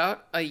turns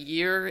out, a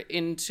year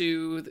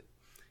into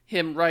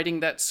him writing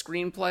that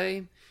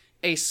screenplay,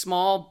 a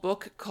small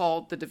book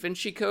called The Da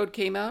Vinci Code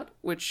came out,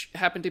 which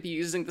happened to be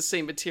using the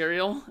same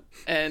material,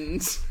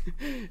 and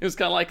it was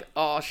kind of like,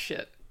 oh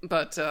shit.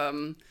 But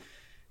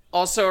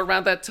also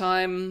around that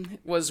time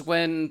was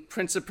when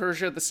Prince of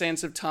Persia: The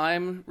Sands of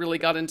Time really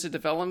got into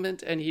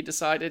development, and he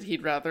decided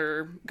he'd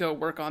rather go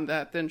work on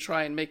that than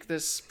try and make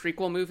this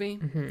prequel movie.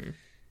 Mm-hmm.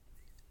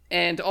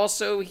 And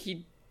also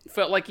he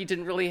felt like he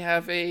didn't really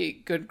have a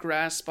good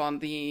grasp on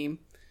the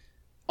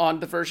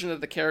version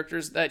of the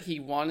characters that he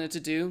wanted to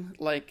do.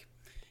 Like,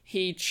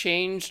 he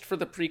changed for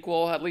the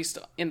prequel, at least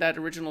in that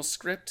original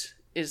script,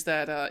 is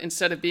that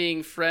instead of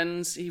being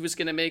friends, he was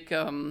going to make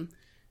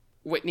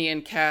Whitney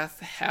and Kath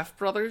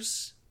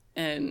half-brothers,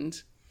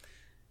 and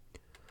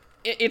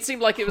it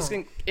seemed like it was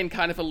in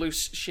kind of a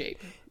loose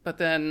shape. But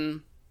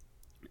then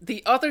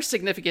the other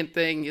significant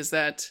thing is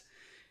that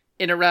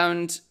in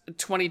around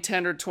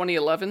 2010 or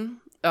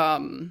 2011,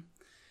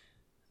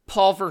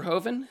 Paul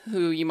Verhoeven,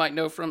 who you might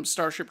know from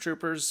Starship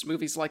Troopers,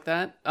 movies like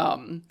that,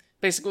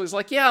 basically was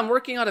like, yeah, I'm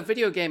working on a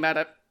video game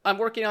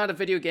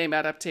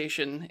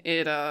adaptation.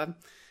 It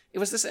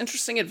was this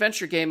interesting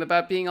adventure game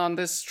about being on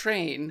this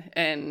train,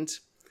 and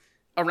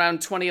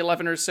around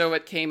 2011 or so,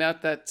 it came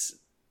out that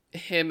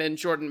him and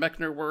Jordan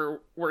Mechner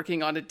were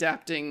working on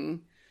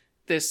adapting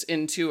this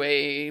into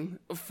a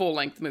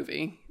full-length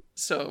movie.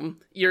 So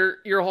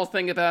your whole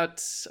thing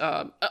about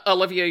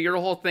Olivia, your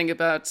whole thing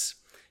about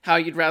how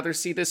you'd rather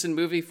see this in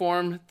movie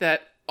form,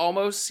 that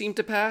almost seemed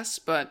to pass,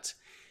 but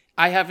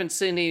I haven't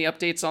seen any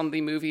updates on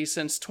the movie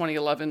since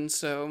 2011,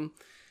 so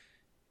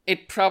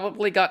it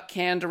probably got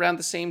canned around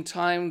the same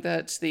time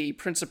that the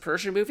Prince of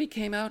Persia movie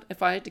came out,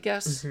 if I had to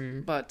guess.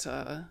 Mm-hmm. But,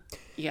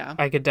 yeah.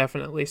 I could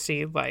definitely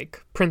see,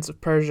 like, Prince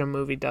of Persia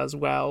movie does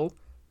well.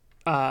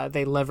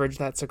 They leverage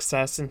that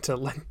success into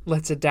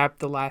let's adapt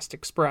The Last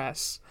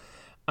Express.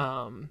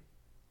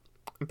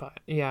 But,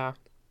 yeah.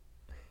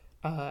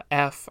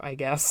 F, I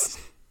guess.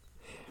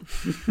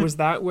 Was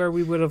that where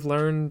we would have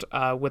learned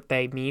what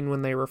they mean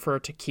when they refer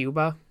to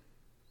Cuba?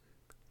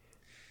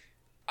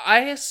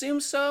 I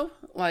assume so.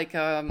 Like,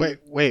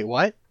 Wait,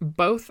 what?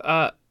 Both,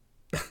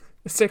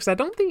 Six, I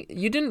don't think...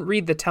 You didn't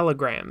read the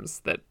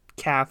telegrams that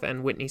Kath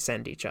and Whitney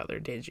send each other,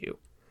 did you?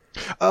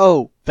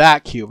 Oh,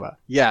 that Cuba.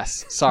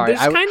 Yes, sorry.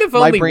 There's kind of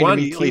only my brain one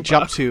immediately Cuba.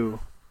 jumped to...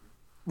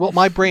 Well,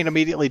 my brain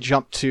immediately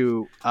jumped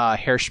to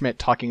Herr Schmidt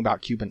talking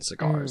about Cuban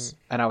cigars,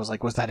 and I was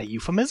like, "Was that a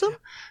euphemism?"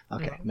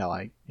 Okay, no,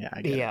 I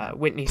get it.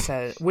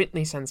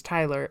 Whitney sends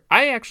Tyler.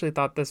 I actually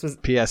thought this was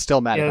P.S. Still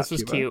mad about this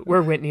was Cuba. cute.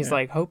 Where Whitney's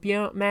like, "Hope you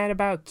aren't mad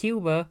about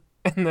Cuba,"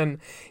 and then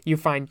you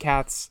find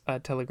Kath's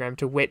telegram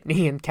to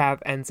Whitney, and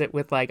Kath ends it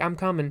with like, "I'm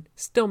coming,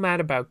 still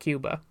mad about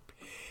Cuba,"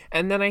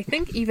 and then I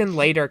think even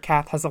later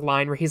Kath has a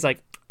line where he's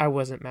like, "I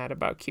wasn't mad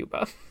about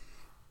Cuba.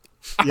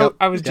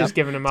 I was just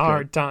giving him a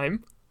hard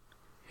time."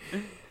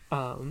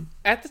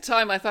 At the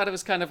time, I thought it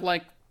was kind of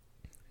like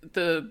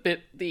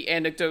the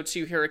anecdotes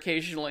you hear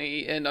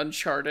occasionally in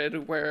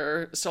Uncharted,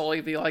 where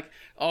Sully be like,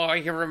 "Oh,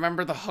 you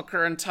remember the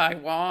hooker in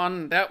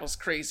Taiwan? That was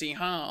crazy,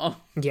 huh?"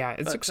 Yeah,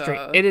 it's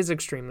extreme. It is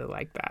extremely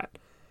like that.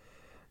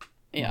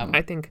 Yeah,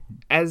 I think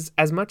as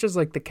much as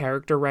like the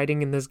character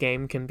writing in this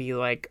game can be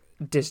like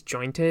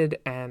disjointed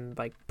and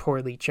like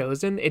poorly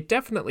chosen, it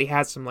definitely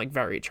has some like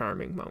very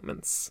charming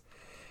moments.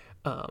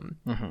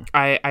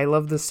 I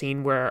love the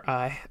scene where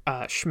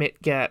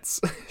Schmidt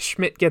gets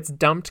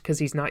dumped because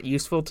he's not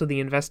useful to the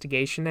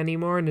investigation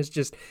anymore and is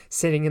just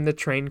sitting in the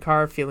train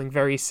car feeling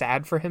very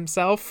sad for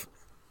himself.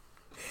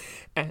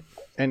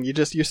 And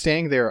you're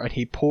staying there, and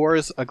he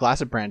pours a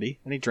glass of brandy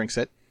and he drinks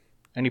it,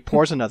 and he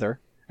pours another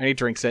and he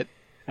drinks it,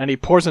 and he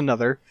pours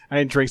another and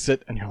he drinks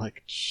it, and you're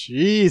like,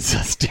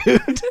 Jesus,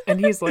 dude.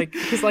 And he's like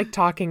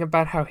talking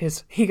about how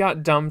he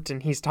got dumped,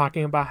 and he's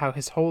talking about how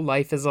his whole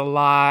life is a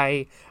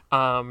lie.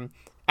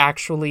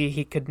 Actually,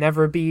 he could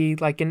never be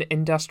like an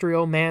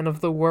industrial man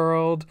of the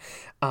world.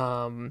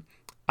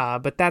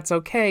 But that's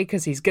okay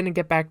because he's going to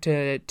get back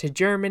to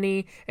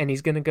Germany, and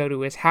he's going to go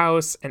to his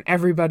house, and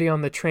everybody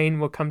on the train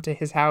will come to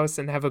his house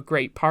and have a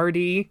great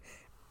party.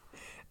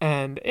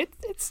 And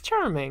it's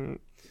charming.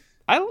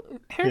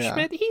 Herr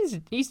Schmidt,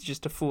 he's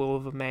just a fool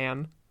of a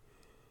man.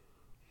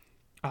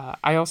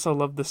 I also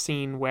love the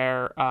scene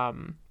where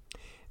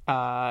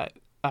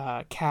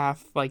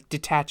Kath like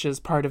detaches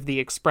part of the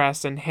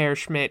express, and Herr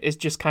Schmidt is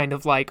just kind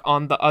of like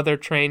on the other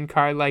train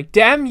car like,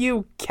 "Damn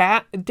you,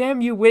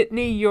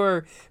 Whitney,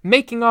 you're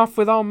making off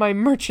with all my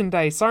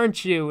merchandise,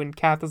 aren't you?" And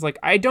Kath is like,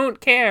 "I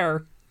don't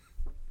care.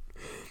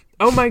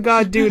 Oh my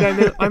god, dude,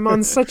 I'm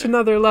on such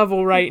another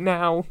level right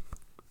now."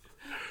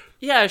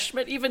 Yeah,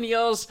 Schmidt even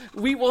yells,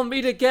 "We will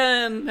meet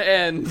again,"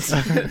 and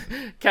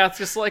Kath's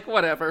just like,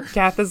 whatever.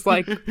 Kath is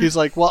like... He's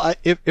like, "Well,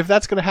 if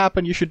that's going to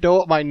happen, you should know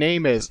what my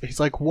name is."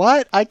 He's like,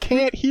 "What? I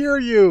can't hear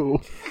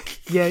you."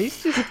 Yeah,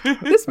 he's just...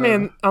 This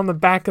man on the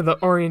back of the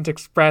Orient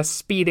Express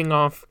speeding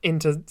off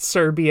into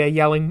Serbia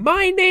yelling,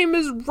 "My name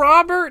is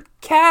Robert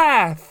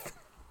Kath!"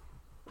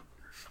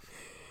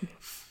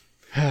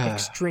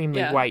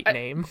 Extremely white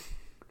name.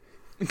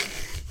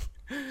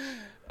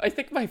 I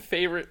think my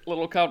favorite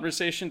little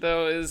conversation,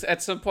 though, is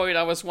at some point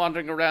I was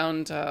wandering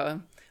around.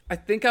 I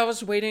think I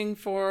was waiting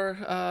for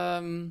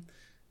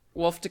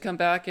Wolf to come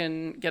back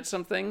and get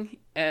something.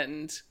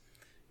 And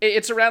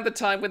it's around the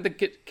time when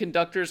the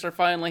conductors are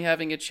finally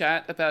having a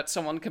chat about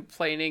someone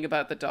complaining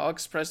about the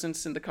dog's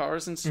presence in the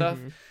cars and stuff.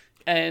 Mm-hmm.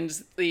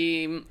 And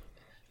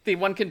the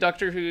one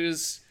conductor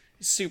who's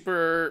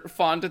super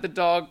fond of the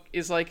dog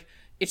is like,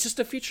 "It's just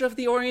a feature of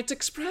the Orient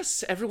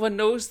Express. Everyone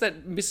knows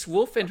that Miss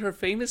Wolf and her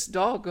famous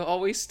dog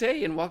always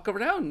stay and walk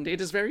around.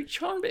 It is very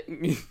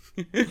charming."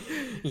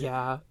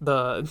 Yeah,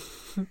 the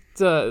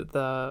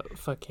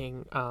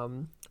fucking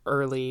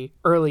early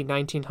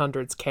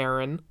 1900s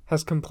Karen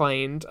has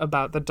complained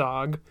about the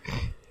dog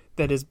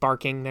that is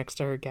barking next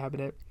to her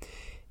cabinet.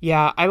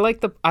 Yeah, I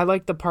like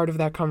the part of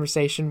that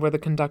conversation where the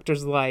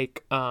conductor's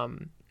like,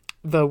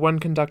 the one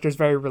conductor's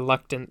very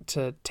reluctant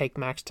to take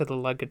Max to the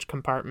luggage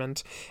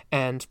compartment,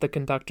 and the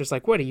conductor's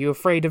like, "What, are you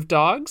afraid of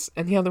dogs?"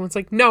 And the other one's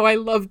like, "No, I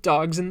love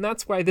dogs, and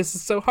that's why this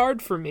is so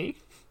hard for me."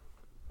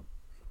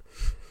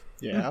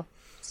 Yeah,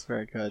 it's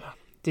very good.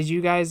 Did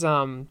you guys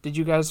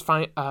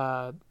find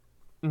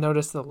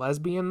notice the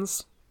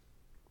lesbians?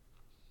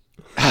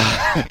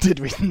 Did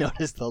we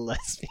notice the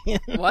lesbian?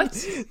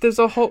 What? There's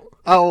a whole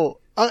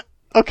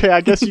Okay,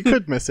 I guess you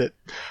could miss it.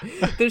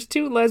 There's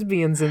two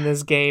lesbians in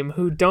this game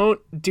who don't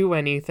do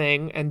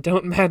anything and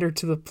don't matter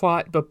to the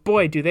plot, but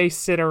boy, do they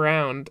sit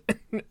around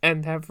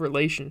and have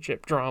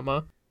relationship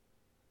drama.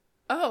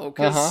 Oh,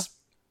 because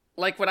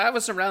like when I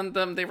was around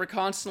them, they were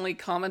constantly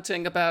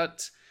commenting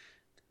about.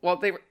 Well,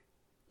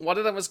 one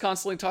of them was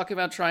constantly talking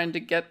about trying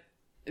to get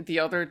the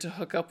other to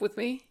hook up with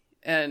me,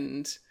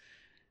 and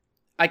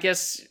I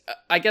guess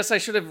I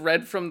should have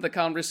read from the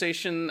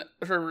conversation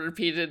her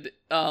repeated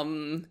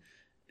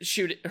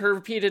her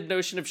repeated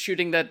notion of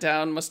shooting that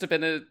down must have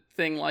been a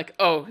thing like,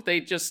 oh, they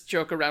just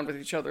joke around with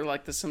each other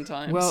like this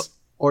sometimes. Well,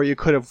 or you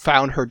could have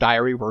found her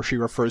diary where she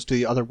refers to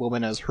the other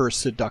woman as her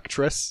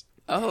seductress.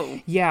 Oh.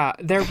 Yeah,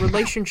 their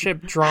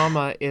relationship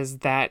drama is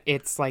that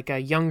it's like a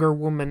younger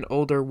woman,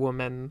 older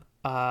woman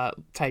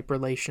type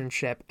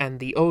relationship, and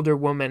the older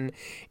woman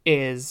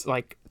is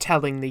like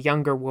telling the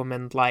younger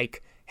woman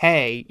like,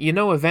 hey,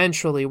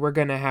 eventually we're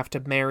gonna have to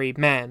marry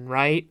men,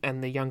 right?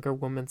 And the younger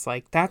woman's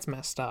like, that's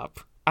messed up.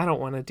 I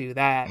don't want to do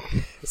that.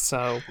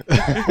 So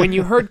when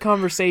you heard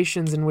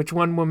conversations in which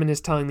one woman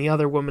is telling the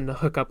other woman to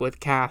hook up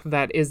with Kath,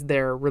 that is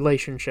their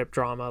relationship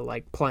drama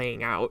like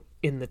playing out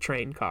in the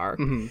train car.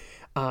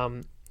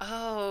 Mm-hmm.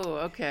 Oh,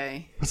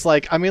 okay. It's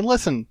like, I mean,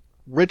 listen,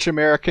 rich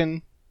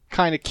American,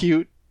 kind of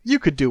cute. You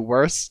could do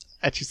worse.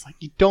 And she's like,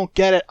 you don't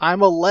get it.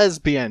 I'm a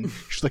lesbian.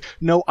 She's like,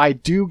 no, I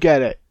do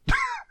get it.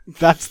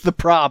 That's the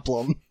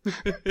problem.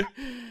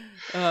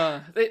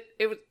 It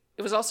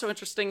was also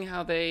interesting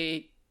how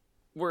they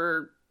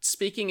were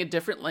speaking in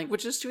different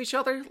languages to each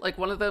other. Like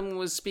one of them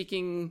was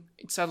speaking,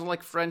 it sounded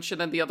like French, and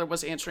then the other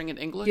was answering in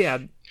English. Yeah.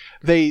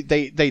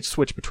 They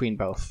switch between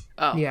both.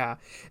 Oh. Yeah.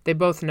 They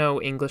both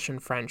know English and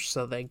French,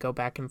 so they go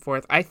back and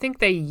forth. I think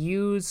they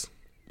use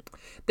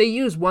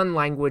one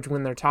language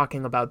when they're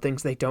talking about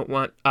things they don't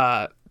want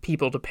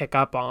people to pick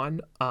up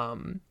on.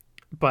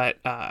 But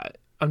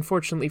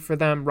unfortunately for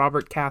them,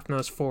 Robert Kath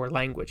knows 4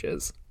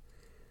 languages.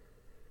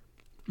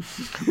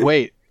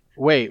 Wait,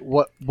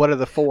 what are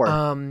the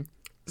 4?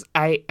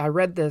 I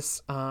read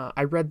this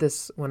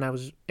when I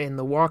was in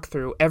the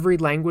walkthrough. Every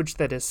language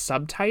that is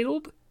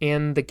subtitled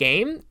in the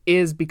game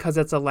is because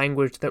it's a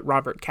language that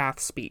Robert Kath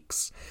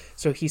speaks.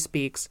 So he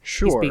speaks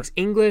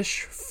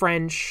English,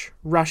 French,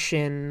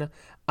 Russian,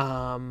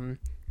 and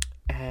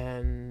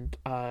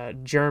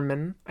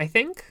German, I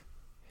think.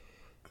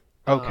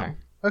 Okay.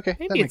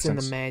 Maybe it's in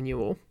the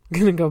manual. I'm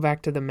gonna go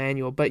back to the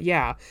manual, but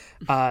yeah,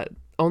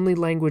 only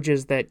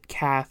languages that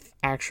Kath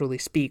actually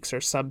speaks are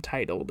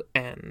subtitled,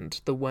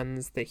 and the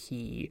ones that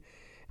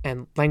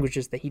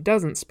languages that he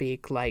doesn't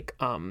speak, like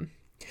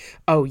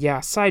oh yeah,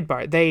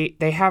 sidebar.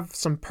 They have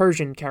some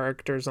Persian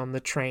characters on the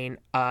train,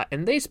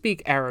 and they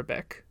speak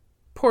Arabic.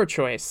 Poor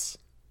choice.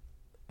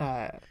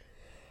 But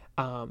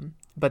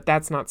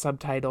that's not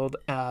subtitled.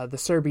 The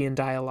Serbian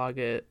dialogue,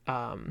 they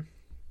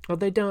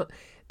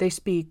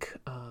speak,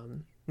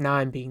 now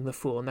I'm being the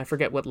fool, and I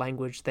forget what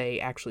language they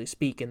actually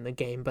speak in the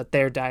game, but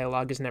their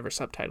dialogue is never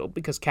subtitled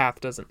because Kath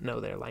doesn't know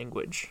their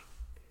language.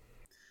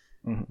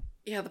 Mm-hmm.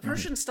 Yeah, the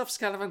Persian stuff's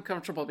kind of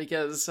uncomfortable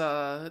because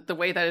the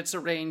way that it's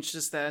arranged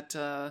is that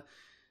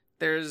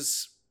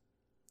there's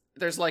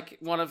like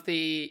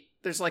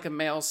there's like a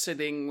male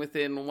sitting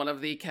within one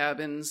of the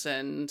cabins,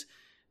 and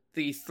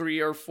the 3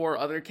 or 4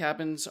 other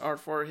cabins are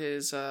for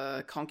his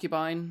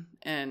concubine,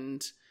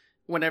 and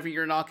whenever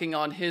you're knocking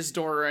on his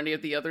door or any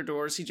of the other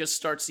doors, he just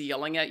starts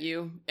yelling at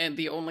you, and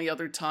the only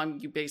other time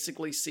you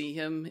basically see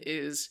him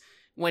is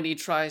when he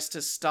tries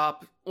to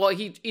stop. Well,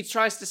 he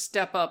tries to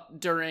step up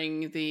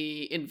during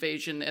the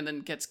invasion and then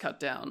gets cut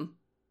down.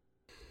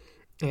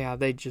 Yeah,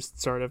 they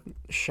just sort of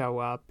show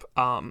up.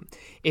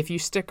 If you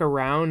stick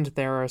around,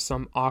 there are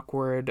some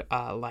awkward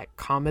like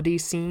comedy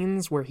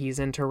scenes where he's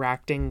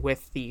interacting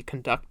with the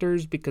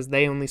conductors because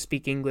they only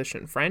speak English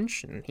and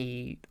French, and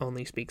he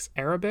only speaks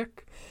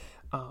Arabic.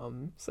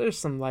 So there's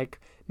some like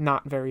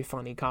not very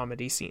funny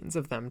comedy scenes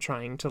of them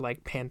trying to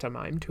like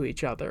pantomime to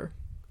each other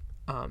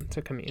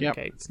to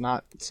communicate.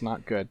 Yep, it's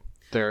not good.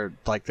 They're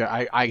like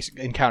I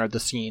encountered the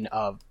scene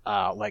of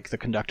like the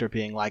conductor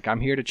being like,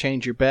 "I'm here to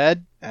change your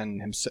bed," and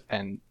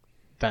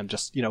them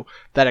just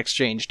that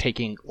exchange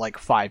taking like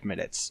 5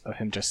 minutes of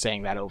him just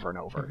saying that over and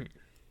over.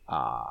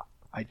 Mm-hmm.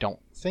 I don't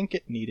think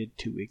it needed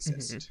to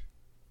exist.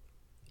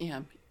 Mm-hmm.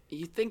 Yeah,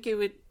 you think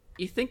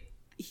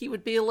he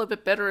would be a little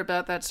bit better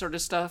about that sort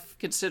of stuff,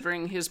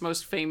 considering his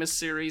most famous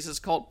series is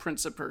called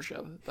Prince of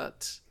Persia,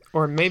 but...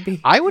 Or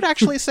maybe... I would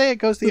actually say it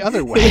goes the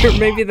other way. Or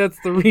maybe that's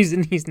the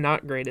reason he's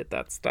not great at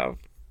that stuff.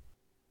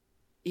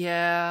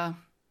 Yeah.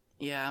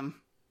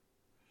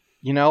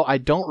 I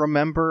don't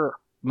remember.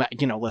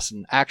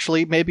 Listen.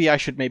 Actually, maybe I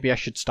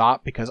should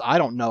stop because I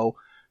don't know.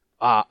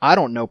 I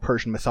don't know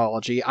Persian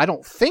mythology. I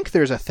don't think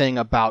there's a thing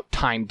about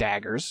time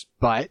daggers,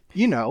 but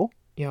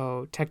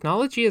Yo,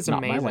 technology is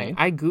Not my amazing. lane.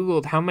 I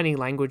googled how many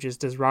languages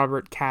does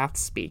Robert Kath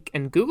speak,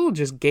 and Google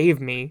just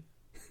gave me.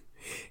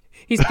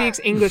 He speaks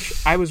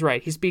English. I was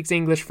right. He speaks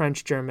English,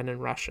 French, German,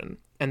 and Russian,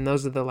 and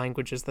those are the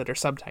languages that are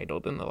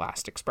subtitled in The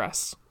Last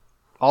Express.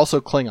 Also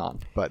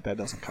Klingon, but that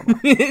doesn't come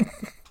up.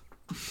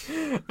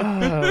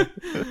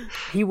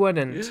 He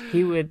wouldn't.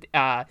 He would.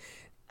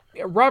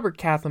 Robert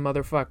Kath, a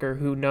motherfucker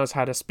who knows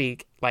how to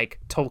speak like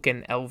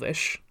Tolkien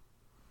Elvish.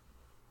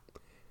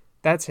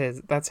 That's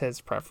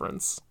his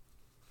preference.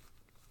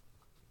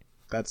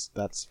 That's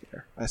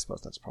fair. I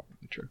suppose that's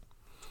probably true.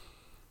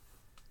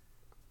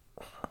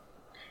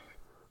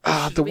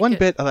 The one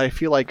bit that I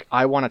feel like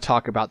I want to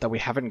talk about that we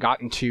haven't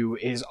gotten to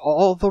is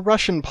all the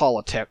Russian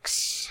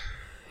politics.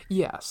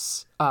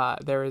 Yes,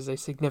 there is a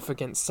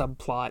significant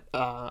subplot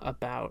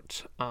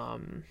about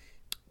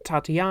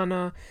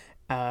Tatiana,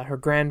 her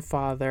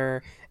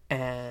grandfather,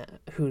 I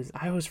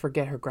always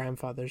forget her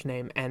grandfather's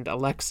name, and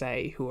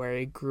Alexei, who are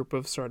a group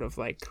of sort of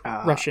like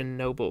Russian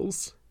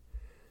nobles.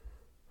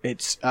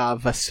 It's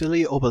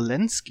Vasily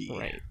Obolensky.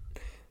 Right.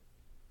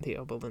 The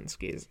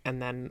Obolenskys.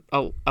 And then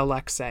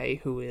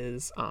Alexei, who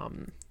is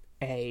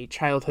a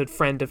childhood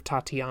friend of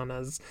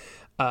Tatiana's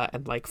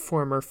and like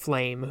former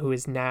flame, who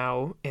is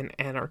now an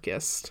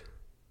anarchist.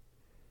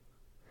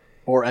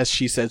 Or as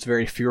she says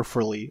very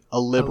fearfully, a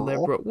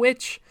liberal.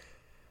 Which,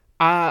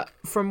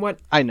 from what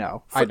I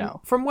know.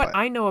 From what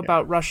I know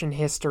about Russian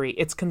history,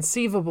 it's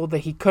conceivable that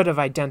he could have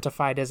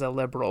identified as a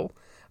liberal,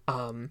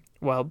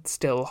 while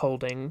still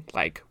holding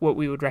like what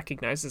we would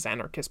recognize as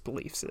anarchist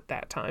beliefs at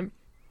that time.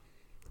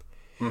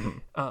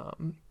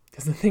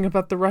 Because the thing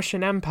about the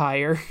Russian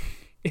Empire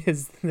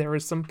is there were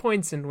some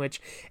points in which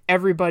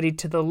everybody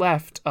to the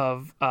left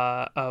of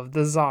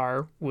the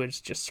Tsar was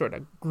just sort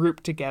of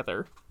grouped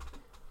together.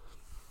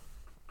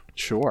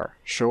 Sure.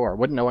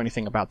 Wouldn't know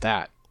anything about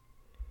that.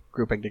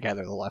 Grouping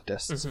together the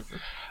leftists.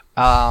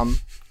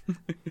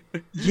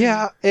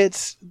 Yeah,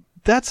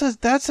 that's a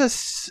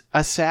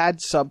sad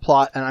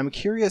subplot, and I'm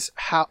curious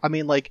how. I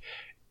mean, like,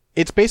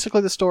 it's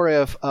basically the story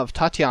of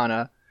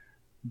Tatiana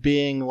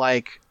being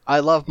like, I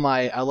love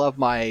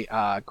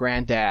my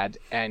granddad,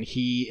 and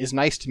he is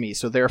nice to me,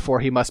 so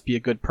therefore he must be a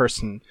good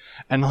person.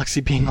 And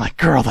Alexei being like,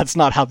 girl, that's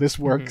not how this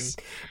works.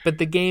 But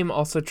the game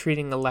also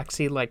treating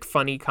Alexei like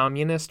funny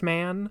communist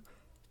man,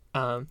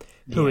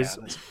 who is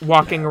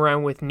walking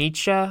around with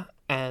Nietzsche,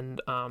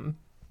 and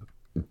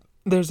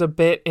there's a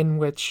bit in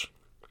which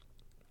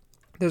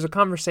there's a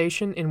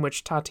conversation in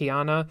which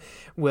Tatiana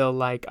will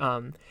like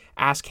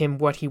ask him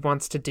what he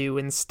wants to do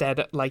instead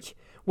of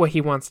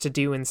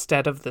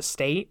the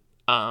state.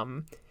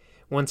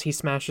 Once he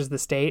smashes the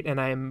state,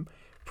 and I'm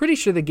pretty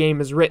sure the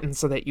game is written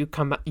so that you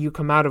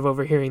come out of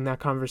overhearing that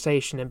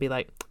conversation and be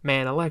like,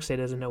 man, Alexei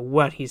doesn't know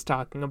what he's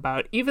talking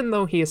about, even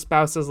though he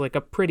espouses like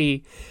a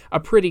pretty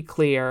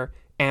clear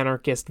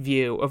anarchist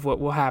view of what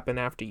will happen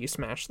after you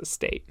smash the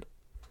state.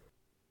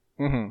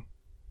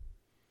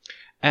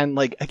 And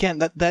like, again,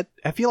 that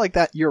I feel like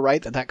that you're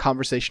right that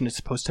conversation is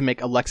supposed to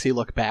make Alexei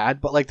look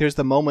bad, but like there's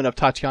the moment of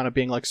Tatiana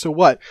being like, so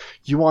what?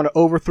 You want to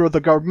overthrow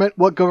the government?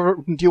 What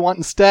government do you want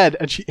instead?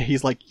 And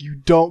he's like, you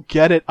don't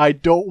get it. I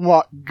don't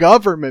want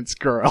governments,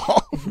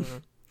 girl.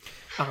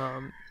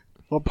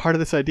 What part of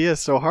this idea is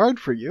so hard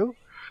for you?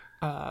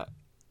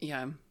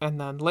 Yeah.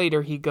 And then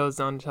later he goes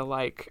on to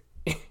like,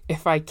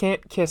 if I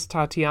can't kiss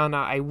Tatiana,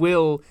 I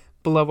will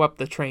blow up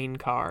the train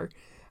car,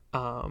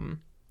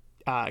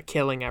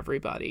 killing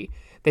everybody.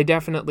 They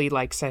definitely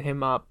like set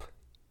him up.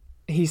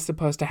 He's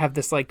supposed to have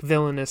this like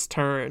villainous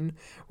turn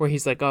where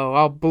he's like, "Oh,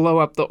 I'll blow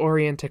up the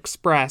Orient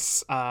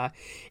Express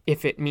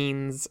if it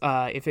means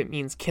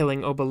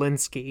killing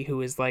Obolensky,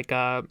 who is like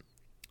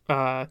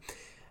I'm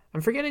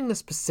forgetting the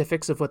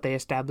specifics of what they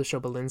establish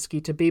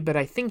Obolensky to be, but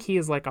I think he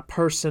is like a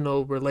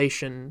personal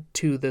relation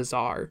to the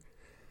Tsar.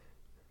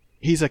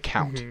 He's a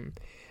count.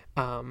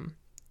 I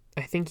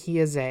think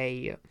he's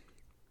a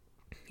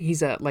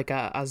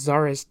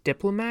czarist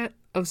diplomat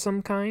of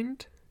some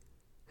kind.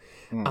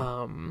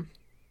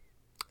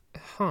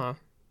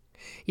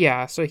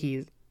 Yeah, so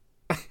he's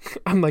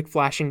I'm like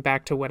flashing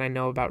back to what I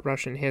know about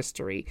Russian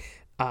history,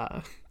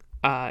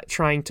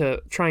 trying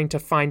to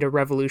find a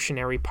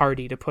revolutionary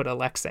party to put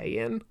Alexei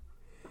in,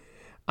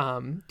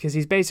 because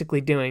he's basically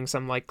doing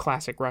some like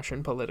classic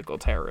Russian political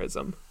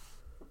terrorism.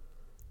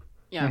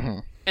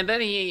 Yeah. And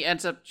then he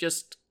ends up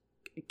just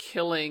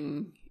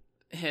killing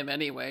him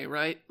anyway,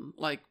 right?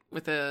 Like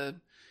with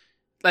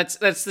that's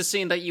the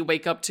scene that you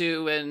wake up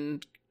to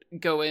and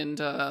go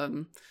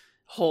and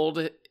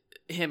hold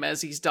him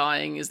as he's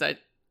dying, is that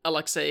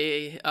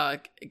Alexei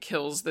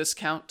kills this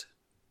count?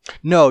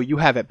 No, you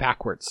have it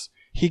backwards.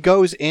 He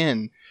goes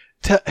in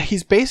to,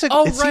 he's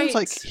basically, seems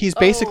like he's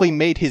basically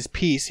made his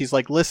peace. He's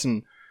like,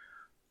 listen,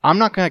 I'm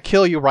not gonna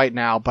kill you right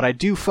now, but I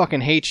do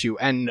fucking hate you.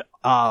 And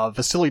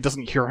Vasily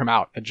doesn't hear him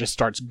out and just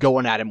starts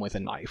going at him with a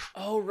knife.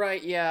 Oh,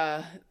 right,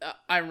 yeah.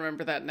 I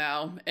remember that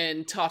now.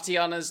 And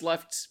Tatiana's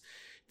left...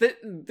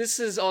 This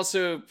is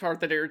also part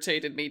that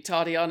irritated me.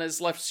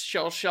 Tatiana's left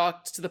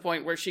shell-shocked to the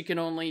point where she can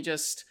only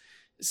just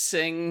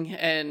sing,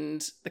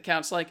 and the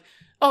Count's like,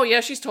 oh yeah,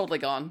 she's totally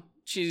gone.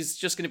 She's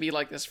just gonna be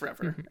like this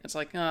forever. It's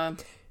like,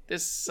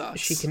 this sucks.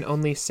 She can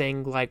only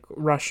sing, like,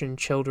 Russian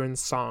children's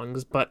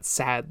songs, but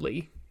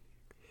sadly.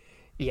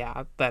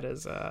 Yeah, that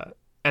is,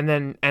 and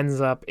then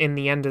ends up in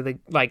the end of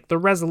the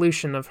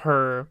resolution of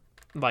her,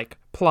 like,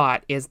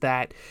 plot is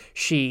that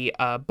she,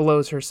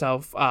 blows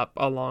herself up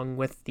along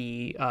with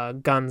the,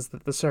 guns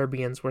that the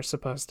Serbians were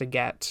supposed to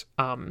get,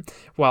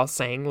 while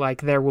saying,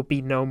 like, there will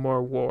be no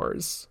more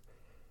wars.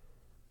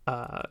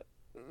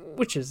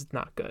 Which is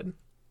not good.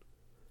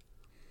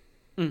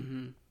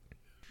 Mm-hmm.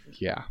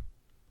 Yeah.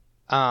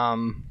 I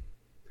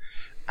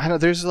know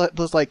there's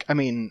like, I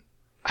mean,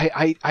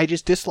 I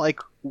just dislike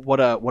what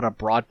a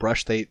broad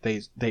brush they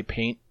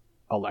paint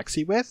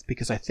Alexei with,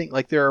 because I think,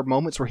 like, there are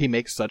moments where he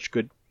makes such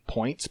good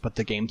points, but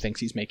the game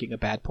thinks he's making a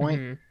bad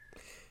point. Mm-hmm.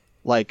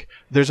 Like,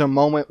 there's a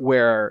moment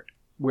where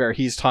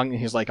he's talking,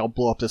 he's like, I'll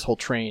blow up this whole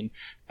train,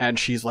 and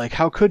she's like,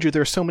 how could you?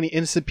 There's so many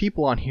innocent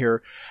people on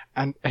here.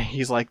 And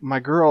he's like, my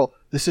girl,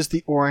 this is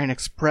the Orient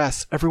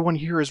Express. Everyone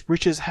here is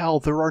rich as hell.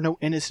 There are no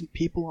innocent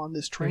people on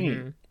this train.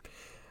 Mm-hmm.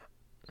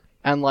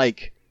 And,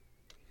 like,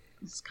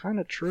 it's kind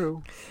of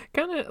true.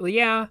 Kind of,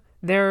 yeah.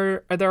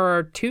 There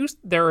are two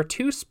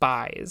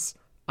spies.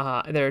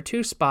 There are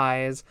two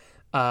spies.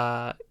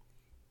 A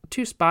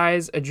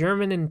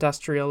German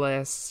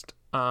industrialist,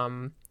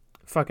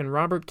 fucking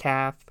Robert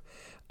Kath,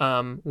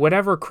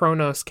 whatever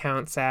Kronos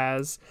counts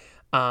as,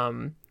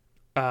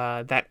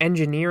 that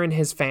engineer and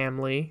his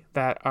family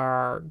that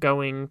are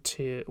going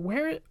to...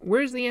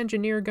 Where's the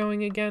engineer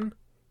going again?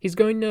 He's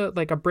going to,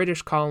 like, a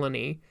British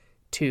colony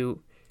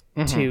to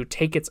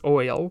take its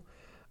oil.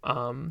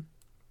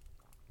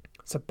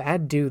 It's a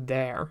bad dude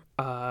there.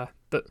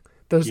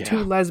 Those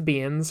two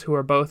lesbians who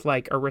are both,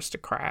 like,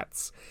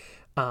 aristocrats.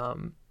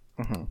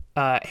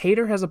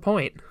 Hader has a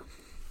point.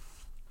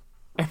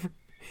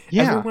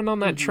 Everyone on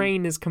that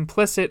train is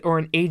complicit or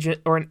an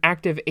agent or an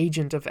active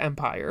agent of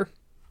Empire.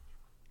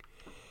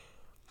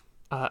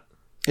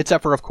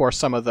 Except for, of course,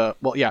 some of the,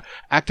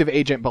 active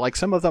agent, but, like,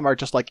 some of them are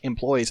just, like,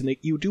 employees, and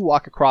you do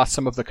walk across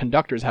some of the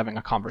conductors having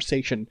a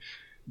conversation,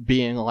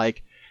 being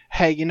like,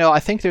 hey, I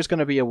think there's going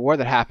to be a war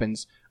that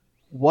happens.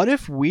 What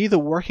if we, the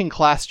working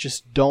class,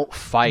 just don't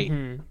fight?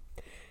 Mm-hmm.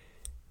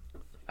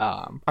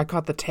 I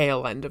caught the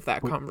tail end of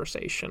that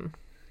conversation.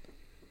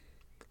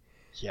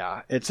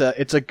 Yeah, it's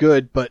a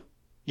good, but,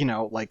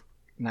 like,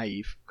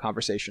 naive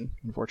conversation,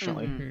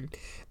 unfortunately. Mm-hmm.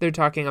 They're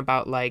talking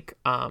about, like,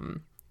 I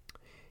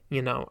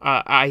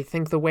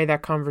think the way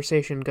that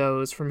conversation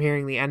goes from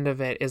hearing the end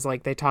of it is,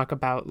 like, they talk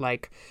about,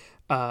 like,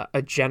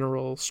 a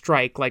general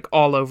strike, like,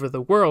 all over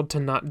the world to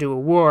not do a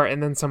war,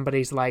 and then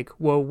somebody's like,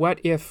 well, what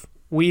if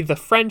we, the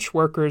French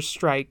workers,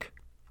 strike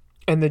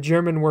and the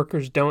German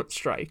workers don't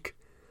strike?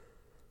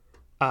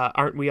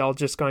 Aren't we all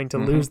just going to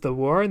lose the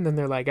war? And then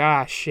they're like,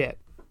 shit,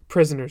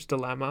 prisoner's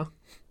dilemma.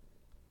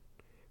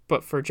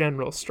 But for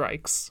general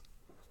strikes.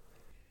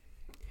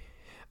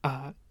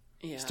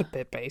 Just a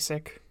bit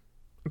basic.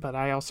 But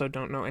I also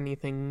don't know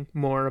anything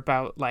more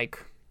about,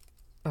 like,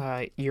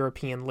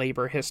 European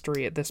labor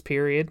history at this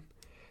period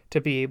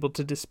to be able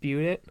to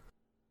dispute it.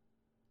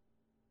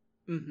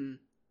 Mm-hmm.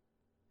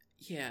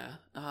 Yeah.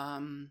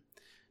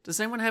 Does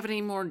anyone have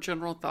any more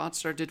general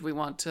thoughts, or did we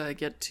want to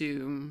get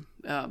to...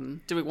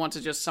 do we want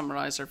to just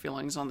summarize our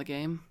feelings on the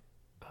game?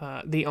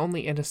 The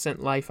only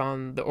innocent life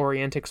on the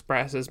Orient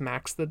Express is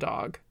Max the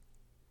dog.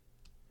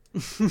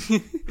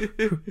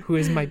 who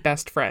is my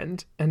best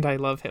friend, and I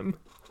love him.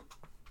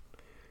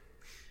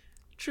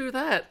 True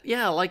that.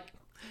 Yeah, like,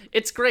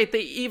 it's great.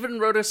 They even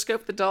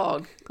rotoscope the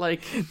dog.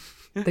 Like,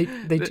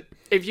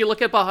 if you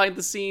look at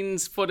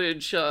behind-the-scenes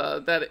footage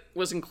that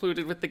was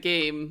included with the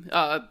game,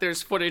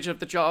 there's footage of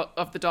the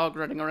dog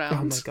running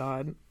around. Oh my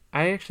god.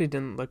 I actually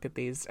didn't look at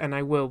these, and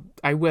I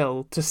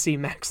will to see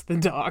Max the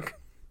dog.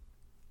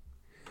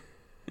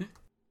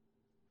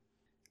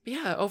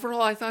 Yeah,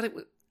 overall, I thought it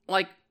was,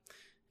 like,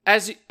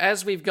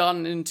 as we've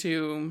gotten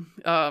into,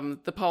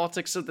 the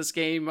politics of this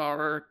game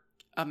are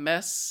a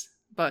mess,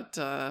 but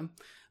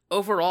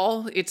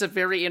overall, it's a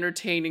very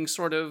entertaining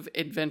sort of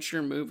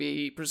adventure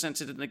movie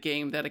presented in a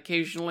game that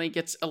occasionally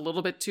gets a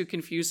little bit too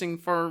confusing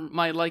for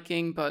my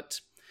liking, but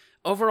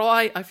overall,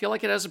 I feel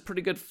like it has a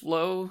pretty good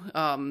flow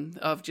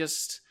of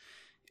just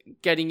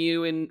getting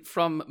you in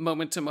from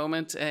moment to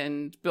moment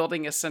and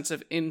building a sense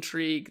of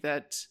intrigue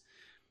that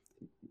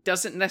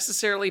doesn't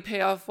necessarily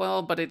pay off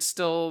well, but it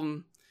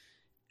still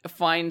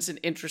finds an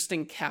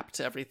interesting cap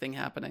to everything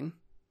happening.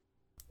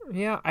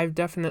 Yeah, I've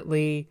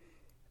definitely...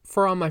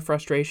 For all my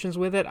frustrations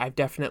with it, I've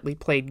definitely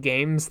played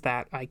games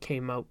that I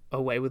came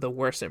away with a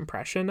worse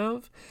impression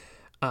of.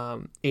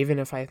 Even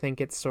if I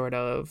think it's sort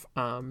of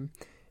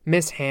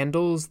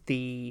mishandles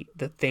the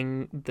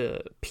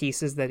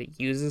pieces that it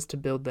uses to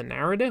build the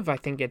narrative, I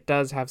think it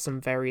does have some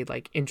very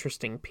like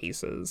interesting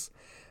pieces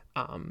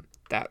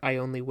that I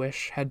only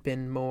wish had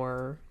been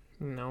more,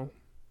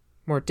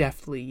 more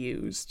deftly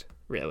used,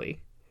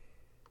 really.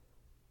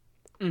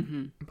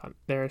 Mm-hmm. But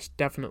there's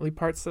definitely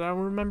parts that I'll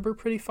remember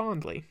pretty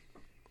fondly.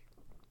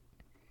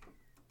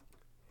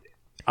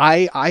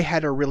 I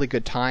had a really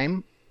good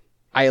time.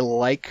 I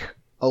like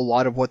a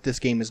lot of what this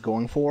game is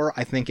going for.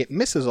 I think it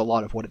misses a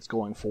lot of what it's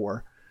going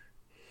for.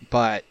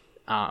 But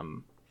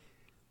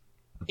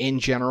in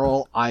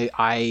general,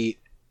 I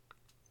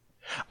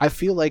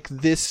feel like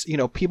this,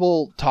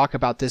 people talk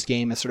about this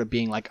game as sort of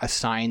being like a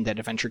sign that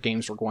adventure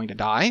games were going to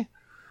die.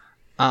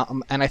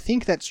 And I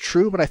think that's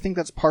true, but I think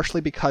that's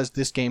partially because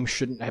this game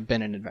shouldn't have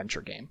been an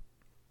adventure game.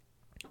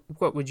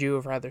 What would you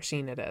have rather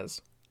seen it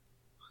as?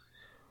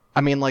 I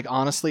mean, like,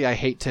 honestly, I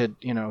hate to,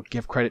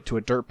 give credit to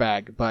a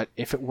dirtbag, but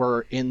if it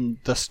were in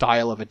the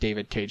style of a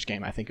David Cage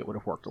game, I think it would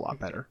have worked a lot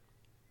better.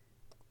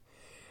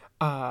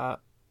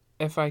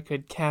 If I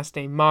could cast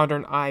a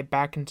modern eye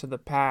back into the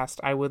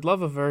past, I would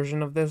love a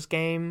version of this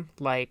game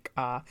like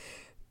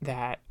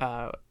that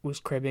was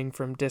cribbing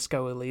from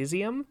Disco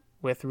Elysium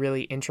with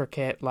really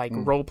intricate like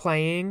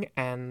role-playing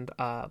and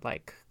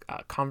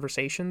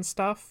conversation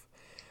stuff.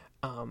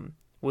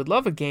 Would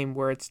love a game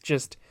where it's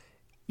just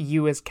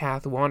you as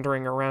Kath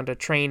wandering around a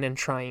train and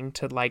trying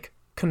to like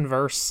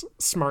converse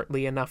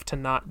smartly enough to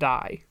not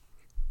die.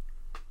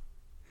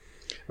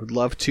 I'd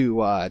love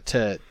to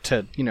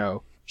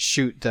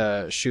shoot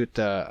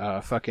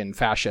the fucking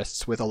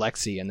fascists with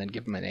Alexei and then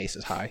give them an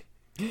aces high.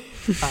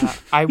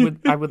 I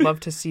would love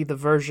to see the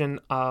version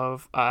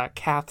of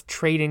Kath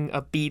trading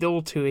a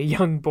beetle to a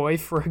young boy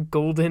for a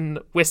golden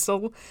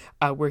whistle,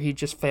 where he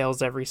just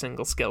fails every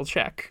single skill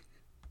check.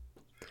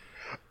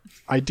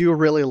 I do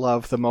really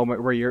love the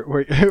moment where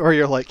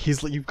you're like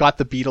you've got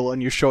the beetle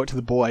and you show it to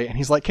the boy and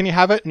he's like, "Can you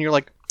have it?" And you're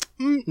like,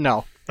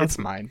 "No, it's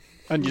mine,"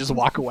 and you just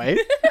walk away.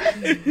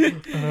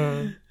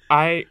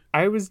 I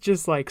was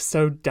just like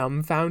so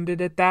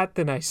dumbfounded at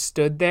that I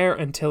stood there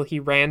until he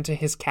ran to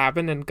his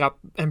cabin and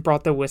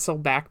brought the whistle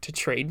back to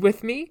trade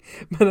with me.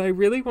 But I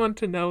really want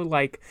to know,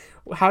 like,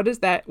 how does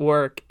that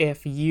work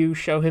if you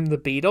show him the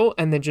beetle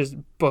and then just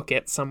book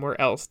it somewhere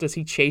else? Does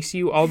he chase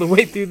you all the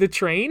way through the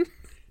train?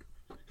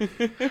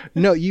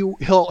 No,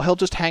 he'll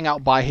just hang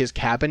out by his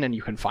cabin and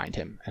you can find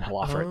him and he'll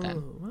offer it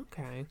then.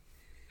 Okay.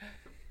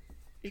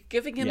 You're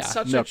giving him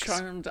such a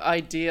charmed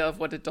idea of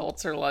what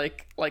adults are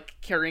like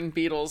carrying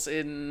beetles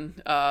in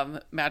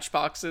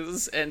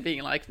matchboxes and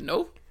being like,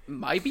 "Nope,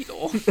 my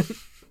beetle."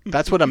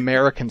 That's what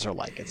Americans are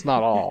like. It's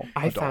not all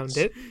I adults. found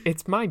it.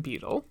 It's my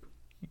beetle.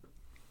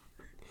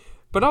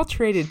 But I'll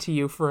trade it to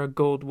you for a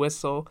gold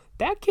whistle.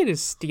 That kid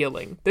is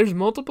stealing. There's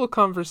multiple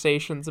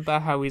conversations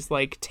about how he's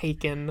like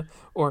taken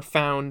or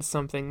found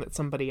something that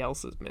somebody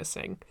else is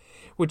missing,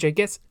 which I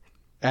guess.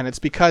 And it's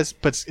because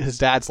his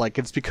dad's like,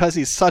 it's because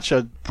he's such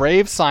a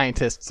brave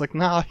scientist. It's like,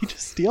 no, he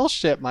just steals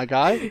shit, my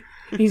guy.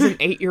 He's an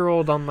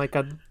 8-year-old on like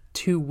a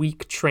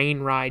 2-week train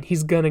ride.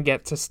 He's gonna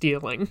get to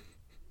stealing.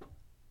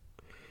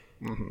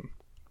 Mm-hmm.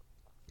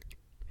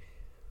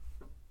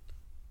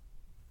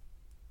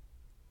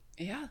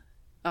 Yeah.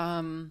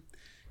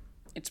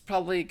 It's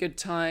probably a good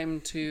time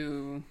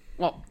to...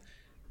 Well,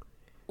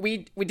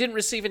 we didn't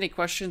receive any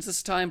questions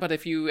this time, but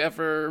if you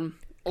ever...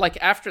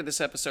 Like, after this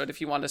episode,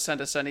 if you want to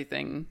send us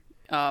anything...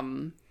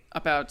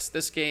 about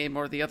this game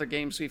or the other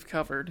games we've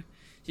covered,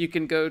 you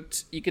can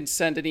you can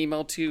send an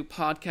email to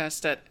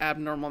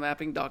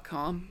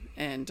podcast@abnormalmapping.com,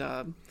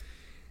 and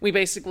we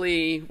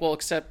basically will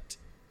accept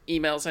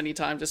emails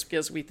anytime just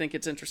because we think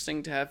it's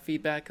interesting to have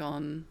feedback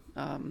on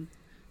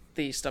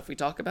the stuff we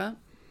talk about.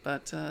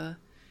 But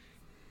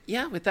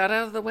yeah, with that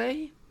out of the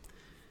way,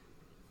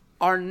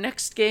 our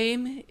next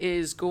game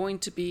is going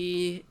to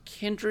be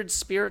Kindred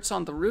Spirits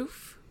on the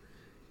Roof,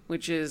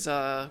 which is,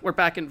 we're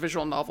back in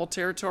visual novel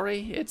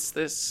territory. It's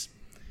this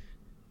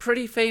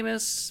pretty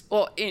famous,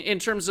 well, in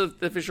terms of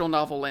the visual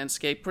novel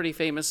landscape, pretty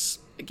famous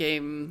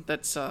game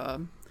that's,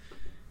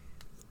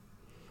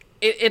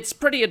 it's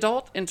pretty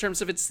adult in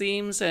terms of its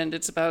themes, and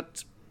it's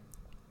about,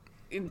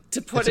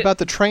 about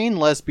the train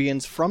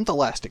lesbians from The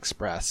Last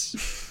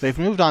Express. They've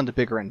moved on to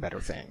bigger and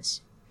better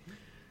things.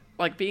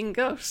 Like being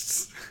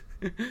ghosts.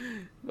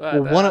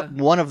 But, well,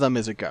 one of them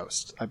is a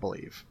ghost, I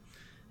believe.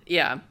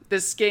 Yeah,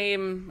 this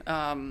game's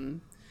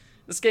been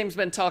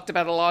talked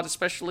about a lot,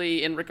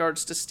 especially in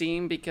regards to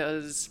Steam,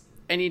 because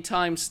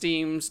anytime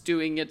Steam's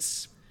doing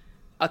its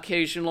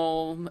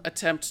occasional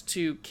attempt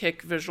to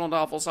kick visual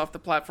novels off the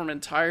platform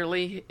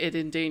entirely, it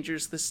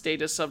endangers the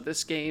status of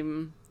this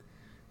game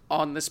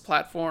on this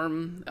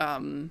platform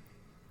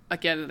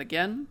again and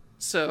again.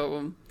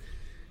 So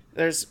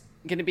there's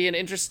going to be an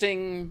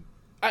interesting...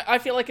 I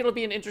feel like it'll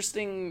be an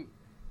interesting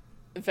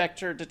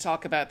vector to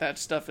talk about that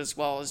stuff, as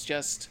well as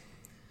just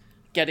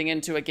getting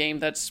into a game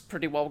that's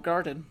pretty well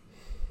guarded.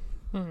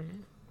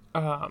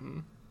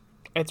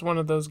 It's one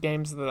of those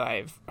games that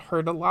I've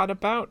heard a lot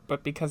about,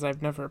 but because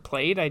I've never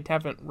played, I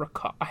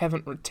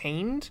haven't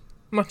retained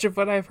much of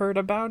what I've heard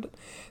about it.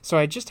 So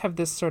I just have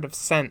this sort of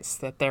sense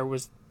that there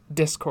was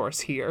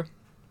discourse here.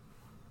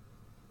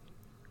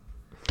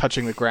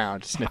 Touching the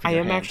ground, sniffing I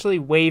your am hand. actually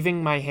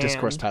waving my hand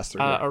Discourse tester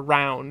here.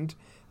 around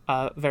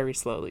very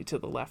slowly to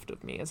the left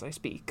of me as I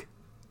speak.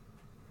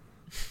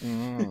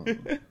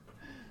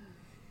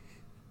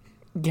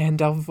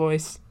 Gandalf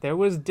voice, there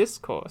was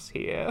discourse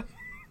here.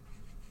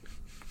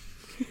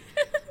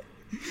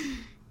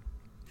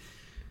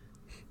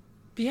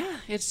 Yeah,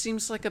 it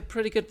seems like a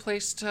pretty good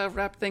place to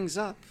wrap things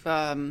up.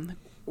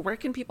 Where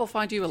can people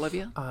find you,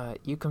 Olivia?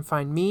 You can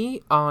find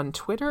me on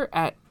Twitter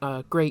at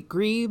Great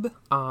Grebe,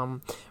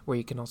 where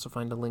you can also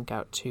find a link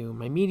out to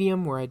my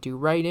Medium where I do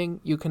writing.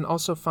 You can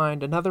also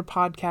find another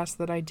podcast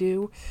that I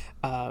do,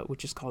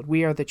 which is called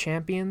We Are the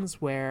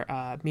Champions, where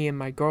me and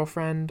my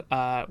girlfriend,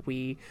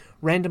 we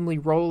randomly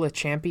roll a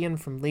champion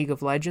from League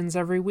of Legends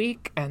every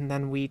week, and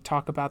then we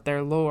talk about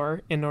their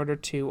lore in order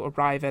to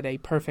arrive at a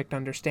perfect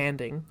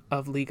understanding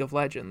of League of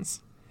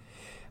Legends.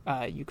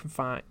 You can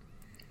find...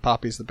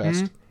 Poppy's the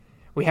best.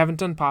 We haven't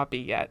done Poppy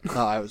yet.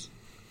 Oh, I was...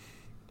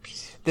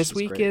 This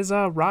week great. is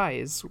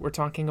Rise. We're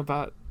talking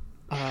about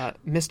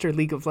Mr.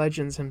 League of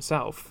Legends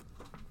himself.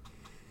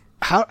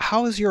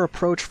 How is your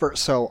approach for...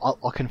 So,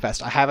 I'll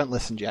confess, I haven't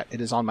listened yet. It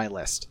is on my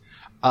list.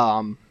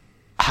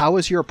 How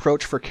is your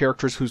approach for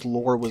characters whose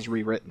lore was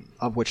rewritten,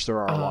 of which there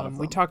are a lot of them?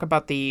 We talk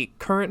about the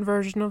current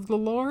version of the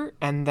lore,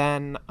 and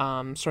then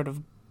sort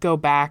of go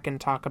back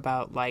and talk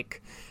about,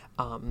 like...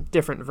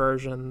 different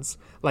versions.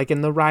 Like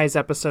in the Rise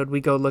episode, we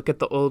go look at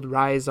the old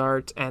Rise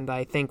art, and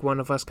I think one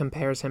of us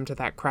compares him to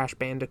that Crash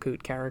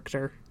Bandicoot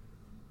character.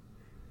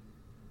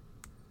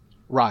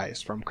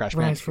 Rise from Crash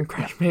Bandicoot. Rise from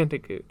Crash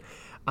Bandicoot.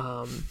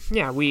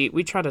 Yeah,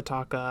 we try to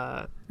talk...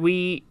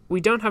 We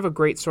don't have a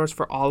great source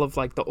for all of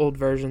like the old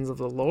versions of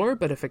the lore,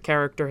 but if a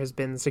character has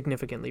been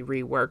significantly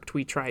reworked,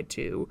 we try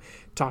to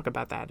talk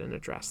about that and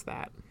address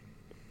that.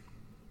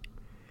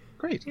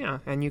 Great. Yeah,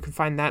 and you can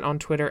find that on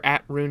Twitter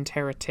at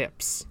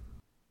RuneTerraTips.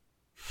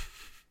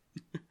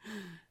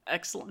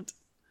 Excellent.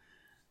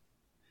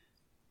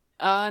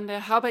 And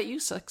how about you,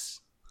 Six?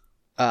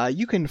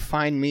 You can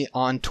find me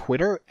on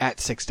Twitter at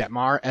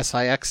Sixdettmar,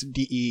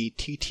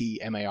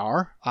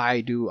 SIXDETTMAR.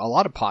 I do a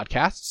lot of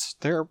podcasts.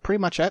 They're pretty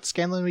much at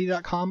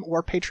scanlinemedia.com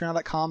or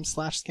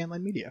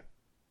patreon.com/scanlinemedia.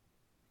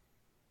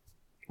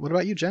 What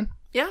about you, Jen?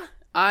 Yeah,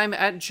 I'm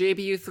at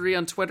JBU3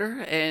 on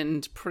Twitter,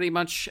 and pretty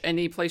much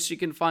any place you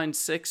can find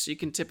Six, you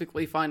can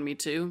typically find me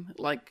too.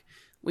 Like,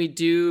 we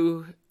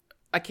do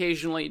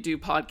occasionally do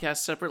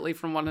podcasts separately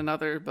from one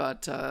another,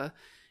 but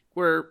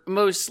we're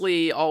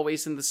mostly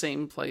always in the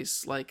same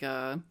place, like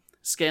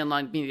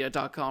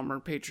scanlinemedia.com or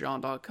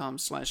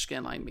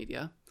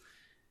patreon.com/scanlinemedia.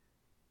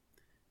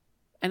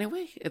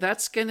 Anyway,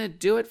 that's gonna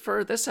do it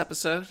for this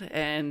episode,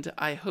 and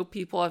I hope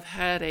people have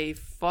had a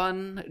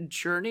fun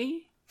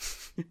journey.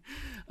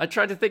 I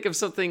tried to think of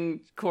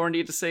something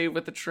corny to say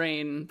with the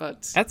train,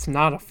 but... That's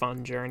not a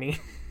fun journey.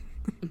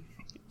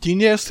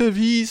 Dîner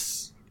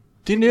service!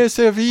 Dîner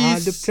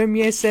service! Le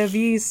premier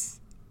service.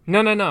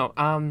 No.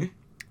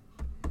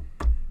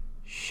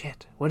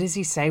 Shit. What does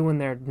he say when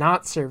they're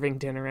not serving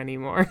dinner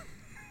anymore?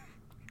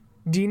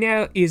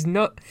 Dinner is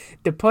not...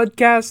 The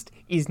podcast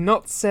is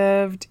not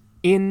served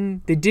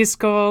in the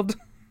Discord.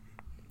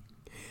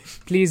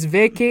 Please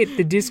vacate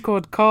the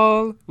Discord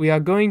call. We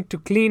are going to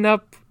clean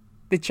up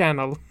the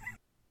channel.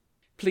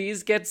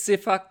 Please get the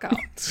fuck out.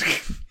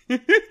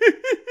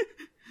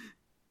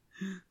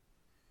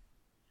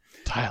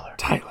 Tyler.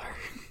 Tyler.